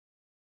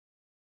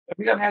 Have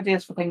you got any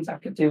ideas for things I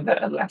could do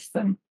that are less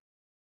than...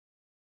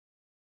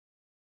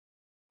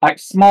 Like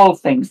small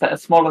things that are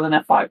smaller than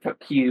a 5-foot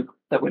cube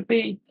that would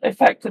be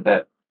effective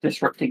at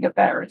disrupting a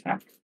bear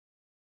attack?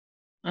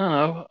 I don't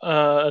know.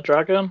 A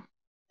dragon?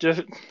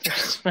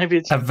 Maybe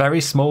it's... A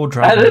very small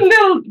dragon. A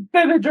little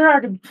bit of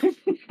dragon.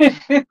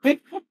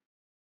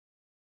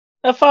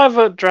 A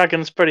 5-foot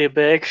dragon's pretty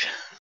big.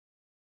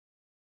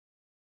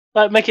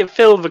 Like, make it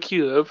fill the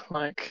cube.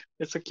 Like,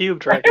 it's a cube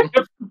dragon.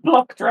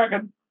 Block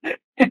dragon.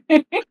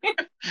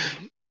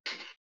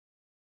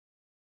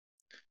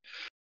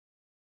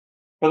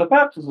 For the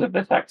purposes of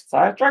this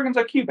exercise, dragons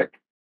are cubic.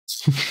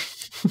 I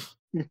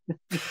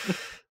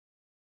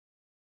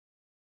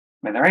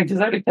mean, their range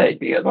is only 30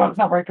 feet as well. It's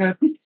not very good.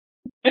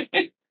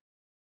 I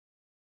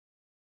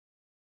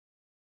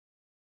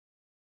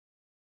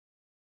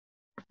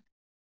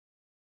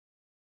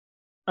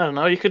don't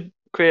know. You could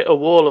create a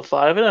wall of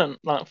fire. We don't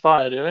like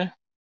fire, do we?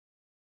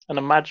 An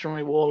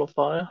imaginary wall of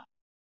fire.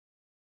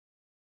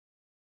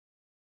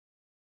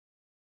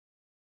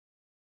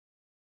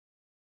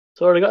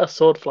 It's already got a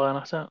sword flying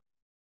at it.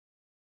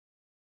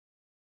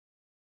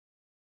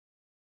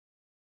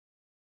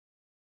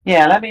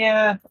 Yeah, let me.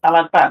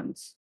 I'll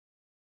advance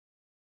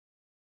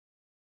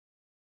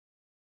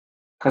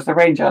because the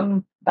range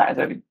on that is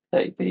only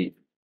 30 feet.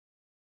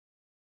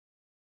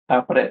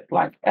 I'll put it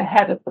like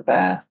ahead of the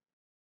bear.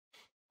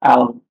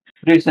 I'll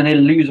produce an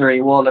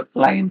illusory wall of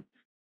flame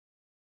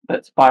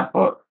that's 5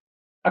 foot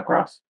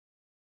across.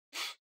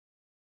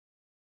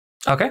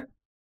 Okay.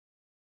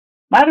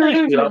 Minor It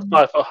could be illusion.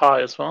 like 5 foot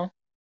high as well.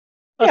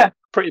 That's Yeah.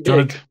 pretty Do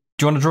you big.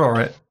 want to draw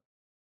it?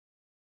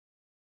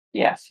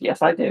 Yes,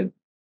 I do.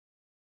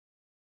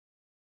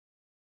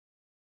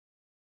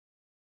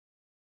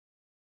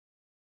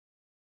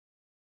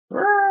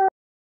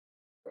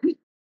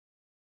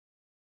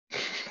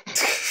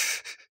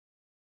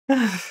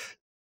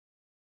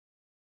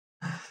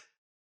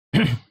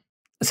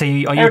 So,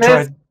 are you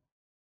trying?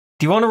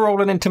 Do you want to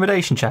roll an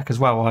intimidation check as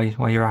well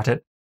while you're at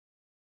it?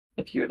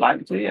 If you would like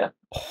me to, yeah.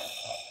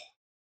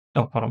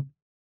 Oh, hold on.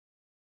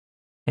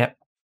 Yep.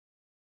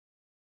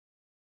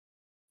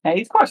 Yeah,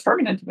 he's quite strong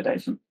in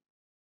intimidation.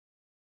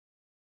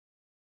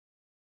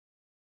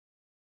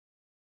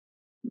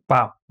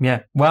 Wow.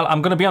 Yeah. Well,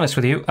 I'm going to be honest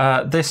with you.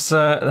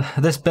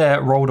 This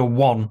bear rolled a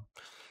 1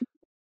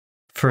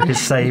 for his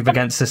save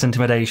against this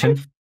intimidation.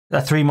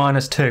 A 3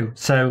 minus 2.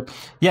 So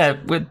yeah,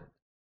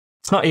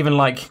 it's not even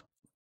like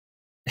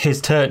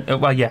his turn.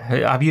 Well, yeah.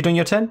 Have you done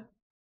your turn?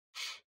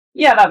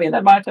 Yeah, that'd be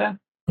my turn.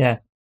 Yeah.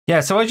 Yeah.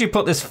 So as you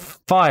put this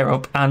fire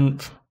up,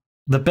 and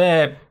the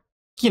bear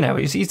you know,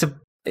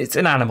 it's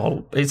an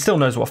animal. It still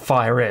knows what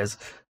fire is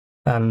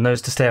and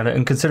knows to stay on it.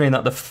 And considering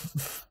that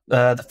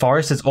the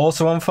forest is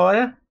also on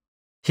fire,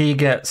 he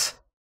gets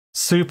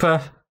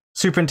super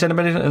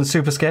intimidated and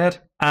super scared,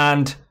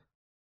 and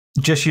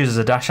just uses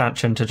a dash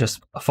action to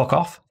just fuck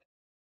off.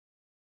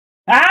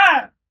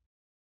 Ah!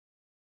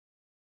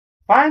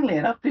 Finally,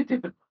 enough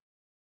to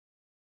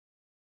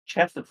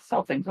chest to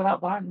sell things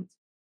without violence.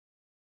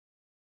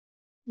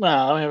 No,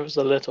 I mean, it was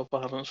a little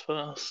violence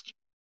first.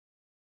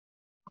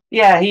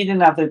 Yeah, he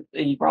didn't have the.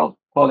 He rolled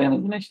poorly on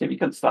his initiative. He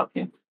couldn't stop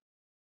you.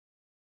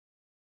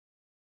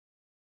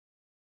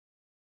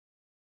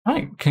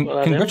 Right,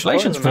 Well,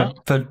 congratulations for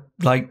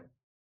like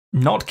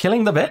not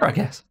killing the bear, I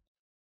guess.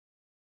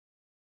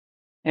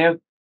 He'll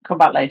come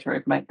back later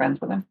if you make friends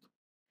with him.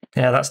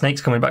 Yeah, that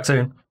snake's coming back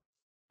soon.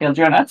 He'll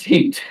join our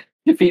team to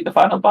defeat the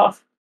final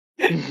boss.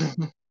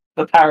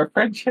 The power of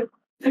friendship.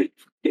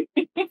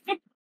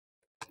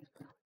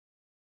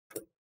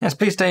 Yes,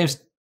 please,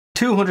 Dave's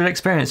 200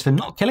 experience for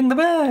not killing the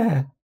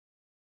bear.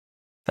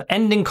 For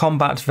ending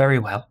combat very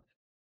well.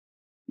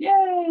 Yay!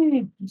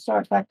 I'm so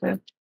effective.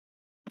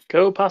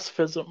 Go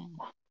pacifism.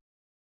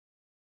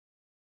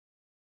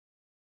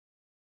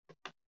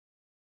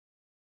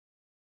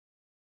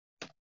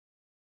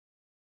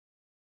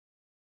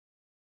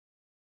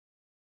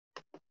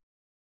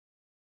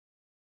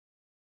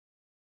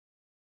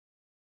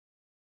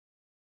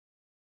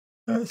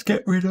 Let's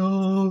get rid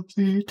of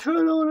the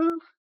turtle.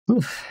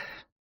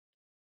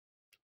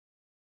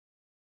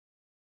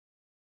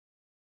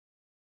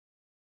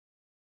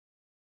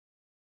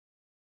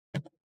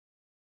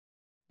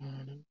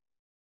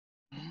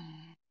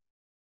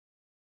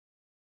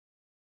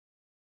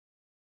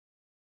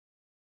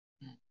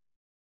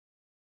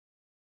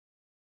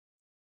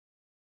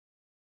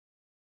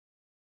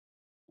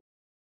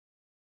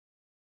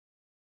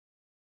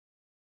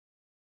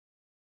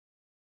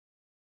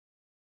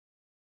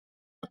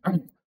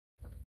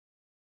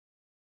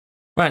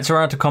 Right, so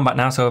we're out of combat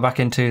now, so we're back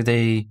into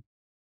the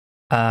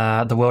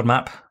world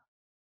map.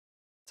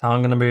 So I'm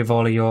going to move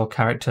all of your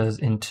characters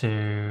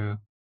into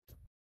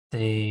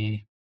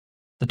the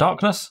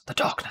darkness. The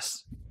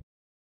darkness.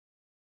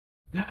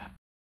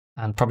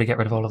 And probably get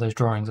rid of all of those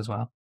drawings as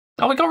well.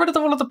 Oh, we got rid of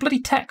all of the bloody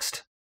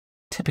text.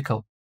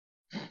 Typical.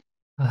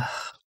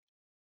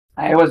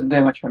 It wasn't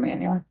doing much for me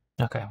anyway.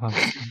 Okay, well.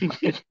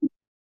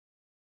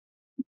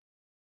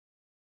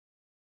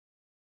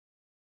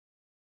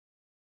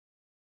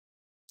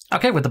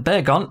 Okay, with the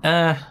bear gone,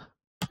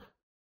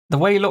 the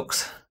way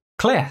looks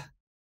clear.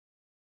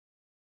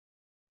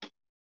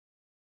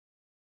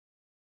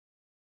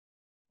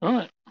 All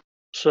right.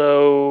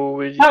 So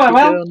we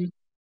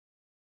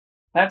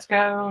let's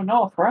go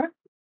north, right?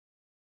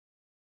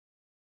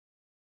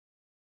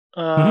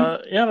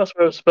 Yeah, that's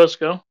where we're supposed to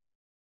go,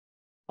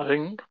 I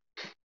think.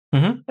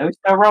 So we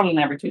start rolling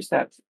every 2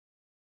 steps.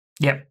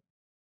 Yep.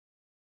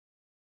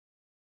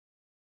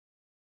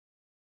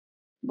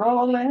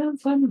 Rolling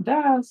some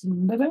dice.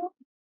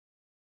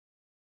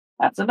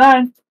 That's a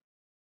 9.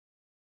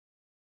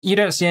 You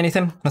don't see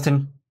anything.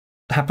 Nothing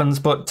happens,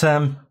 but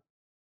to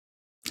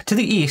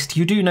the east,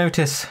 you do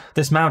notice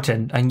this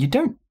mountain, and you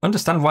don't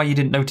understand why you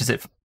didn't notice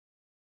it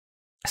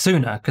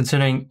sooner,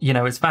 considering, you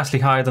know, it's vastly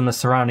higher than the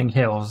surrounding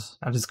hills,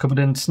 and it's covered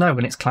in snow,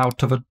 and it's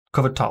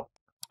cloud-covered top.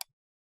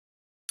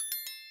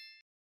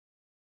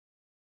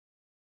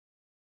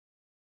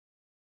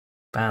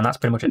 And that's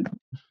pretty much it.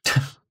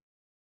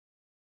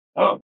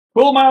 Oh,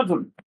 cool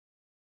mountain.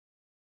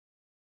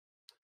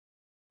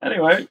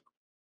 Anyway.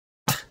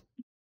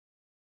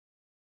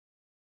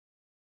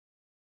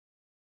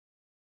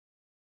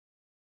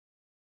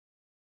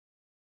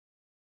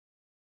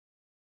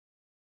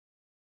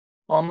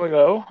 On we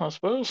go, I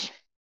suppose.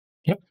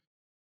 Yep.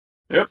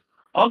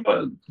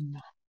 Onward. Do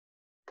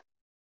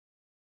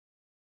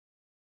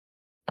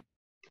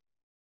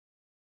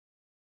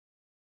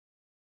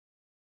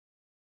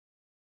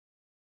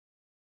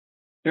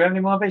you have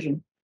any more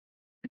vision?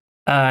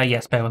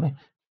 Yes, bear with me.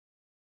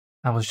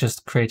 I was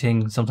just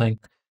creating something.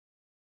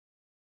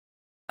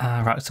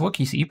 Right, so what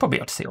can you see? You probably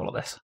have to see all of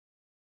this.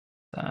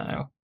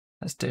 So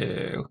let's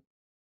do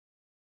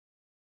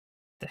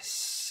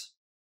this.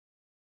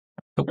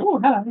 Oh,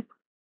 hello.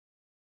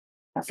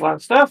 That's a lot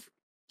of stuff.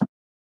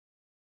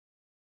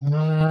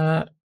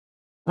 Right,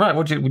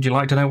 would you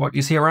like to know what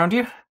you see around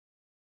you?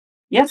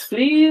 Yes,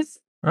 please.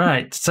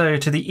 Right, so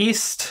to the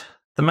east,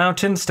 the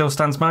mountain still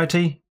stands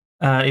mighty.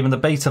 Even the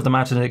base of the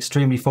mountain is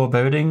extremely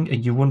foreboding,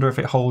 and you wonder if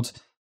it holds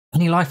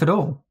any life at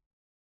all.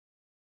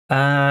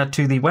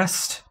 To the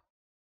west,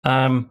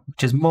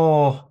 which is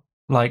more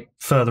like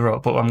further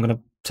up, but I'm going to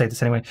say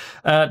this anyway.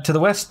 To the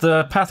west,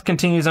 the path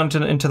continues on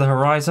into the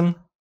horizon.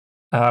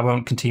 I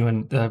won't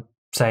continue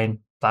saying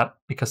that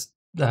because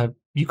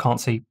you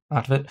can't see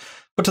out of it.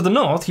 But to the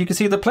north, you can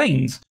see the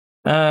plains,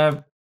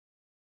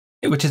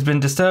 which has been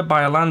disturbed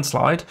by a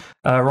landslide.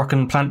 Rock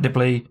and plant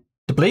debris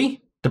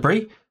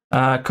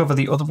cover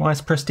the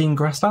otherwise pristine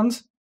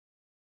grasslands.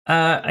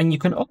 And you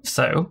can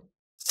also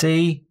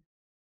see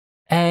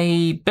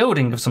a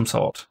building of some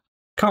sort.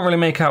 Can't really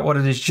make out what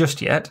it is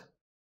just yet.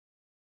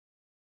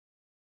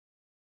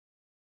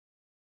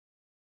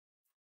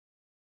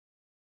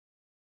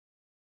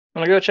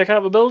 Wanna go check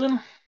out the building?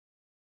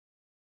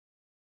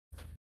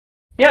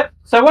 Yep.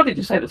 So what did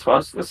you say this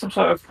was? There's some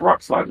sort of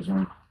rock slide or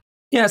something.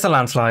 Yeah, it's a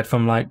landslide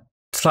from like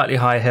slightly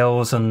high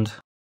hills, and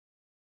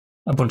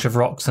a bunch of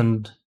rocks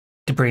and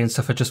debris and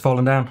stuff had just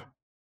fallen down.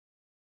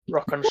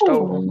 Rock and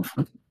stone.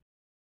 Ooh.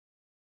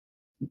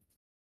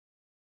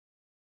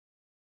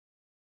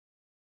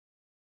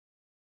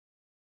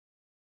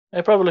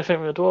 They probably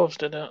think the dwarves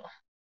did it.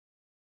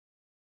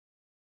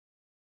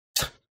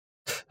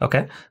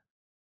 Okay.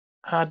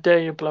 How dare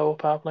you blow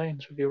up our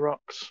planes with your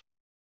rocks?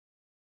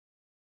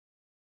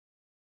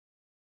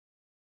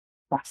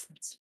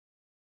 Bastards.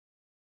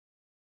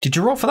 Did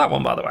you roll for that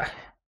one, by the way?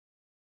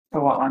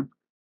 For what one?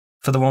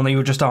 For the one that you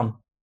were just on?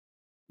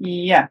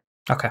 Yeah.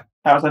 Okay.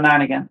 That was a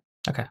 9 again.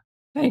 Okay.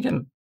 Yeah, you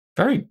can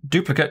very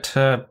duplicate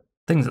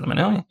things at the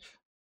minute, aren't you?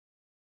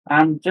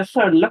 I'm just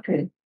so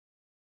lucky.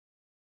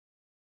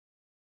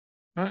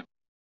 Right.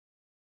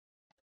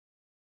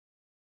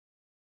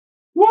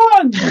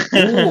 1!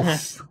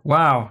 Oof.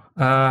 Wow.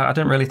 I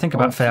didn't really think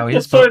about failures,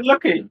 Just so but...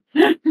 lucky.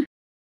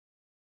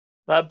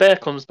 That bear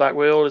comes back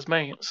with all his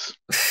mates.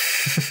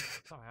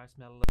 Sorry, I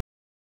smell...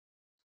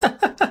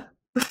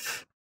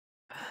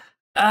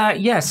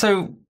 yeah,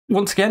 so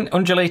once again,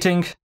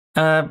 undulating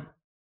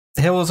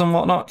hills and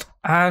whatnot,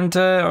 and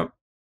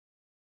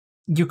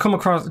you come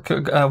across,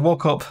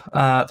 walk up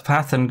the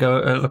path and go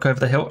look over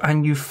the hill,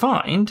 and you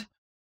find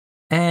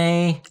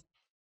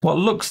what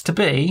looks to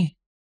be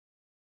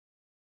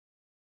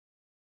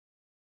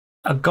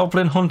a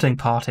goblin hunting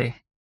party.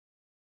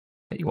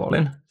 Get you all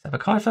in.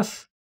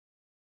 Caiaphas.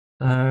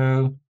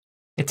 So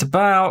it's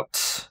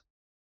about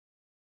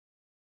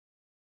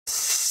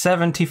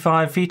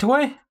 75 feet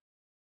away.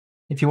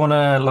 If you want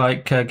to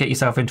like get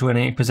yourself into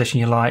any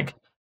position you like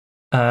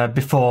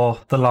before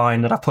the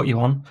line that I put you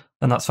on,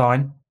 then that's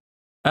fine.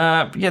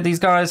 Yeah, these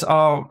guys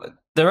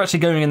they're actually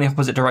going in the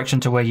opposite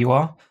direction to where you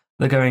are.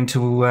 They're going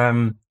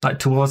to like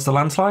towards the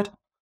landslide,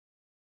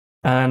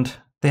 and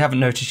they haven't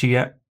noticed you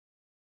yet.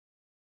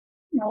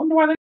 I wonder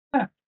why they're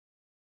there.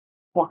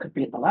 What could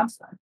be at the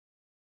landslide?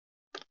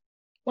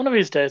 One of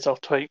these days I'll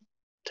take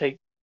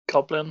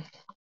Goblin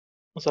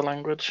as a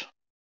language.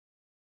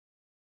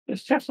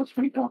 It's Chester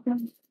 3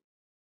 goblins.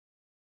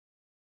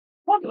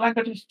 What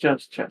language is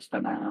just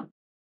Chester now?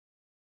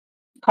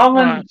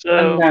 Common Right,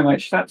 so- and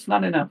Gnomish. That's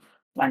not enough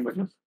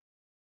languages.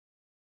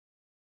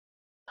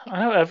 I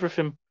know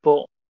everything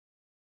but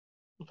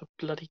the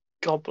bloody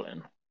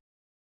Goblin.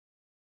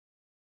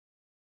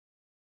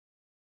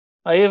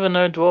 I even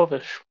know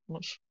Dwarvish.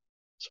 What's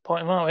the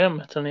point of him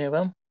at any of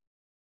them?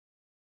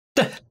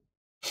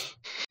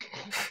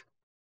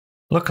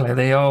 Luckily,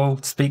 they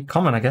all speak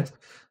common, I guess.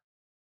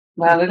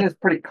 Well, it is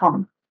pretty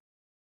common.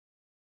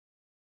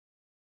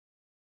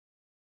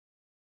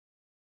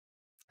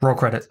 Roll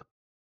credit.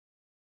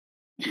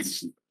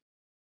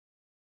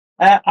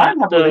 I'm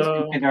happy with this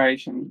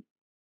configuration.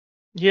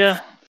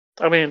 Yeah,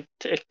 I mean,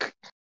 I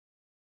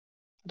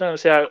don't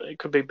see how it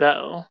could be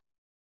better.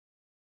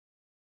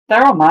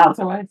 They're all miles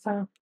away,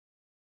 so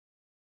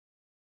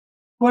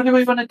what do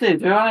we want to do?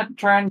 Do we want to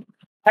try and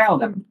tell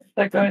them if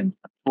they're going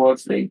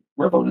towards the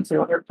rubble and see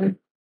what they're up to?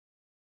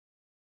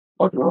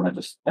 Or do we want to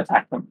just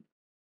attack them?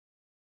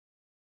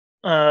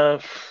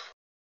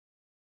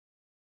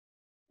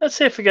 Let's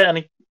see if we get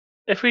any.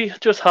 If we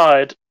just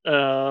hide,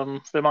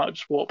 they might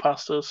just walk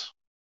past us.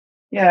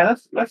 Yeah,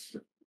 let's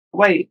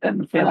wait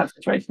and feel that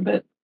situation a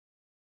bit.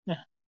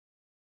 Yeah.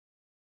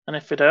 And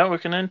if we don't, we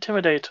can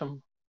intimidate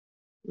them.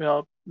 We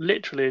are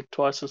literally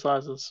twice the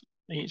size as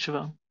each of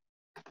them.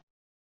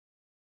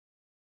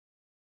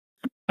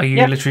 Are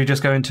you literally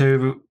just going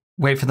to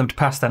wait for them to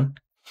pass then?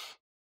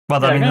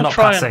 Well, I mean, they're not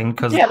passing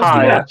because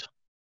hide.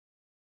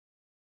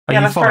 Are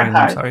you following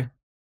them? Sorry.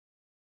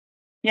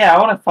 Yeah, I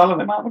want to follow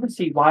them. I want to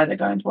see why they're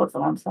going towards the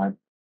landslide.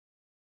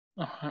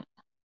 Uh-huh.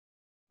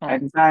 I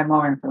desire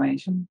more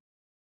information.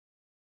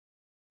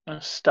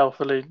 I'll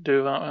stealthily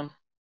do that then.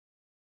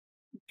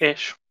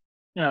 Ish.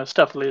 You know, as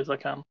stealthily as I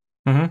can.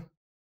 Mm-hmm.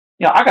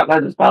 Yeah, I got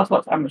loads of spell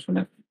slots. I'm just going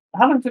to...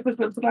 How long did this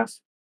build to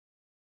last?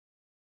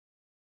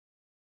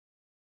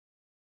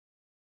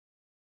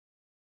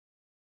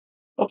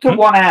 Up to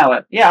 1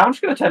 hour. Yeah, I'm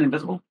just going to turn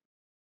invisible.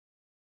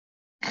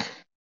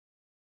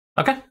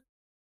 Okay.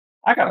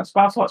 I got a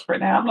spell slots for it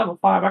now. I'm level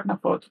 5. I can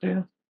afford to do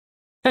this.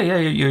 Yeah,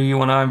 you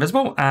want to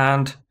invisible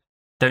and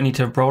don't need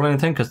to roll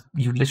anything because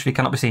you literally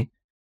cannot be seen.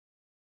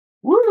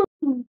 Woo!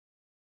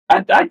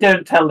 I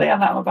don't tell Leon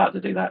that I'm about to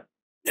do that.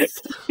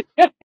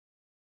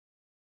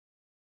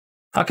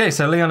 Okay,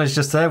 so Leon is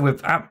just there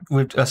with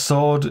a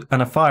sword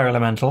and a fire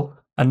elemental,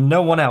 and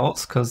no one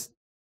else because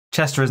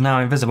Chester is now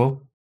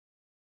invisible.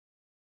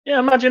 Yeah,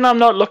 imagine I'm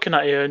not looking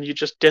at you and you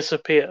just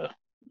disappear.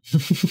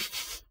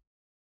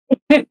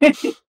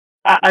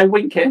 I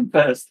wink at him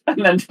first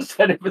and then just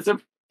turn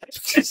invisible.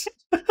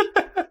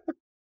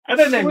 I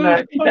don't even know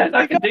if he does.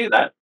 I can do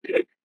that.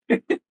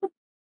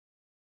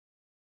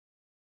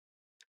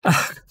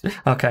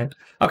 Okay.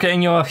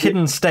 In your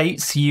hidden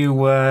states, you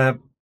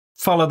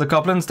follow the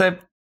goblins. They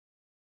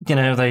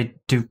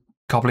do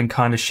goblin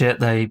kind of shit.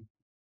 They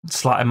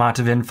slight amount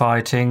of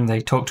infighting.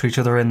 They talk to each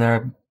other in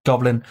their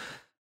goblin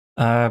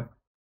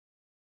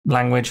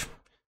language.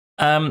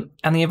 And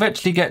they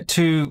eventually get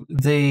to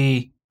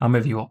the... I'll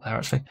move you up there,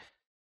 actually.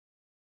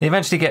 They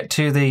eventually get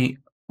to the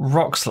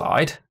rock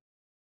slide,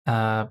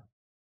 where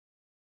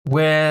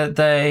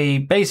they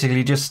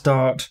basically just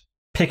start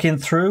picking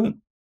through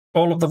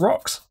all of the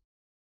rocks.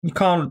 You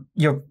can't...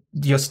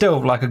 You're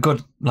still like a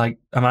good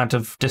amount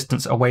of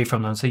distance away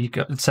from them, so you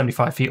got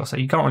 75 feet or so.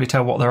 You can't really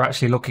tell what they're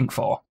actually looking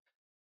for,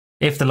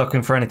 if they're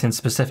looking for anything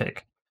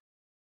specific.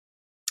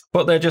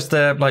 But they're just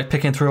there, like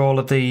picking through all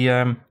of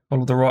the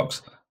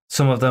rocks.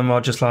 Some of them are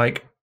just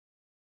like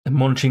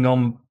munching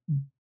on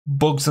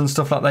bugs and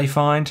stuff that they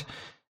find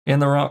in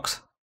the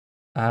rocks.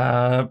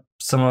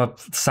 Some are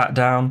sat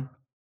down.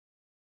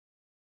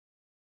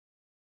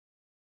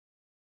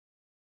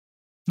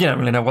 You don't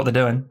really know what they're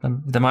doing.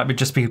 They might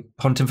just be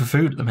hunting for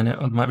food at the minute,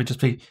 or they might just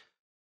be,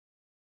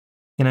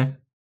 you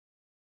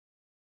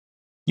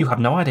have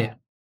no idea.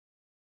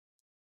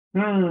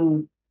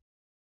 Well,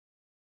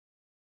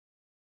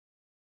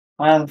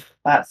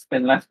 that's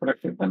been less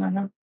productive than I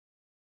have.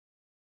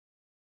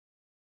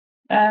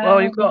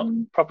 Well, you've got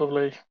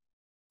probably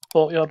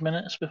 40-odd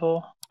minutes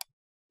before.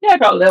 Yeah, I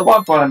got a little while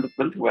before I'm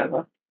the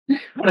weather. I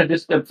want to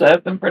just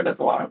observe them for a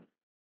little while.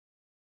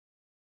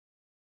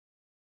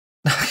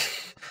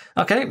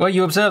 Okay, well,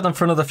 you observe them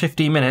for another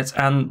 15 minutes,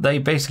 and they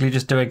basically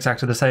just do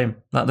exactly the same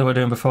that they were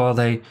doing before.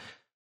 They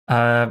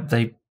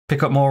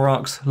pick up more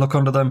rocks, look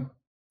under them,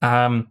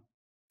 find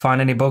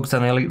any bugs,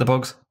 then they'll eat the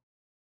bugs.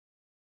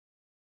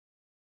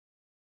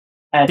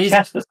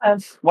 Chester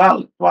says,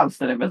 while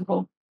still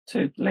invisible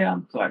to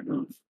Leon, it's like,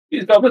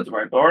 these goblins are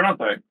very boring, aren't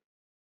they?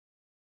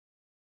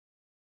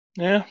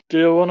 Yeah, do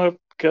you want to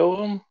kill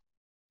them?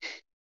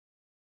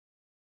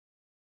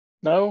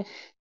 No?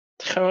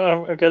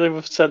 I'm getting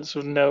a sense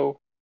of no.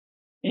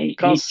 He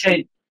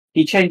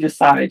changes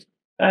side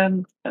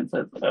and says,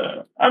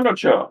 I'm not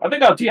sure. I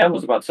think our DM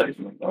was about to say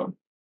something, though.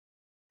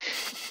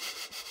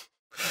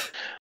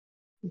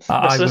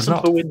 I was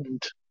not. For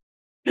wind.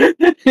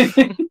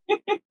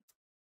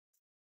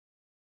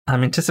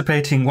 I'm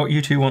anticipating what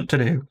you two want to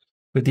do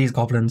with these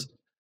goblins.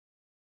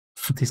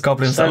 These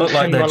goblins that look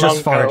like they're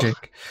just foraging.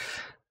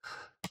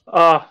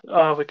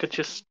 We could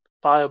just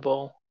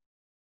fireball.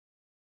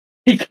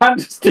 He can't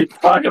just do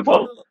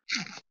fireball.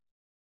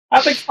 I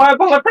think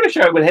fireball, I'm pretty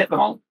sure it would hit them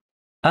all.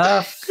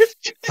 How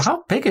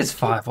big is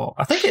fireball?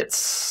 I think it's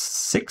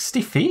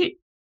 60 feet.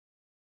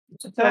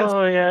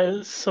 Oh, yeah,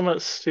 it's something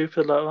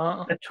stupid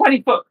like that. A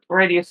 20-foot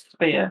radius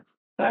sphere.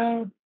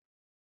 So,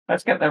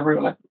 let's get the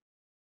ruler.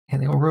 Yeah,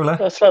 the old ruler.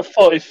 That's like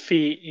 40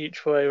 feet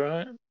each way,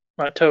 right?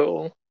 Like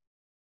total.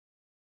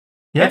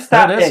 Yeah, it's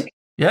that big.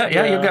 Yeah,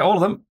 you'll get all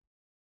of them.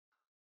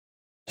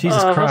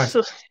 Jesus Christ.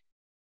 It's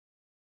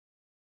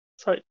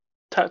like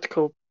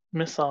tactical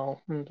missile.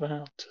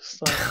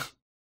 Just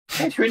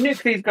Hey, should we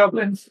nuke these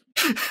goblins?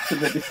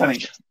 That'd be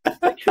funny.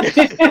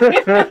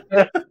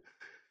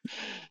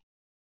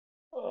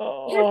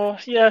 Oh,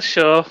 yeah,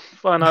 sure.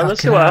 Why not?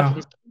 Let's see what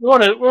happens. We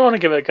want to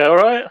give it a go,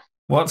 right?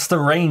 What's the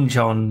range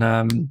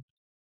on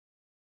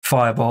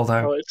fireball,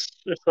 though? Oh, it's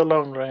a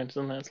long range,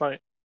 isn't it? It's like...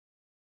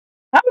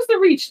 How was the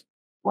reach?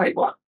 Wait,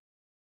 what?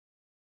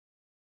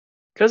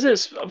 Because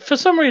it's, for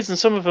some reason,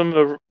 some of them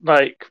are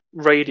like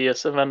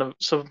radius, and then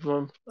some of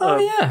them are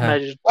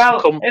measured.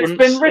 Well, it's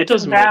been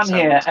written down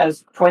here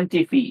as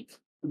 20 feet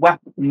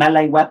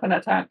melee weapon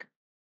attack.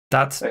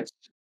 I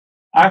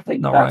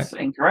think that's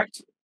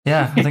incorrect.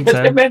 Yeah, I think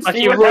so. Like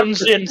he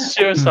runs in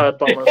suicide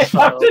bomber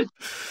style.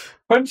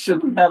 Punch him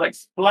and they'll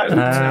explode.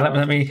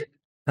 Let me.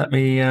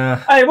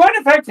 It won't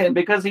affect him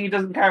because he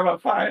doesn't care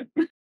about fire.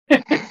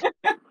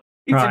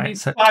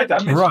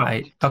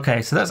 Right.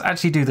 Okay, so let's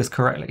actually do this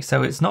correctly.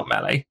 So it's not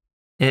melee.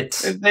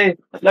 It's the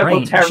local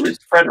ranged.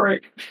 Terrorist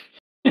Frederick.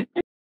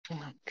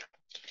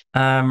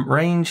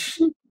 Range,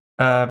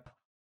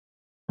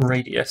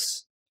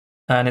 radius,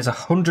 and it's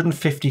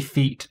 150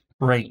 feet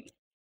range.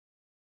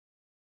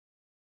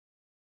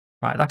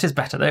 Right, that is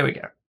better. There we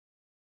go. I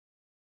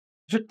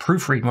should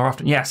proofread more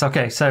often. Yes.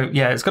 Okay. So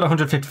yeah, it's got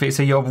 150 feet.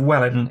 So you're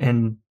well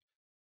in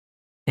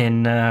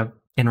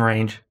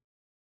range.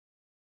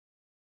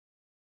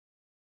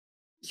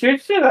 Should we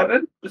do that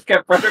then? Just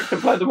get Frederick to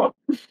blow them up.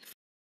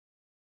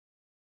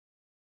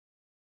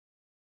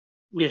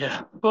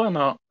 Yeah, why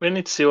not? We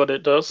need to see what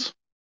it does.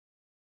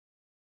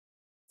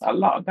 A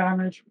lot of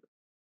damage.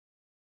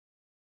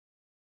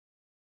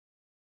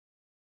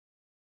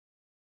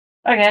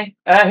 Okay.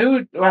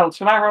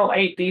 Should I roll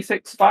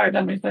 8d6 fire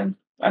damage then?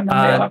 And then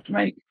they'll have to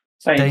make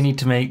saves. They need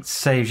to make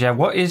saves, yeah.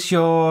 What is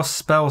your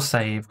spell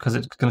save? Because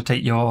it's going to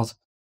take your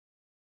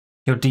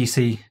DC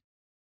thing.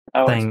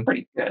 It's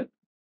pretty good.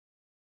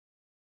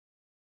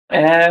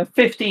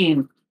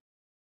 15.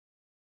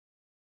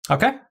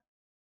 Okay.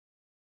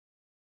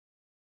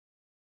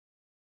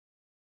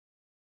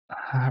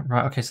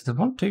 Right, okay, so the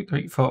 1, 2,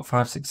 3, 4,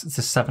 5, 6, it's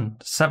a 7.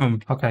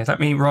 7. Okay, let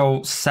me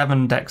roll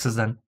 7 dexes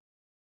then.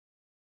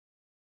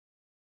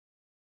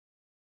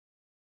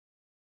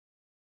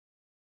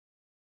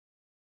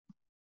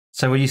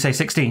 So will you say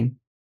 16?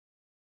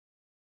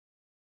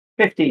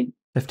 15.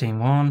 15.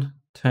 1,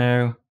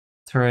 2,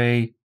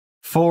 3.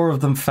 4 of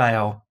them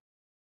fail,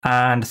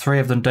 and 3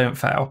 of them don't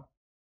fail.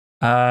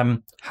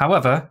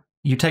 However,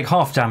 you take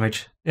half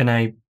damage in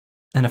a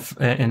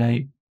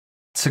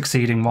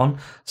succeeding one.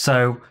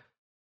 So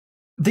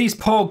these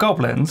poor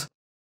goblins,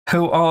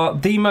 who are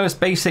the most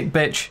basic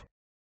bitch,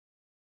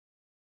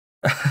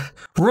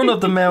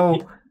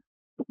 run-of-the-mill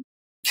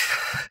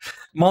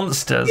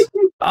monsters,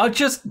 are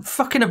just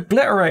fucking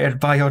obliterated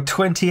by your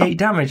 28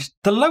 damage.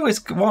 The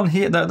lowest one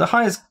here, the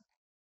highest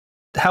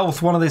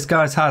health one of these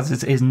guys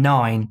has is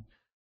 9.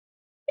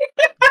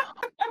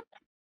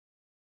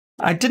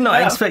 I did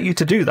not expect you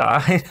to do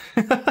that.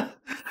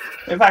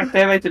 In fact,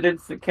 they rated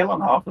instant kill on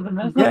half of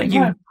them.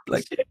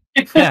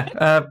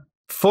 Yeah,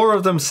 4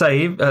 of them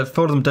save. 4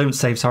 of them don't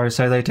save. Sorry,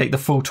 so they take the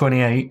full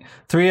 28.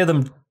 3 of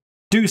them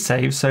do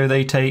save, so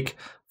they take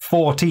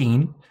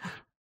 14.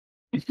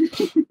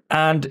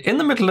 And in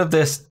the middle of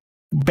this,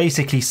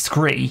 basically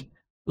scree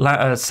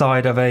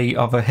side of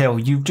a hill,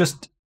 you've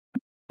just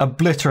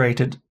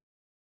obliterated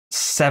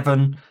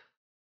 7.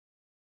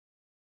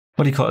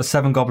 What do you call it?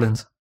 7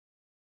 goblins.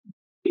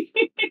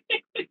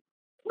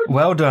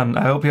 Well done.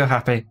 I hope you're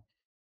happy.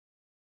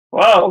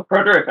 Well,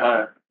 Frederick,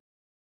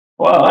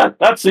 well,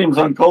 that seems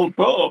uncalled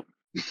for.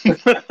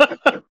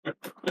 That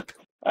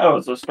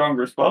was a strong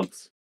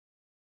response.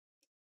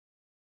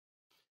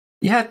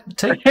 Yeah,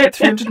 take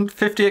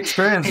 350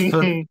 experience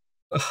for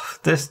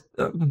this.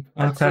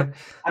 Okay.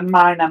 A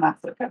minor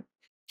massacre.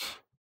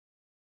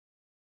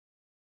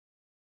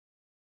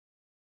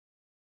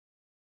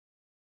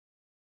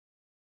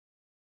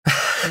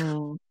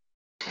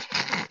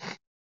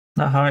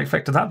 Not how I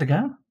expected that to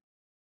go.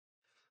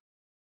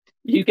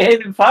 You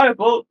gave him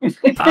Fireball.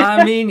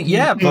 I mean,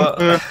 yeah,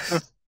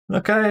 but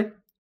okay.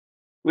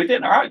 We're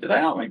doing all right today,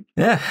 aren't we?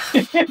 Yeah.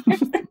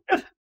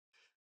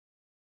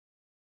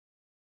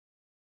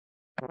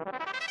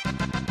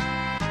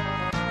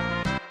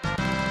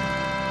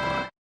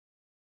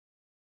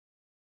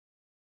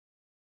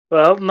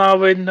 Well, now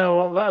we know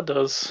what that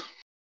does.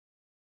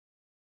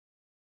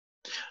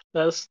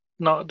 Let's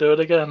not do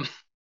it again.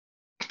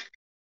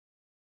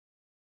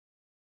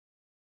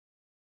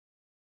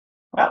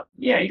 Well,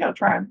 yeah, you gotta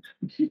try them.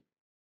 It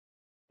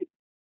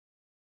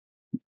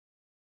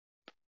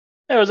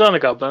was only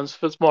goblins.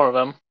 There's more of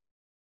them.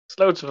 There's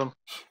loads of them.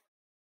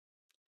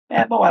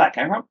 Yeah, but where that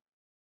came from.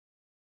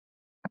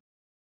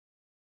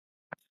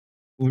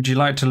 Would you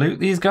like to loot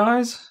these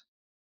guys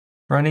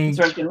for any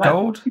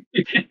gold?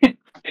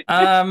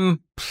 I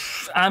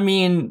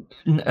mean,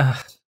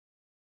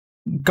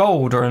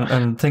 gold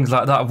and things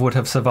like that would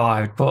have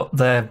survived, but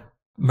their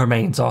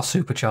remains are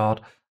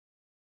supercharged.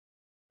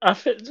 I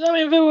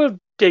mean, they were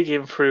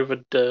digging through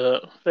the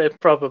dirt. They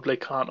probably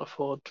can't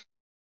afford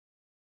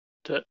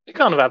to. They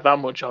can't have that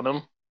much on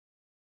them.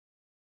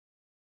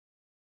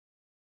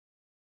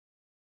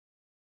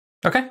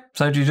 Okay,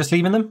 so do you just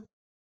leaving them?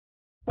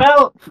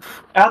 Well,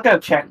 I'll go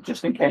check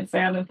just in case they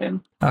had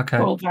anything. Okay.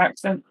 Cool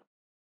accent.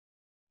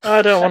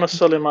 I don't want to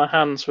sully my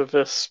hands with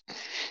this.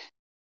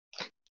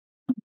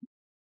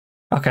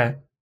 Okay.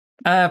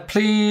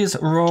 Please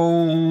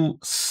roll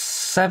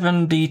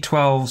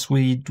 7d12s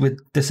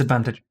with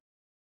disadvantage.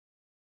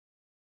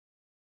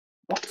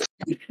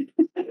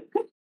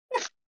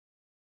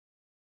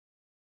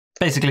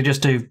 Basically,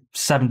 just do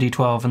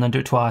 7d12 and then do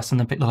it twice and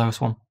then pick the lowest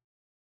one.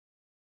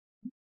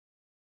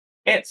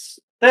 It's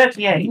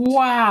 38.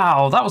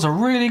 Wow, that was a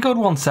really good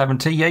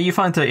 170. Yeah, you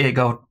find 38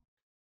 gold.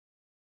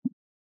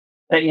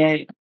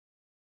 38.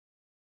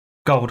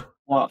 Gold.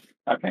 What?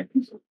 Okay.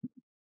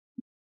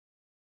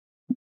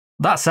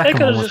 That second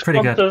one was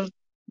pretty good. That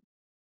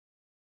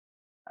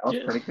was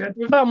pretty good.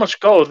 With that much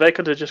gold, they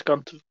could have just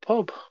gone to the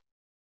pub.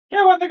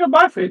 Yeah, why don't they go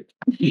buy food?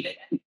 The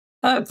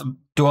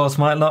dwarves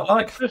might not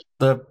like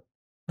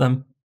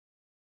them.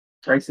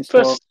 Racist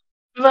Plus, dwarves.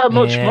 with that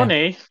much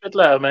money, they'd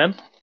let them in.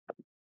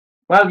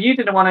 Well, you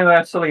didn't want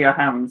to sully your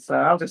hands, so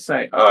I'll just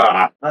say,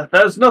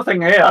 there's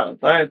nothing here.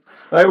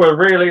 They were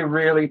really,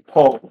 really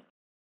poor.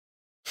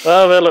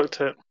 Well, they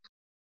looked it.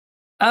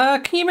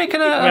 Can you make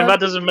I mean, that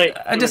doesn't make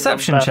a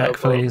deception check,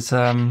 please?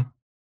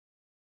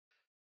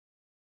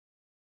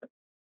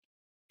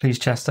 Please,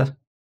 Chester.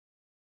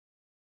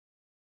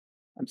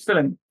 I'm still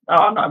in. Oh,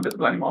 I'm not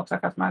invisible anymore because I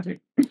cast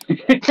magic.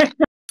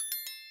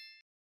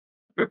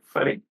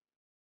 Funny.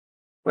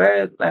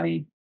 Where's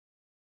Lenny?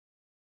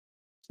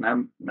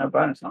 No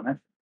bonus on this.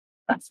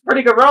 That's a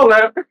pretty good roll,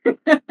 though.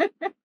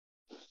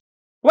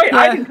 Wait,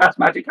 I didn't cast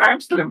magic. I am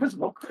still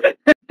invisible. It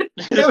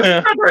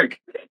was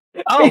Frederick.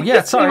 Oh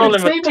yeah, sorry.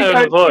 Rolling with tone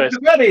of voice.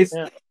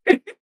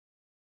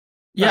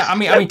 Yeah, I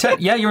mean,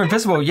 yeah, you're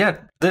invisible. Yeah,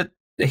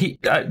 he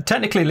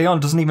technically Leon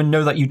doesn't even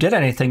know that you did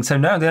anything. So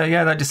no,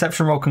 yeah, that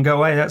deception roll can go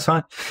away. That's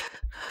fine.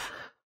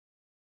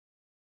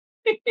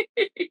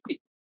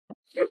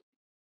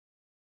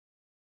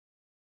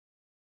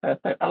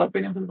 Perfect. I love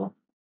being invisible.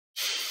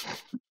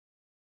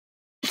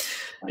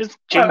 It's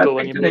jingle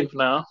when you move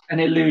now. An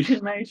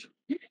illusion mage.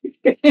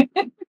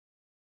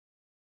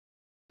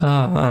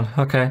 Oh man,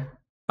 okay.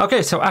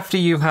 Okay, so after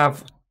you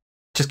have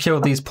just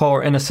killed these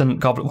poor innocent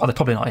goblins. Well, they're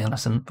probably not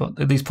innocent, but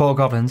these poor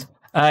goblins.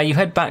 You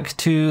head back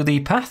to the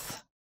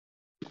path.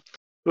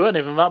 We weren't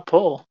even that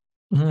poor.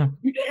 No,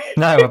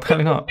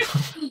 apparently not.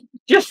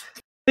 Just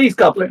these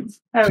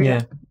goblins. Hell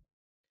yeah.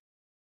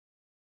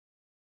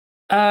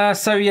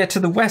 So yeah, to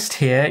the west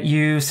here,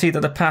 you see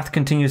that the path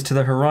continues to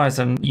the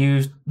horizon.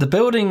 The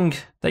building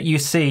that you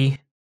see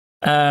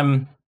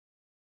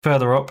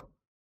further up,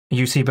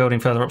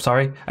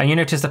 sorry, and you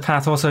notice the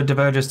path also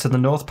diverges to the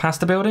north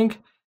past the building.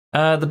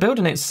 The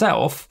building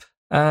itself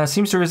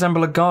seems to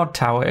resemble a guard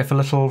tower, if a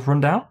little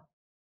rundown.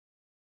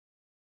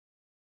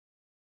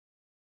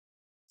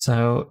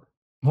 So,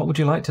 what would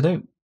you like to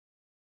do?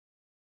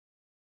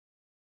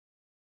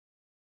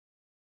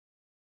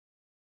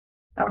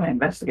 I want to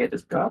investigate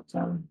this guard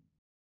tower.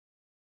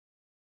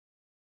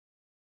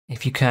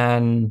 If you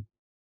can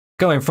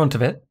go in front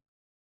of it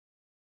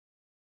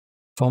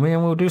for me,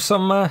 and we'll do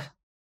some.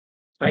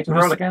 Make a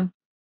roll again.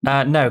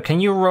 No, can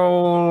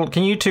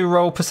you two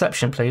roll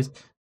perception, please?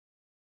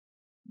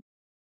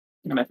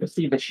 I'm gonna have to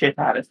see the shit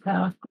out of this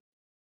tower.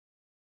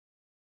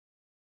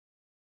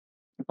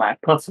 By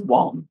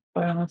 +1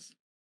 bonus.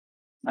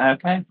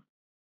 Okay.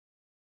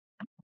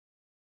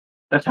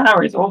 The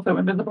tower is also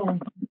invisible.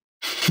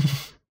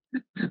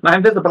 My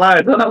invisible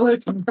eyes are not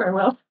working very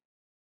well.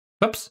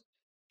 Oops.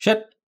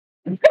 Shit.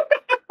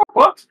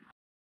 What?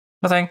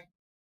 Nothing.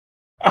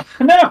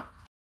 No!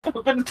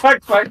 I've been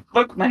attacked by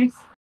bug mace.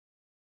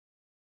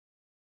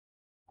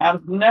 Out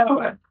of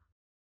nowhere.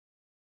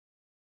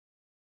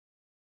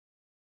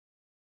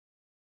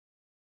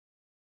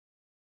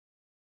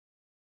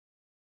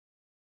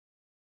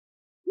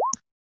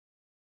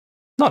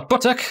 Not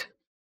Buttock.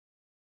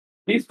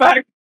 He's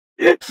back.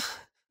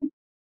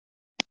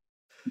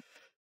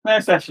 No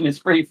session is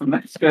free from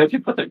that scourge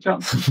of Buttock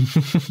Johnson.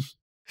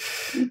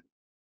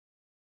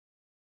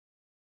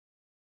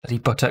 Bloody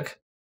Buttock.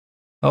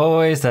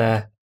 Always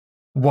there.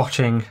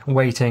 Watching,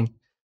 waiting.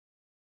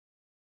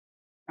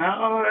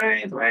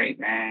 Always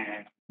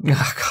waiting.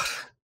 Oh, God.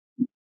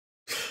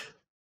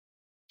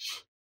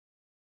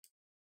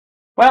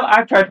 Well,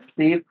 I've tried to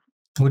leave.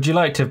 Would you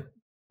like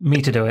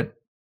me to do it?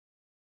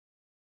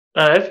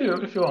 If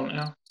you want,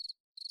 yeah.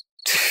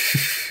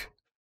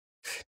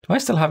 Do I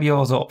still have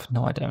yours up?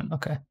 No, I don't.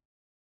 Okay.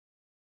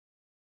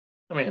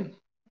 I mean,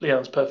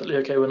 Leon's perfectly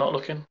okay. We're not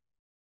looking.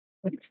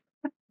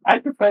 I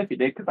prefer if you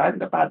did, because I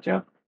did a bad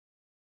job.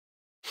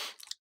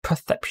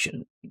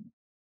 Perception.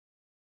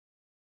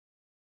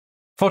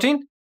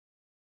 14?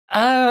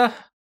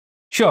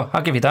 Sure,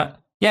 I'll give you that.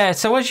 Yeah,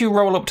 so as you as you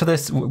walk up to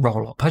this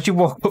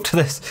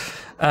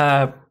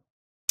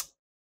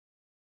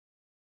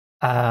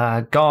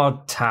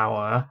guard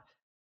tower,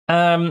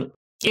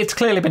 it's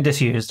clearly been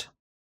disused.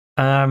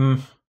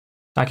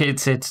 Like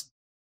it's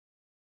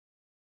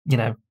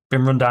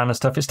been run down and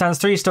stuff. It stands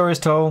 3 stories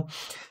tall.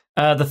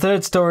 The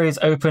 3rd story is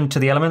open to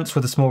the elements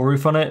with a small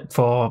roof on it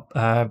for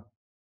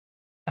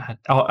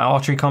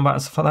archery combat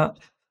and stuff like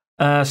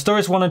that.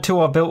 Stories 1 and 2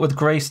 are built with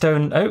grey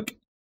stone oak,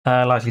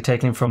 likely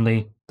taken from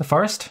the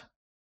forest.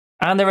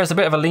 And there is a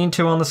bit of a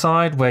lean-to on the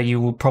side where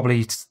you will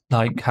probably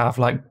have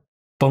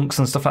bunks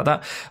and stuff like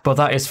that, but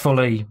that is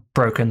fully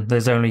broken.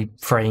 There's only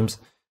frames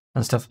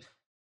and stuff.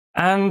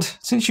 And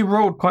since you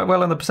rolled quite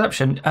well in the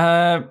perception,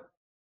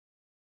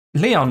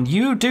 Leon,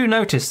 you do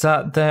notice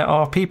that there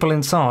are people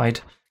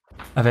inside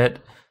of it,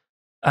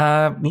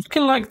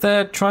 looking like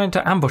they're trying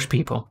to ambush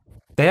people.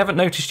 They haven't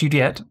noticed you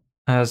yet,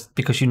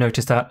 because you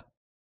noticed that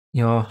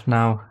you're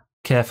now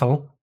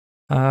careful.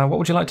 What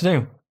would you like to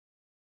do?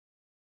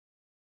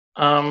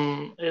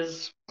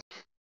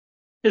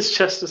 Is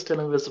Chester still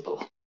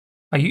invisible?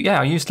 Are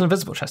you still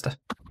invisible, Chester?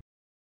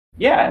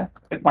 Yeah,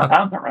 if my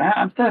time's not run out,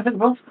 I'm still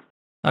invisible.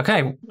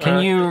 Okay,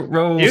 can you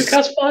roll... You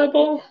cast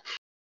Fireball?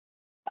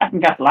 I can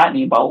cast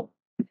Lightning Bolt.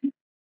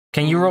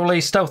 Can you roll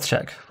a stealth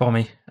check for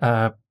me,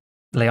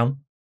 Leon?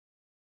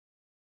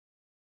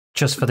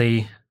 Just for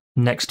the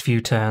next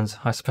few turns,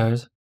 I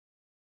suppose.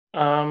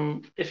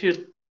 If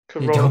you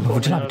could roll for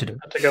me, I had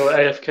to go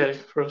AFK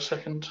for a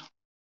second.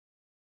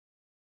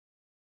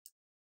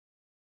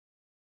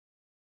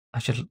 I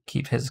should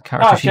keep his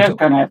character sheet up.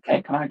 Going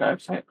AFK. Can I go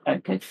AFK?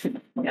 Get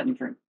the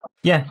drink.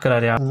 Yeah, good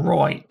idea.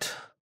 Right.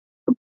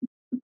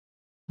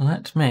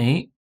 Let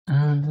me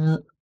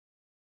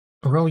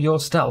roll your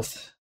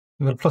stealth.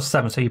 You've got a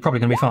 +7, so you're probably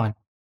going to be fine.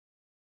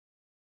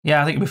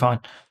 Yeah, I think you'll be fine.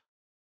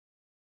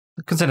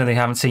 Considering they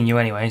haven't seen you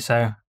anyway,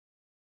 so...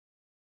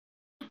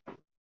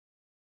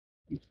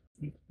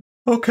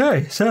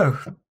 Okay, so...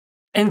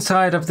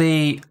 Inside of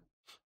the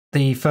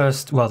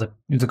first... Well,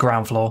 the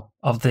ground floor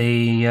of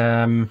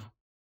the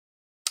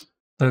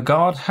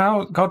guard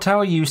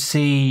tower, you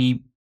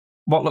see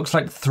what looks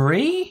like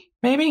 3,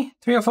 maybe?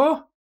 3 or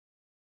 4?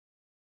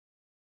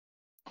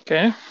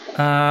 Okay.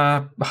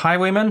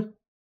 Highwaymen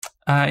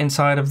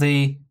inside of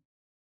the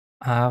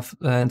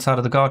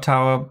guard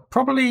tower.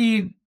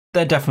 Probably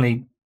they're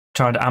definitely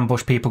trying to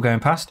ambush people going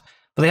past,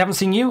 but they haven't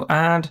seen you,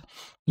 and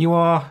you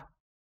are,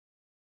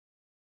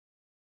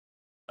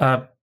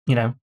 in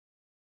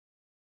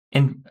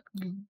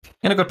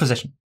a good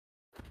position.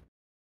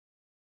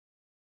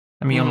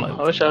 Let me unload.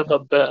 I wish I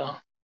got better.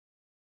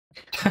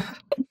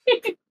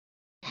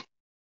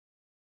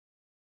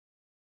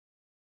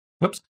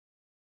 Whoops.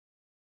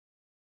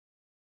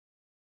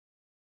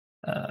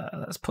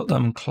 Let's put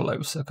them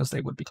closer because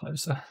they would be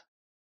closer.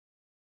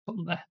 Put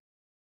them there.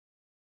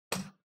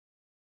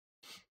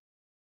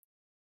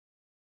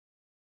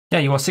 Yeah,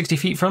 you are 60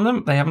 feet from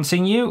them. They haven't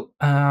seen you.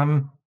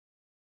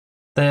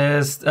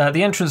 There's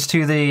the entrance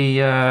to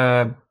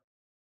the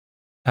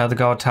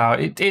guard tower.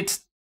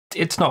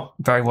 It's not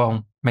very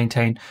well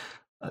maintained.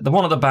 The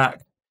one at the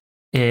back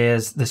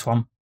is this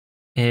one.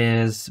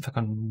 Is if I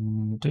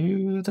can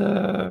do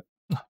the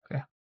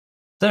okay,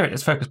 there it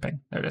is. Focus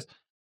ping. There it is.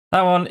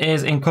 That one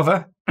is in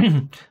cover,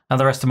 and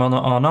the rest of them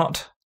are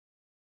not.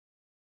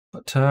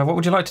 But what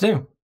would you like to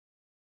do?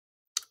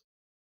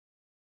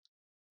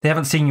 They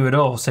haven't seen you at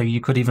all, so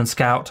you could even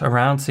scout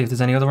around, see if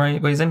there's any other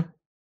ways in.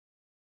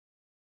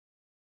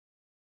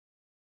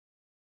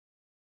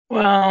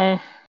 Well,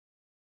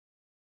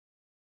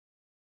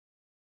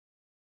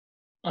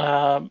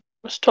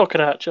 let's talk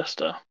it out,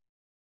 Chester.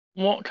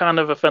 What kind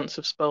of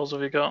offensive spells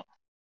have you got?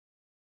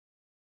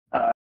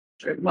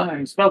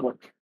 My spell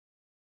book.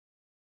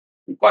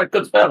 Quite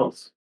good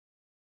spells.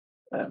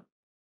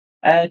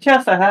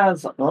 Chester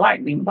has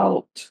Lightning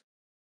Bolt,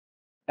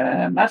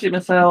 Magic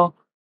Missile,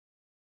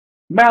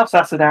 Mouse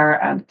Acid Arrow,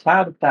 and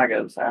Cloud of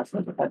Daggers as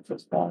the defensive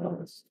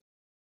spells.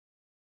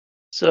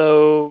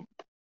 So,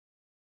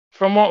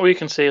 from what we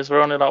can see, is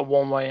we're only like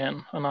one way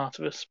in and out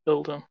of this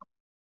building.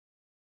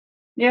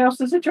 Yeah, what's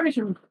the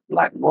situation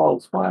like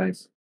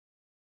walls-wise?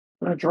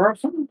 Can I draw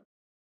something?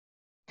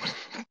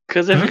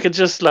 Because if we could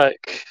just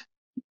like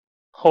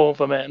hold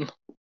them in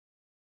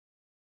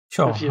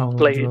Sure. with your I'll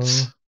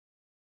blades. draw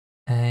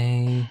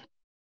a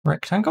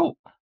rectangle.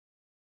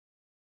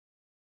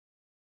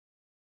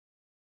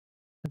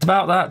 It's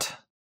about that.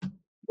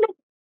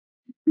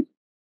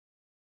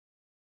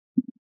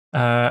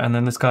 And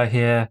then this guy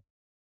here,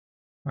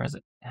 where is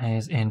it?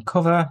 He's in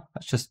cover.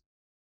 That's just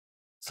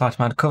slight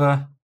amount of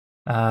cover.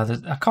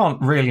 I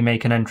can't really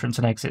make an entrance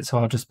and exit, so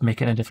I'll just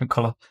make it in a different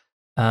color.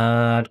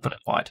 Put it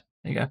white.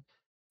 There you go.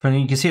 And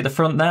you can see at the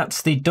front,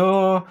 that's the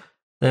door.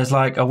 There's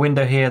like a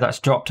window here that's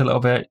dropped a little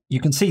bit.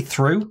 You can see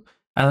through,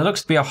 and there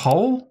looks to be a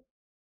hole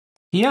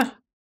here.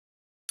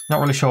 Not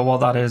really sure what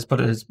that is, but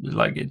it is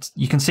like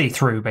you can see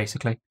through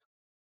basically.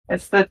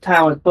 It's the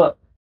tower's butt.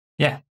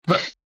 Yeah,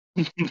 but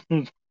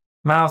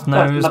mouth,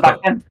 Oh, it's nose. the back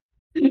But end.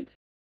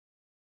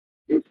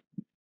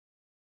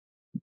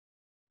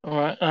 All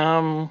right.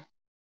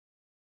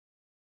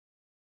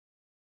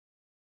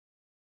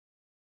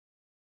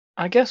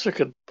 I guess we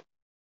could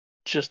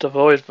just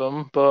avoid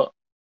them, but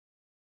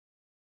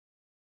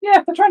Yeah,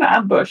 if they're trying to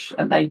ambush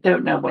and they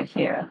don't know we're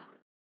here,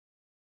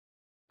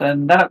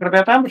 then they're not going to be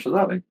able to ambush us,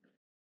 are they?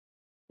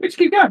 We just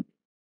keep going.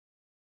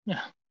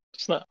 yeah,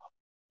 it's not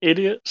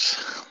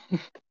idiots.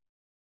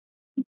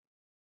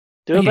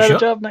 Do Are a you better sure?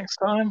 job next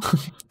time.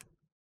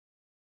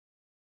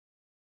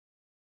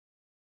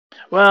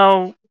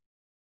 Well,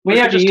 We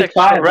could have to just use take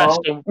a short rest.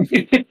 fireball.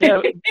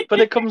 Yeah, but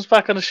it comes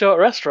back on a short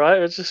rest,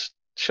 right? It's just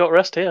short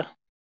rest here.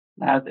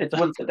 No, it's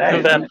once a day. And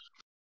Isn't then it?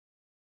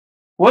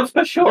 Once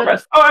per short Yeah.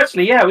 rest. Oh,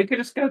 actually, yeah, we could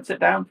just go and sit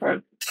down for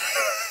an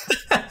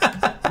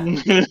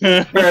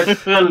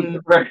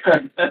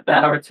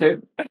hour or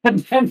two, and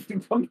then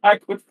come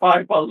back with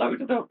fireball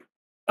loaded up.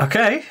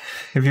 okay,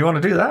 if you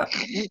want to do that.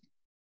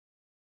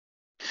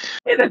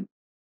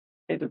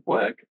 It'd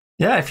work.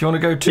 Yeah, if you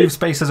want to go 2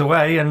 spaces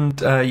away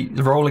and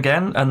roll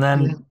again and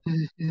then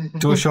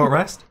do a short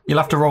rest. You'll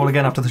have to roll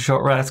again after the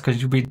short rest because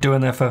you'll be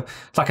doing there for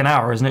it's like an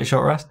hour, isn't it?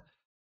 Short rest.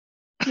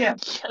 Yeah.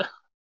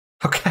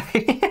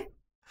 Okay.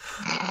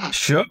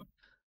 Sure.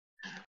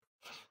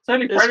 It's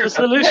only it's the Frederick.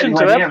 solution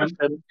to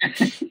everything.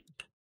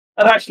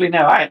 And actually, no,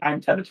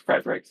 I'm tethered to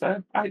Frederick,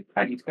 so I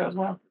need to go as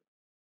well.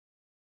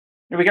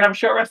 Are we gonna have a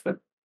short rest then?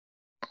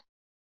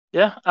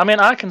 Yeah, I mean,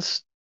 I can,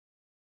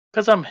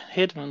 because I'm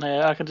hidden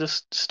here, I can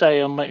just stay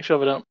and make sure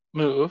we don't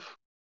move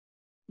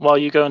while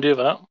you go and do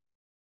that.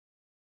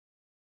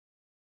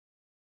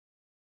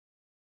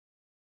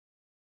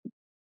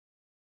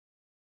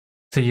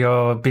 So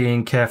you're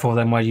being careful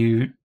then while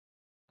you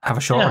have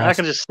a short Yeah,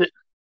 rest.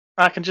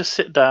 I can just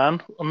sit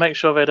down and make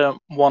sure they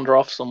don't wander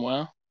off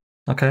somewhere.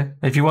 Okay.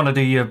 If you want to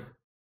do your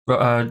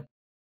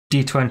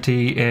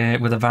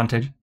D20 with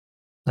advantage,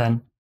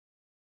 then.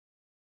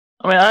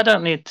 I mean, I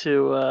don't need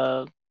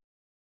to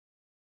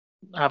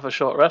have a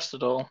short rest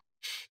at all.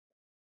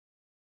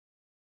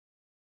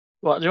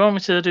 What, do you want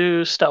me to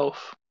do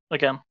stealth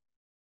again?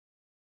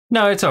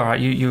 No, it's all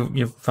right.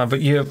 You're fine, but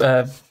you.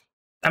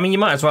 I mean, you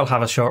might as well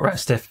have a short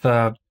rest if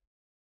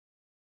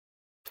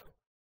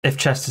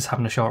Chester's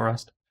having a short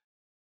rest.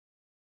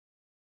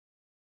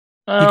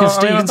 You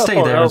can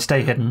stay there and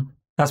stay hidden.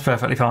 That's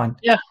perfectly fine.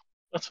 Yeah,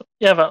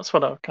 that's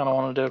what I kind of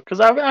want to do because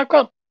I've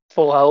got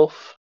full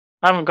health.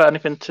 I haven't got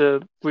anything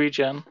to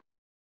regen.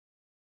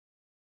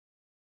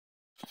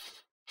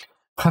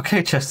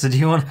 Okay, Chester. Do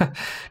you want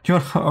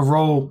to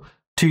roll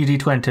 2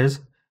 d20s?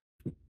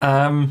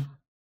 No,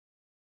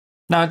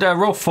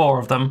 roll 4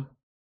 of them,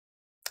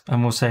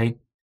 and we'll see.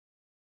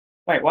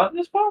 Wait, what is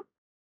this for?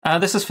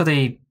 This is for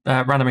the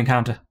random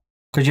encounter.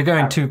 Because you're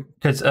going to...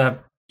 Because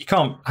you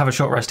can't have a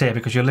short rest here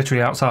because you're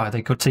literally outside.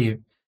 They could see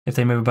you if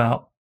they move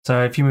about.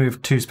 So if you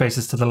move 2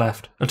 spaces to the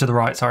left, or to the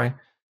right, sorry.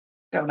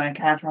 Got an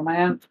encounter on my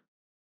hand.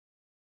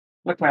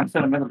 Look like I'm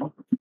still invisible.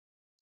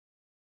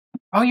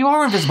 Oh, you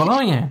are invisible,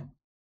 aren't you?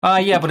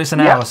 Yeah, but it's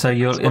an hour, so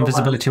your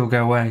invisibility will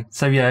go away.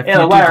 So yeah,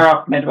 it'll wear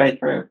off midway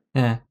through.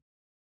 Yeah.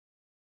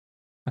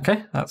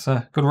 Okay, that's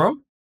a good roll.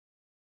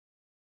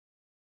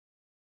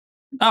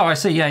 Oh, I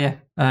see. Yeah.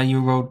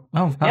 You rolled.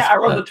 Oh, yeah, I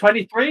rolled a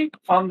 23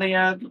 on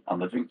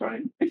the drink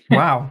 20.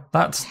 Wow,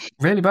 that's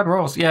really bad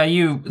rolls. Yeah,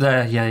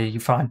 you're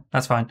fine.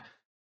 That's fine.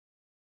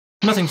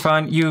 Nothing's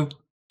fine. You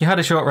had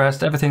a short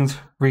rest. Everything's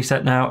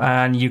reset now,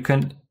 and you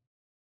can.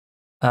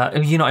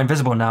 You're not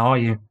invisible now, are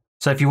you?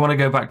 So if you want to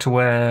go back to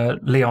where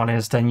Leon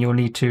is, then you'll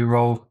need to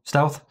roll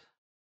stealth.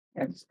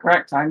 That's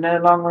correct. I'm no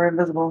longer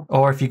invisible.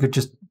 Or if you could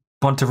just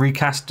want to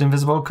recast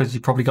invisible, because you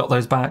probably got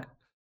those back.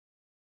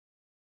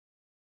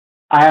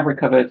 I have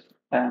recovered,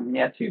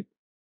 two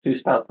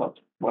spell slots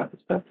worth of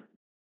stuff.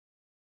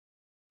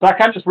 So I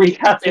can just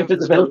recast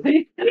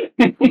invisibility.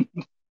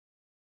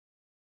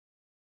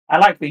 I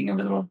like being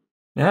invisible.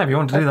 Yeah, if you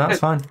want to do that, that's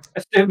fine.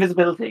 Let's do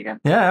invisibility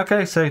again. Yeah,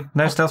 okay, so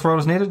no stealth roll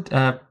is needed.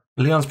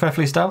 Leon's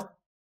perfectly stealth.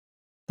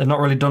 They've not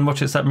really done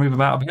much except move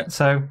about a bit,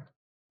 so...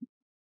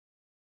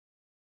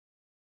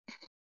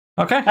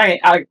 Okay.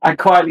 I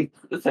quietly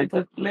say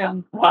to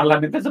Leon, while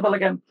I'm invisible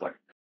again. Sorry.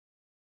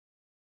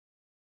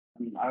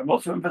 I'm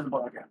also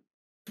invisible again.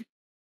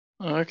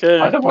 Okay.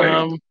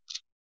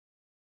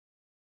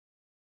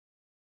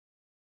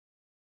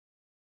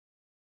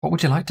 What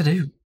would you like to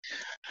do?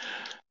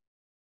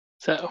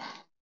 So,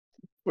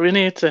 we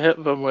need to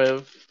hit them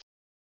with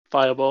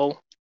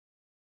fireball.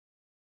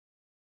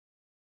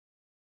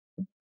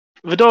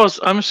 The doors,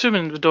 I'm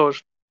assuming the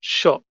door's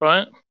shut,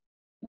 right?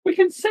 We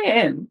can sit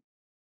in.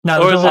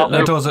 No,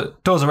 the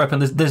doors are open.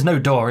 There's no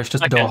door, it's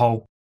just a door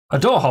hole. A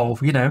door hole,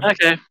 you know.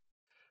 Okay.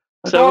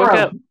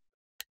 So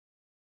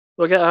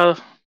we'll get our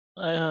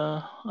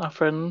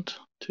friend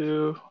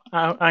to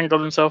angle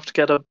himself to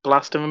get a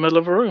blast in the middle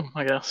of a room,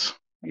 I guess.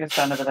 I guess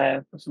stand over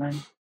there, what's his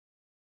name?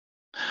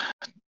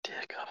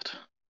 Dear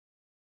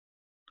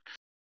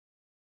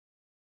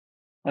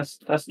God.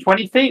 That's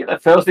 20 feet.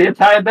 That fills the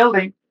entire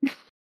building.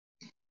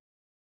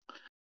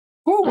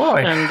 Oh boy!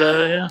 And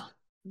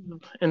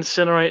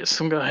incinerate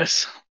some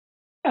guys.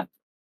 Yeah.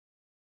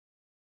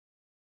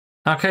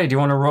 Okay. Do you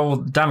want to roll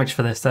damage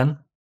for this then?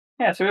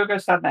 Yeah. So we'll go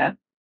stand there.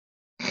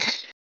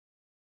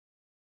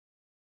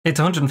 It's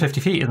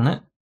 150 feet, isn't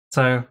it?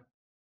 So.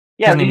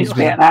 Yeah, there needs to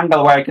be an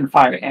angle where I can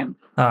fire it in.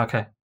 Oh,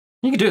 okay.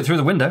 You can do it through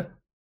the window.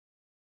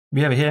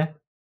 Be over here.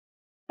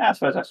 Yeah, I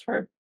suppose that's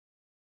true.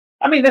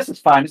 I mean, this is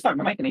fine. It's not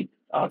going to make any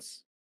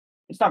odds.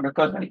 It's not going to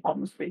cause any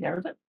problems to be here,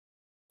 is it?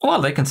 Well,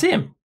 they can see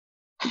him.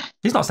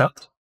 He's not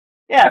stealth.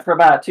 Yeah, for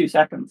about 2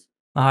 seconds.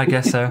 I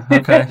guess so.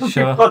 Okay,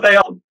 sure. Before they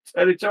all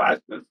turn into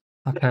ashes.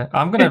 Okay,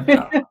 I'm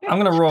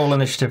gonna roll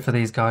initiative for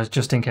these guys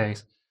just in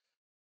case.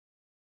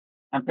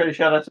 I'm pretty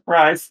sure they're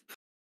surprised.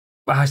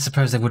 I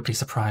suppose they would be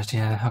surprised.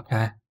 Yeah.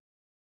 Okay.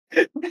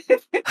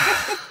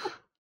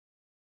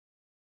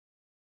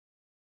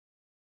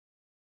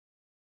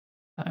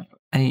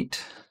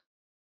 8,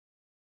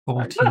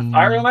 14.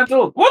 Fire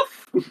elemental.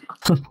 Woof!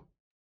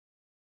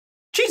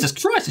 Jesus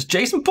Christ! It's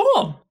Jason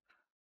Bourne.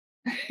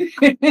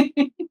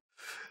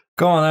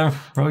 Go on then.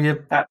 Roll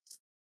your.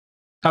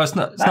 Oh, it's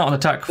not an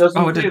attack.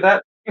 Doesn't do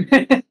that.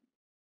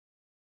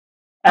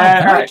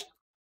 Alright.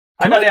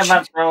 I got the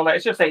advanced roll.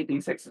 It's just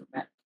 8d6, isn't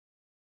it?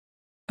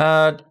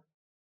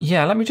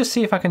 Yeah. Let me just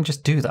see if I can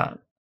just do that.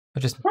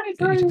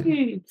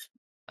 23.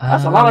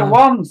 That's a lot of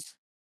ones.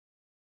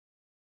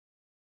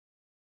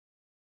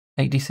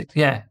 8d6.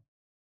 Yeah.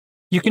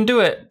 You can do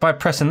it by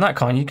pressing that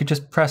kind. You could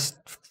just press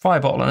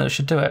fireball and it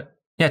should do it.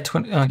 Yeah.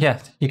 20. Oh, yeah.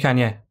 You can.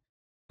 Yeah.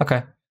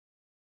 Okay.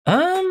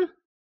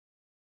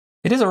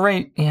 It is a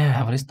rate.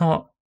 Yeah, but it's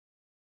not.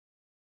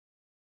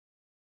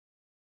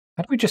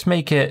 How do we just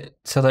make it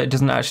so that it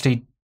doesn't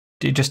actually?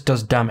 It just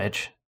does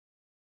damage.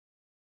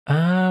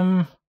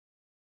 Yeah,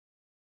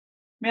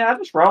 I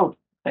just rolled.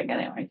 Thing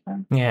anyway.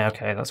 So. Yeah.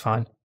 Okay, that's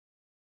fine.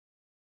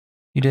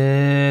 You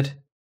did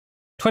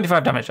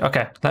 25 damage.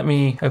 Okay, let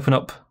me open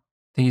up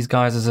these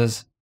guys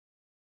as.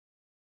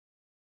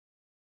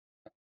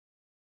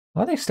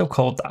 Why are they still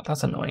called that?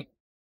 That's annoying.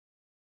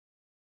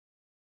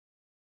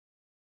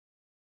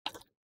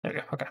 There we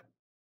go. Okay.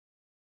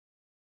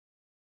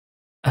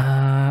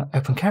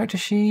 Open character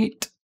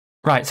sheet.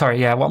 Right. Sorry.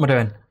 Yeah. What am I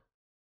doing?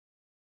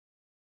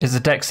 It's a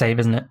dex save,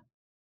 isn't it?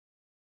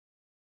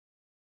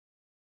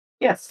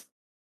 Yes.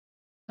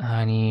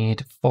 I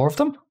need 4 of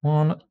them.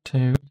 1,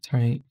 2,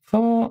 3,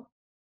 4.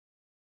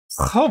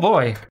 Oh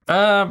boy.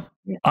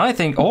 I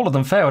think all of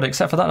them failed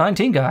except for that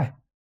 19 guy.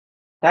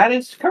 That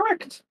is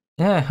correct.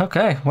 Yeah.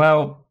 Okay.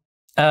 Well.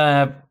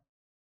 I'm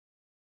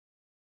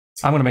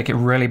going to make it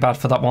really bad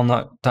for that one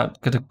that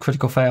got a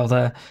critical fail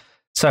there.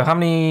 So how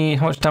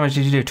much damage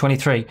did you do?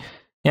 23.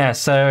 Yeah,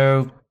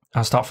 so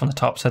I'll start from the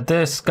top. So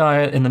this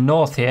guy in the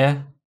north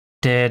here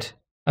did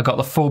I got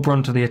the full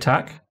brunt of the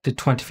attack. Did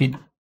 23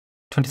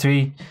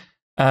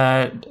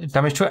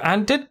 damage to it,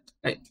 and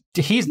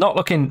he's not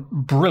looking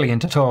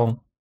brilliant at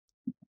all.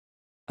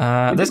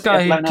 This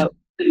guy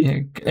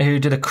who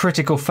did a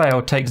critical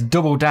fail takes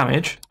double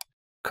damage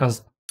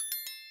because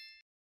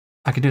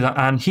I could do that,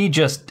 and he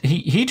just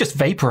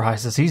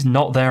vaporizes. He's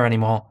not there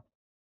anymore.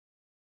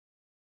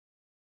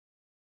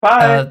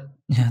 Bye.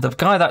 Yeah, the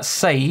guy that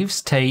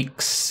saves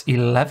takes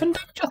 11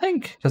 damage, I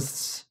think,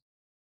 because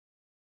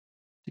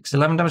takes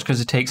 11 damage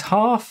because it takes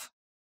half.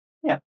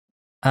 Yeah.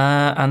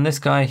 And this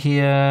guy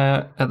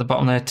here at the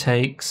bottom there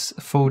takes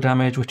full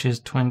damage, which is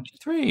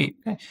 23.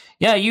 Okay.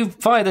 Yeah, you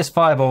fire this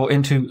fireball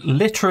into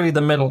literally the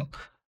middle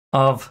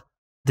of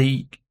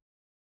the.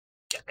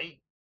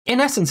 In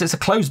essence, it's a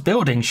closed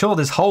building. Sure,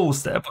 there's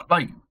holes there, but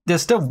like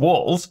there's still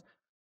walls,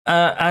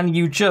 and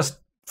you just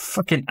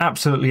fucking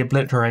absolutely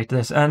obliterate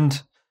this.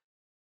 And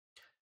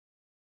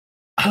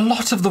a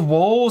lot of the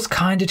walls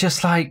kind of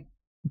just like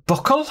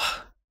buckle,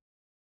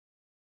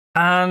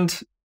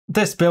 and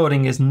this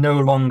building is no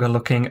longer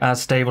looking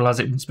as stable as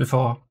it was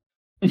before.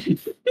 Were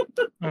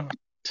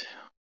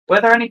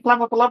there any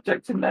flammable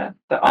objects in there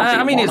that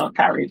aren't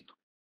carried?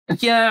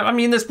 Yeah, I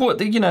mean, there's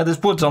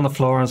there's woods on the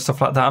floor and stuff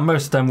like that, and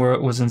most of them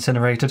was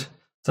incinerated.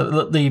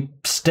 So the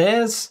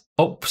stairs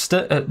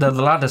the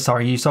ladder.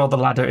 Sorry, you saw the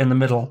ladder in the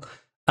middle.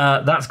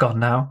 That's gone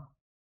now.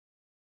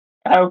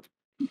 Oh,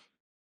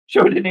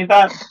 sure, we didn't need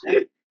that.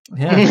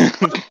 Yeah.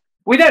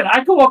 We don't.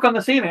 I can walk on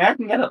the ceiling. I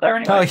can get up there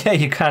anyway. Oh yeah,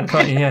 you can,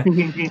 can't you? Yeah.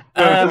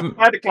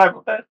 I had to climb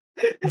up there.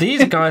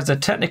 These guys are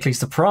technically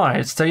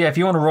surprised. So yeah, if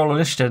you want to roll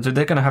initiative,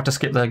 they're going to have to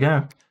skip their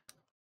go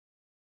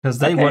because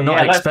they were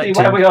not expecting. Let's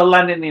see where we all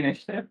land in the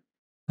initiative.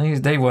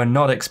 They were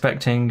not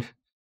expecting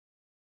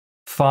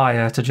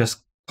fire to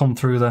just come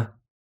through the.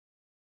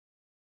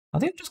 I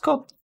think it just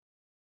got.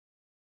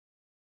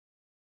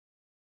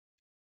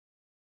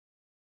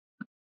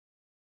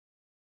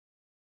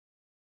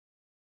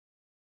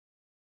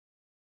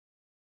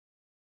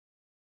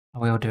 What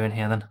are we all doing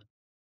here then?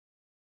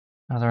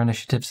 Other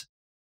initiatives.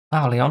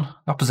 Ah, Leon,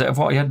 opposite of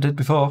what you did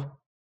before.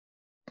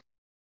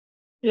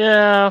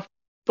 Yeah,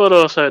 but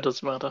also it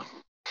doesn't matter.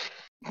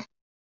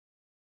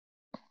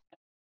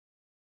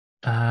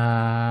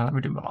 Let me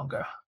do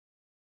Malongo.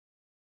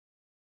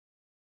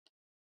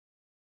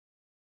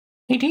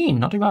 18,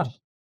 not too bad.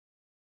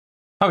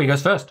 Oh, he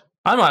goes first.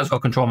 I might as well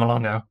control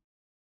Malongo,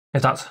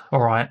 if that's all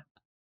right.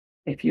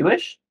 If you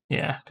wish.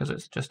 Yeah, because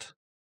it's just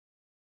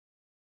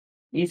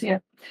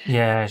easier.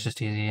 Yeah, it's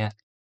just easier.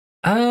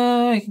 He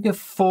can go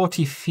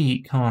 40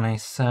 feet, can't he?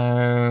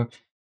 So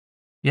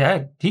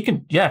yeah, he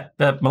can. Yeah,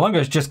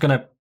 Malongo's just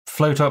gonna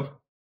float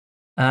up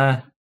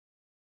a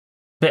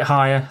bit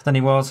higher than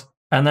he was,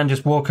 and then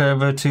just walk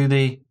over to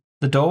the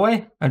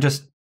doorway and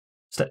just.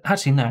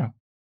 Actually, no.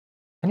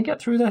 Can he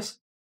get through this?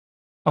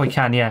 Oh, he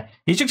can. Yeah,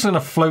 he's just gonna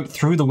float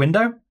through the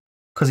window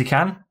because he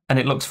can, and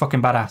it looks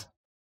fucking badass.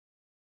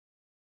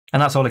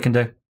 And that's all he can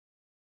do.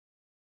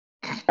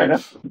 Fair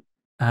enough.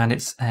 And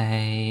it's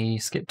a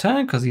skip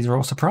turn because these are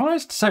all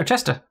surprised. So,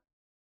 Chester.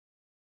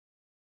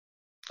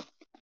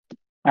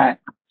 All right.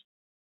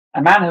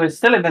 A man who is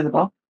still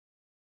invisible.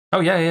 Oh,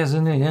 yeah, he is,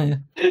 isn't he? Yeah,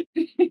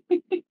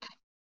 yeah.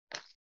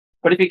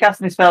 But if he casts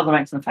any spells and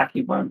makes an attack,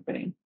 he won't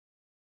be.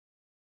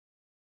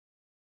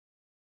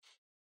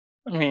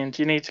 I mean,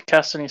 do you need to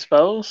cast any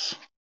spells?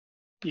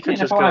 You could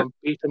just go and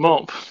beat them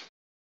up.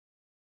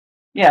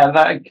 Yeah,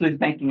 that includes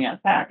making an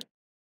attack.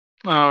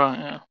 Alright,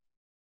 yeah.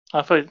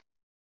 I thought...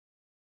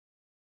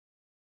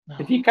 No.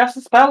 If you cast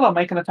a spell or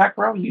make an attack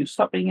roll, you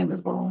stop being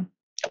invisible.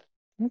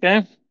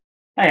 Okay.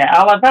 Okay,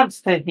 I'll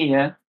advance to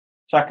here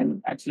so I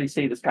can actually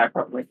see this guy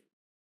properly.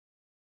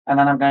 And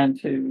then I'm going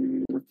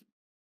to...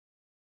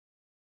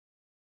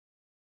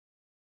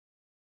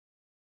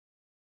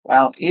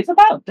 Well, he's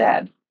about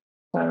dead.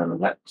 So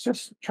let's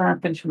just try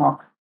and finish him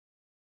off.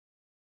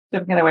 See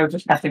if we can get away with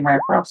just casting Ray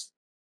of Frost.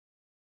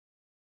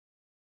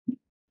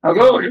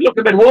 Oh, you look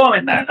a bit warm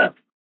in there.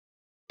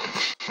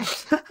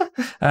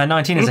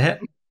 19 is a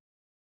hit.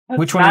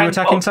 Which one are you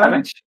attacking,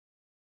 sorry?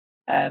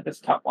 This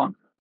top one.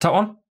 Top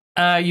one?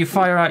 You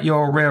fire out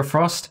your Ray of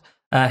Frost,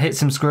 hits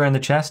him square in the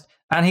chest,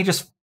 and he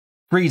just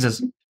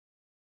freezes.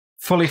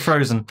 Fully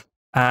frozen.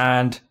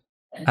 And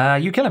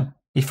you kill him.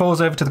 He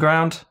falls over to the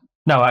ground.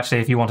 No, actually,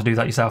 if you want to do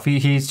that yourself,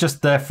 he's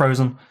just there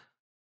frozen.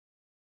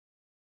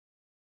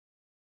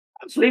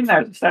 I'm just leaving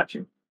there as a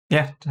statue.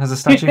 Yeah, as a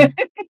statue.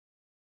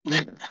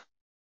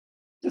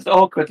 Just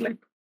awkwardly.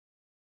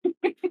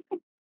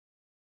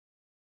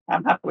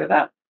 I'm happy with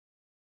that.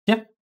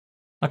 Yep.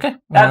 Okay.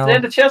 That's the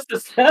end of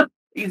Chester's turn.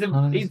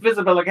 He's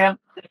visible again.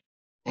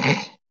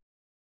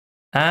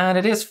 And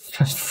it is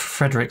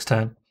Frederick's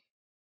turn.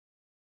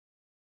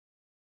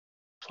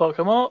 Fuck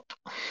him up.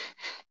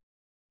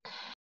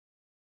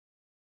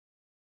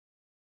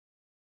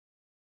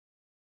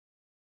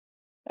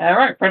 All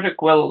right,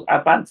 Frederick will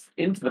advance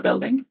into the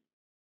building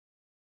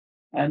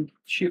and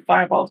shoot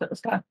fireballs at the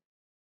sky.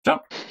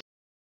 Jump.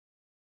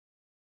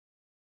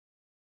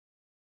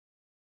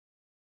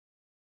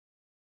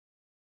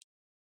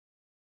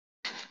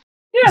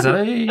 Yeah, that's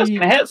going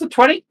to hit. It's a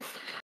 20.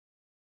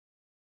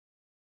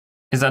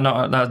 Is that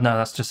not? No,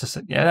 that's just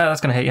a. Yeah,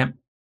 that's going to hit you.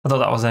 I thought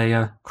that was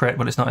a crit,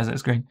 but it's not, is it?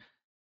 It's green.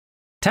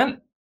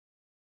 10.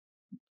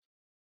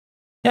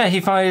 Yeah, he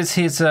fires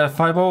his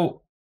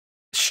fireball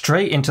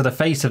straight into the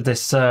face of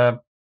this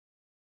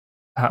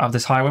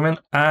highwayman,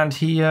 and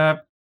he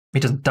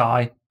doesn't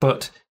die,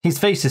 but his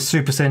face is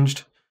super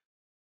singed.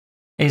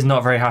 He's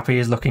not very happy.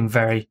 He's looking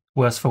very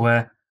worse for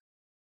wear.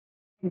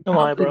 No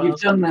eyebrows.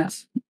 You've done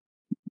this.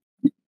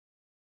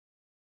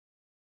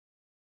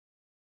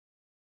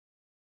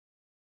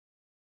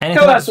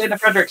 Anything Go that's else? in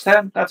Frederick's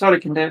turn. That's all he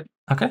can do.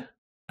 Okay.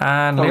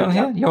 And Oh, Leon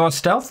yeah. here, you're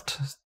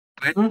stealthed,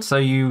 so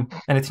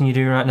anything you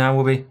do right now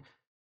will be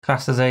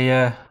classed as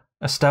a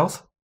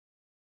stealth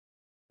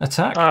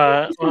attack.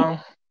 Alright,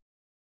 well,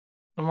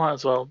 I might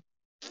as well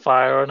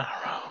fire an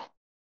arrow.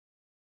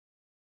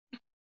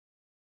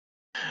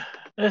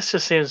 This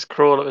just seems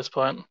cruel at this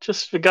point.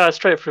 Just the guy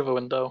straight through the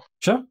window.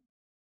 Sure.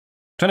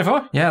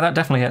 24? Yeah, that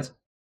definitely hits.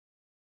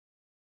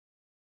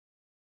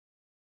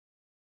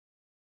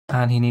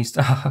 And he needs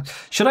to...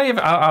 Should I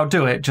even... I'll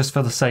do it just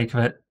for the sake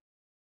of it.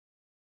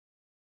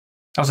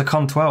 That was a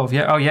con 12,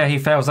 yeah. Oh, yeah, he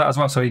fails that as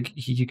well, so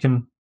you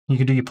can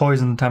do your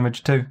poison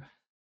damage too.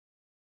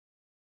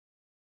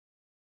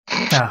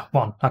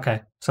 1.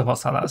 Okay, so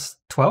what's that? That's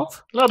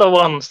 12? A lot of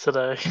ones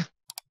today.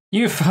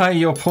 You fire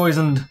your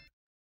poison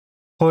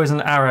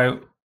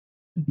arrow.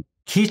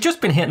 He's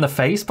just been hit in the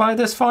face by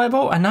this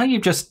fireball, and now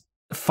you've just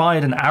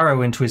fired an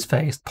arrow into his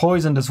face,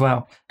 poisoned as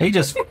well. He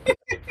just...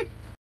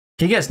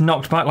 he gets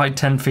knocked back like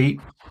 10 feet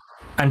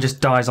and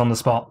just dies on the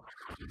spot.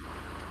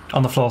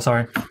 On the floor,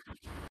 sorry.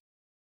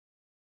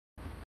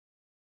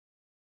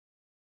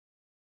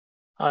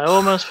 I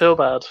almost feel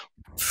bad.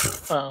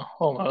 Oh,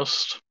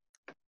 almost.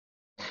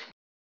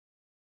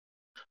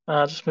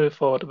 Just move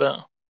forward a bit.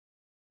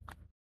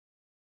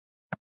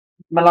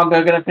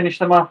 Malongo going to finish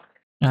them off.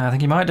 I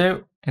think he might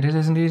do. It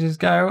is indeed his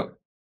go.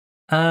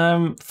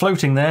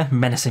 Floating there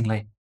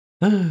menacingly.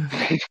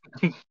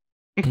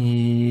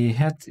 He's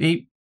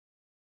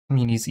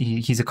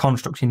a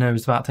construct. He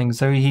knows about things,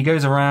 so he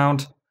goes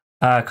around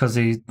because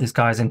this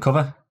guy's in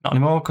cover. Not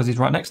anymore because he's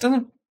right next to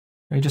him.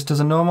 He just does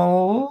a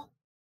normal.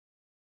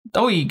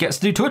 Oh, he gets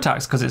to do 2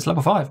 attacks because it's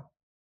level 5.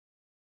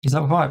 He's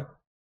level 5.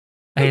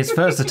 His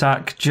first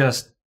attack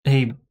just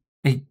he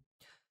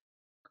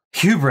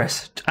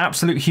hubris,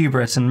 absolute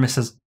hubris, and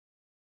misses.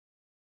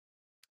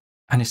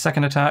 And his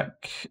second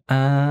attack,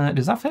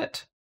 does that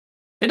fit?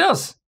 It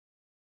does.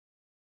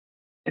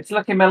 It's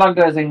lucky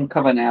Malongo's in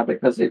cover now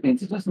because it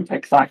means it doesn't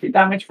take psychic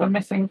damage from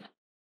missing.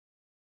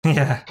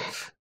 Yeah.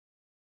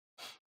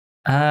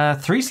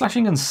 3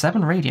 slashing and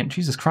 7 radiant.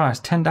 Jesus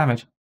Christ, 10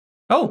 damage.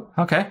 Oh,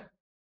 okay.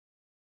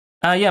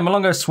 Yeah,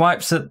 Malongo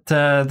swipes at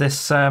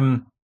this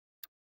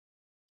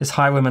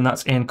highwayman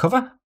that's in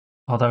cover,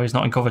 although he's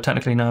not in cover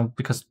technically now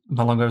because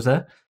Malongo's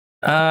there.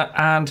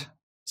 And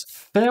it's a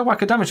fair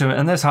whack of damage to him,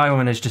 and this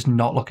highwayman is just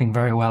not looking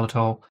very well at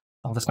all.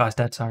 Oh, this guy's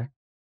dead, sorry.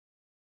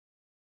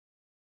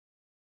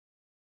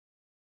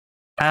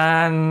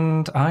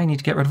 And I need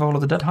to get rid of all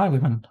of the dead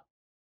highwaymen.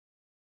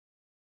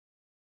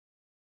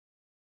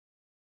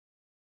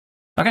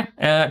 Okay,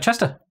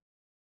 Chester.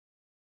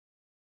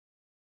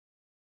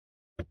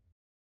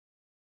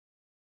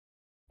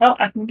 Well,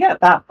 I can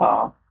get that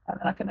far, and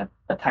then I can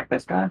attack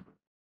this guy.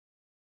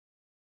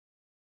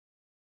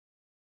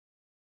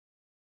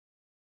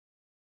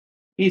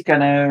 He's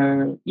going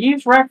to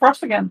use Rare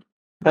Frost again,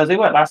 because it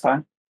worked last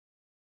time.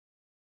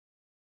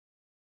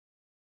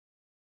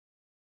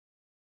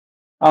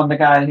 On the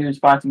guy who was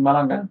fighting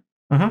Malongo.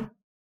 Mm-hmm.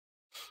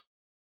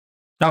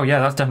 Oh, yeah,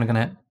 that's definitely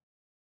going to hit.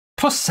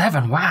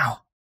 +7, wow.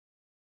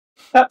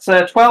 That's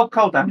 12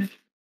 cold damage.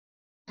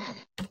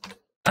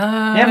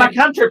 Yeah, my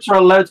cantrips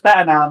are loads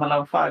better now. I'm a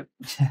level 5.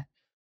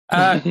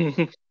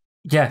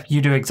 Yeah,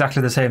 you do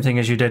exactly the same thing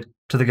as you did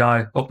to the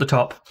guy up the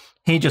top.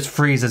 He just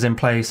freezes in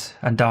place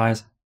and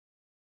dies.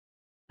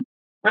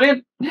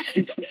 Brilliant.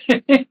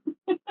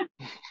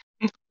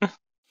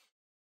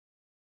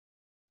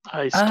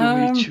 Nice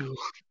to meet you.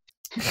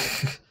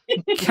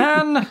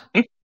 Can...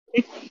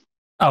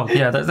 Oh,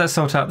 yeah, let's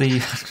sort out the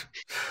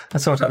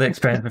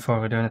experience before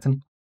we do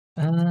anything.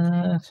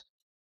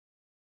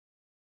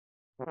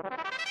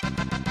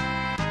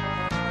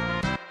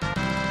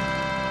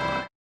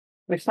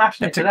 We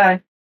smashed it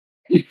today.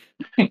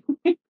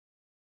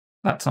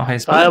 That's not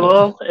his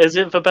Fireball, is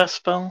it the best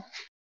spell?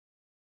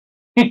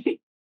 Pretty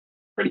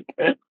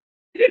good.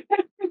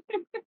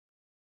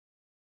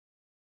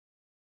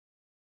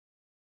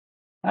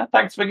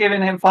 Thanks for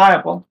giving him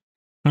Fireball.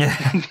 Yeah.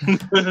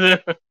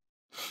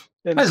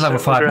 It's level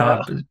 5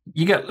 now.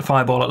 You get the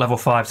Fireball at level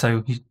 5,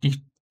 so you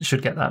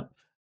should get that.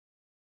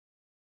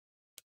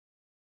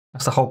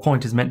 That's the whole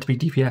point, is meant to be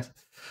DPS.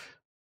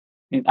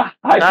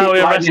 I we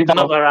arrested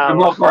another hour.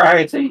 More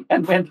variety,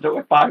 and we ended up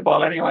with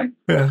Fireball anyway.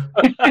 Yeah.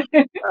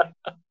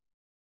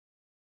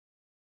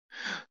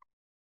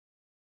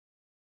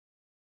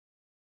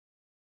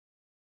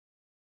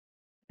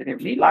 Didn't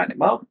really line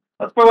him up.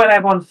 That's for when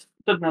everyone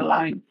stood in a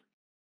line.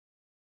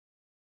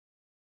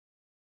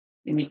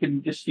 And you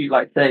can just shoot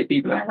like 30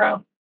 people in a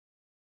row.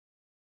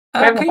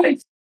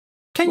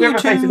 Can we you ever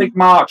face a two? big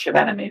march of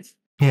enemies?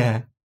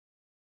 Yeah,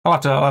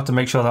 I'll have to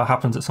make sure that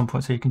happens at some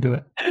point so you can do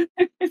it.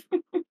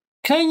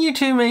 Can you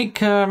two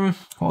make what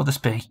will this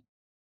be?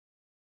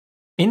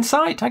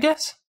 Insight, I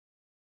guess.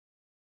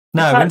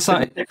 No,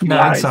 insight.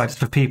 No, insight is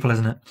for people,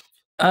 isn't it?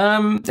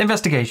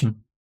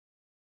 Investigation.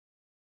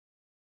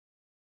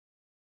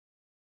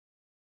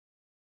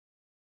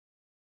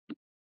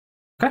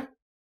 Okay.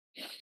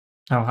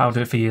 Oh, I'll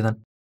do it for you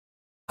then.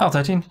 Oh,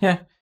 13, yeah.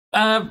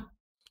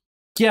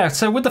 Yeah,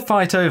 so with the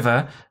fight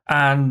over,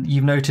 and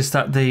you've noticed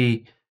that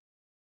the,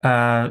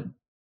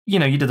 you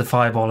know, you did the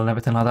fireball and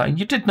everything like that, and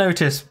you did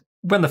notice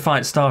when the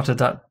fight started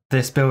that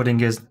this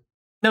building is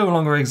no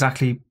longer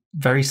exactly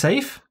very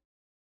safe.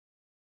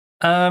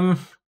 It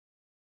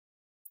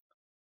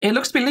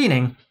looks to be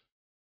leaning.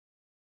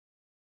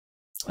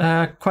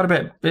 Quite a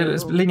bit.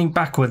 It's leaning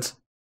backwards.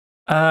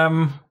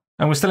 And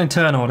we're still in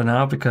turn order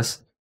now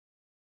because,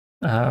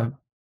 well,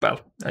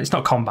 it's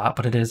not combat,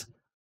 but it is.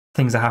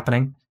 Things are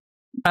happening.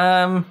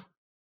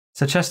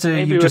 So Chester,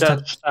 maybe you've just had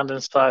to stand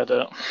inside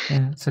it.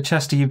 Yeah. So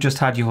Chester, you've just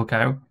had your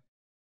go.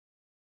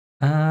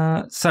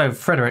 So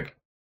Frederick,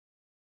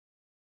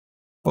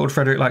 what would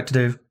Frederick like to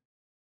do?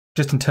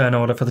 Just in turn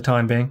order for the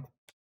time being.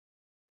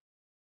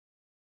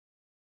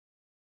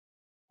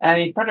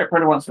 Frederick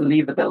probably wants to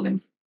leave the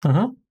building.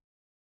 Uh-huh.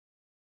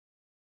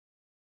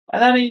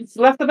 And then he's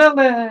left the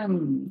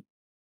building.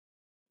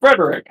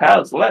 Frederick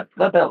has left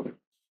the building.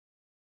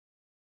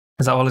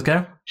 Is that all his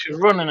go?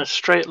 Should run in a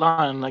straight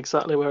line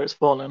exactly where it's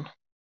falling.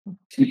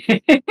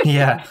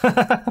 Yeah.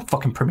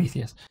 Fucking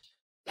Prometheus.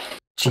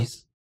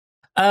 Jeez.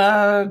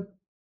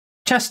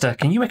 Chester,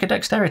 can you make a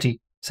dexterity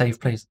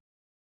save, please?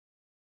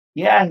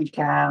 Yeah, he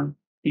can.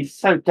 He's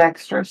so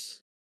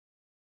dexterous.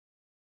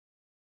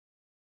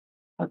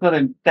 I've got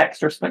a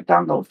dexterous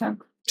McDonald now.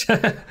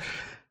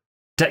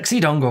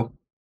 Dexy Dongle.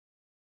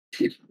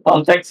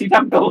 Oh, Dexy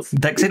Dongles.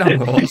 Dexy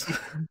Dongles.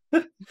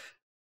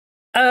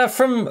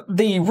 From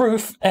the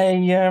roof,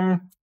 a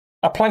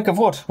plank of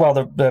wood, well,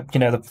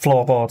 the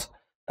floorboards,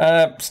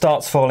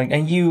 starts falling,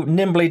 and you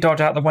nimbly dodge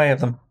out the way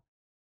of them.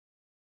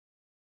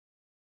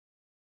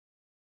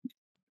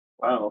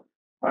 Well,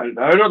 I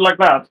don't like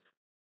that.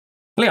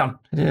 Leon,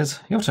 it is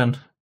your turn.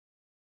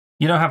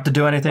 You don't have to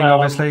do anything,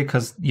 obviously,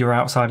 because you're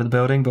outside of the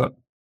building, but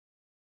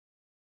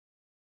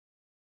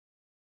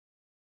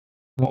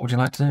what would you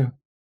like to do?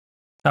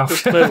 Oh.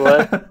 Just move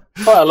away.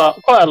 Quite a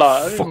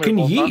lot. Fucking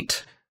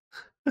yeet.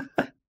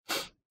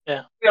 Yeah.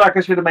 I feel like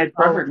I should have made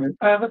Frederick move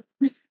further.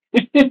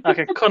 Like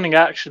a cunning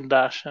action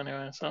dash,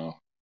 anyway. So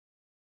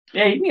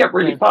yeah, you can get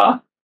really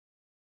far.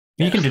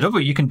 You can do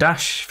double. You can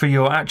dash for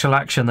your actual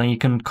action, then you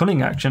can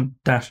cunning action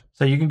dash,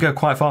 so you can go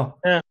quite far.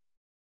 Yeah.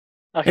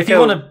 If you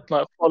want to,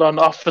 like, fall on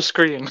off the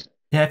screen.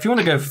 Yeah, if you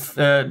want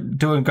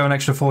to go an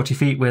extra 40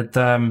 feet with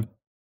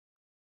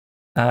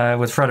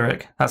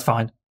Frederick, that's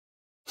fine.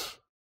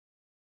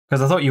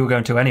 Because I thought you were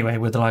going to anyway,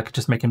 with like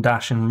just make him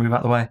dash and move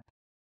out the way.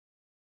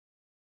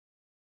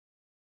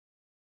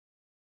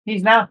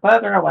 He's now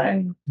further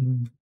away.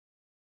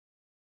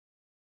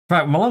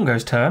 Right,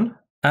 Malongo's turn.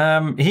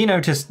 He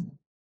noticed,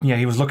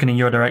 he was looking in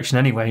your direction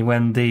anyway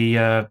when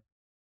the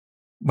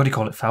what do you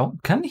call it, fell.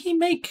 Can he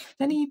make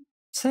any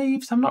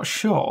saves? I'm not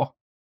sure.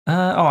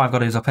 I've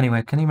got his up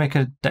anyway. Can he make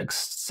a dex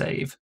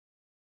save?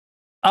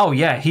 Oh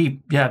yeah,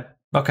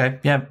 okay,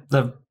 yeah.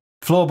 The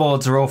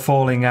floorboards are all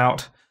falling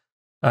out,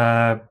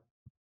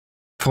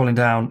 falling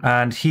down,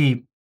 and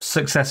he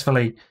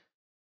successfully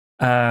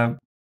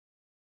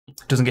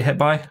doesn't get hit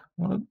by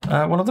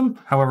one of them.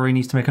 However, he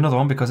needs to make another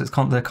one because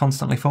they're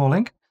constantly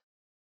falling.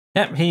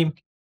 Yep, he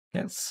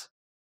saves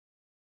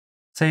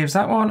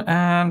that one,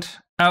 and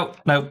oh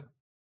no,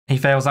 he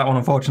fails that one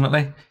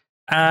unfortunately.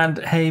 And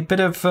a bit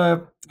of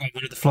one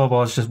of the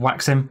floorboards just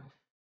whacks him.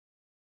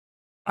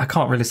 I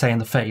can't really say in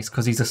the face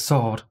because he's a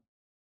sword,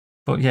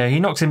 but yeah, he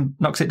knocks him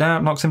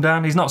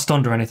down. He's not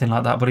stunned or anything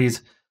like that, but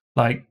he's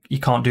like he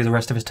can't do the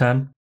rest of his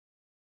turn.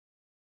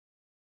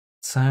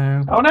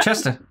 So, no.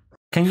 Chester,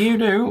 can you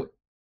do?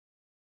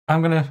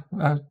 I'm gonna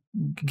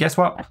guess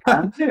what?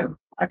 I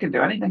can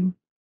do anything.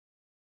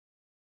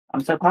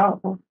 I'm so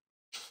powerful.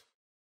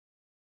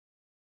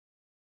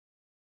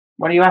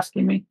 What are you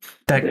asking me?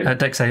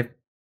 Dex save.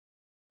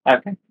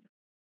 Okay.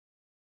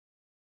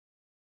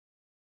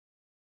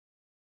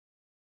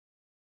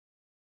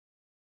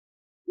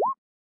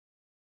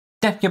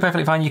 Yeah, you're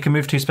perfectly fine. You can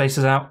move 2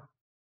 spaces out.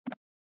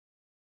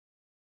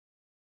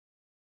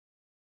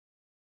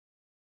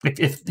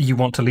 If you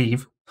want to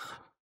leave.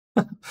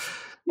 I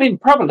mean,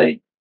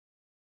 probably.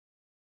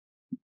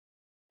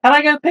 Can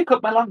I go pick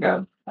up my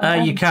longo?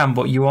 You can,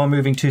 but you are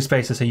moving 2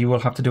 spaces, so you will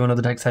have to do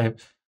another dex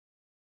save.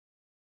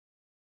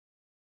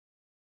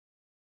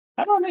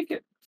 How do I make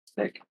it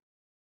stick?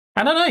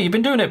 I don't know. You've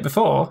been doing it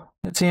before.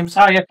 It seems.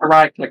 Oh, you have to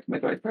right click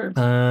midway through.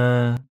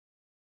 I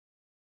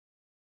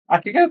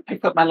could go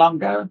pick up my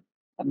longo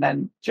and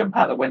then jump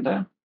out the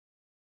window.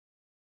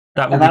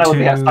 That and then I would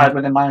be outside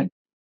within my.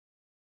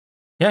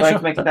 Yeah, sure. I sure.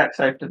 have to make a dex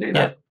save to do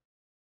that.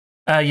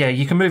 Yeah,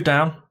 you can move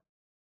down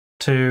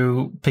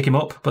to pick him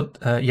up, but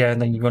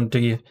and then you want to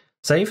do your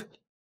save.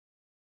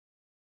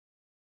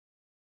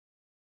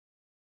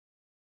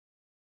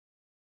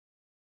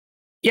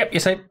 Yep, you're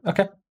safe.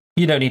 Okay.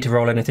 You don't need to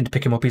roll anything to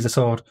pick him up. He's a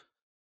sword.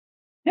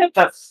 Yep,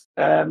 that's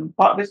part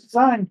of his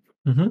design.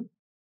 Mm-hmm.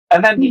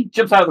 And then he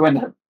jumps out the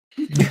window.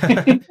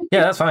 Yeah,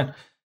 that's fine.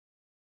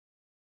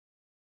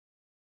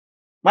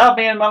 Well,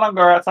 me and Malonga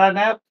are outside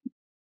now.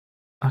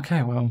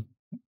 Okay, well,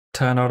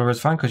 turn order is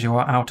fine because you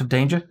are out of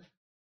danger.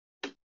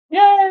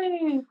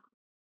 Yay!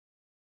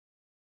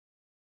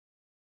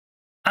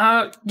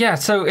 Yeah,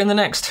 so in the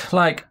next,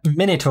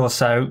 minute or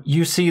so,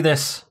 you see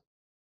this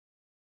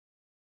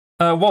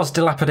was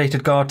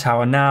dilapidated guard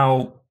tower.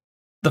 Now,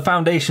 the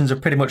foundations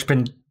have pretty much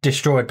been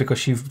destroyed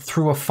because you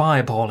threw a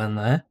fireball in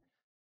there.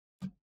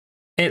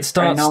 It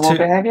starts normal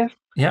behavior?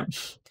 Yep.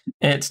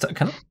 Can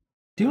I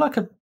do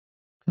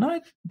Can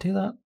I do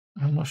that?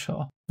 I'm not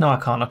sure. No, I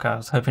can't. Okay, I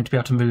was hoping to be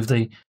able to move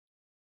the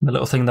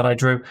little thing that I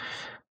drew.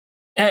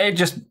 It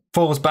just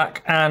falls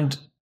back and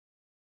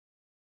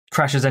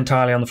crashes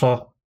entirely on the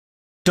floor.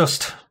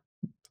 Dust,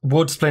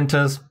 wood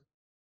splinters,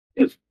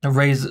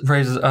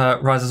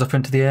 rises up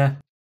into the air.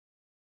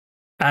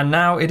 And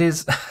now it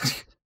is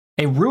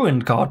a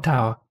ruined guard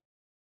tower.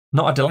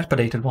 Not a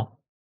dilapidated one.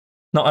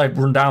 Not a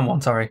run-down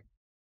one, sorry.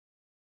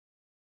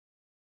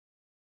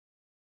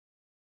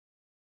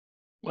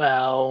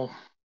 Well,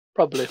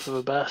 probably for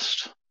the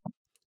best.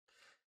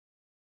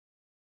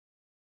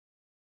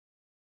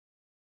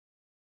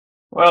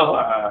 Well,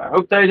 I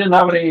hope they didn't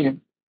have any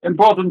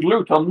important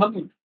loot on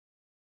them.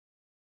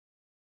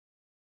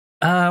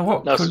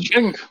 What? That's the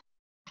thing.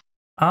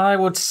 I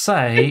would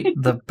say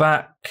the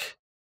back.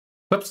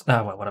 Whoops.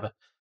 Oh, well, whatever.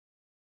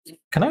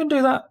 Can I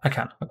undo that? I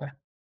can. Okay.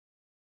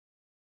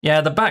 Yeah,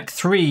 the back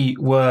three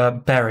were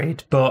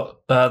buried,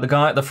 but the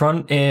guy at the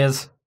front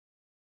is.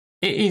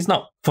 He's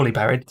not fully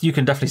buried. You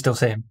can definitely still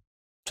see him.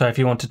 So if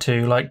you wanted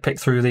to, pick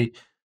through the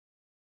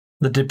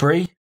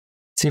debris,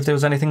 see if there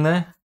was anything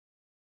there.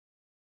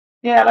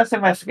 Yeah, let's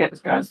investigate this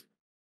guy's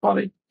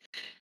body.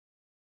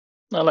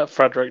 I'll let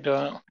Frederick do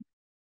it.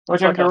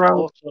 Which one to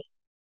roll?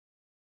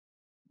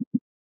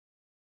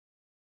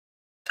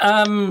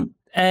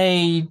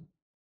 A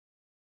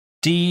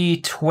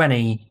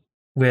D20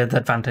 with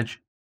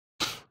advantage.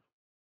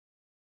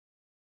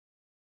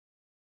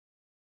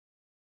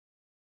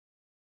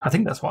 I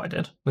think that's what I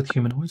did with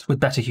humanoids, with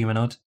better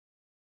humanoids.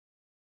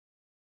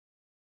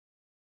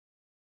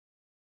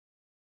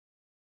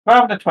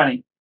 12 to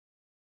 20.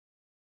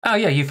 Oh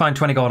yeah, you find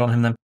 20 gold on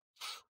him then.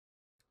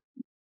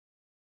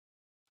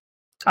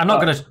 I'm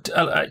not going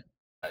to...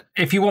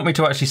 if you want me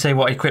to actually say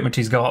what equipment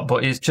he's got,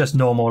 but it's just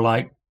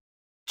normal,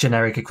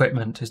 generic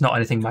equipment. It's not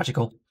anything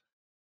magical.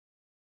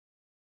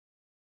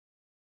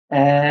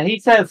 He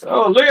says,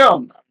 "Oh,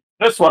 Leon,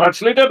 this one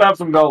actually did have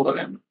some gold in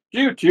him.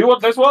 Do you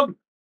want this one?"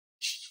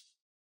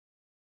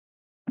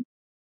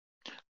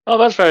 Oh,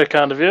 that's very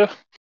kind of you.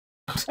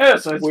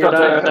 Yes, it's Weird,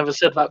 I've never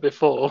said that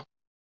before.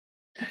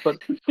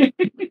 But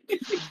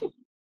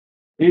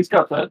he's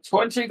got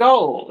 20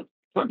 gold.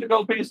 20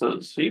 gold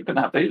pieces. You can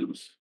have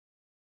these.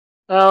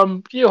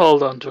 You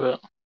hold on to it.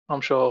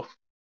 I'm sure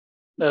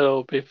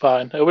it'll be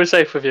fine. It'll be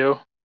safe with you.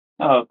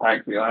 Oh,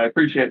 thank you. I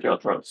appreciate your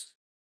trust.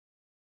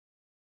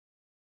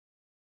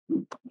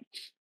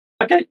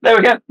 Okay, there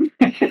we go.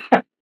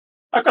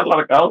 I've got a lot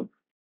of gold.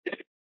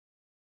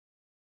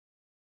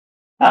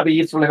 That'll be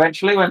useful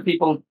eventually when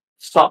people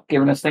stop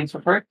giving us things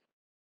for free.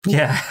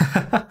 Yeah.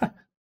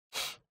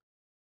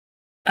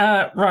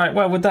 Right,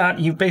 well, with that,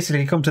 you've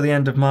basically come to the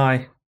end of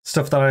my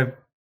stuff that I've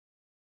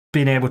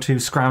been able to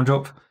scrounge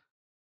up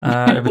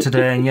over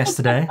today and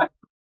yesterday.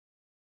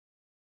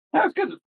 That was good.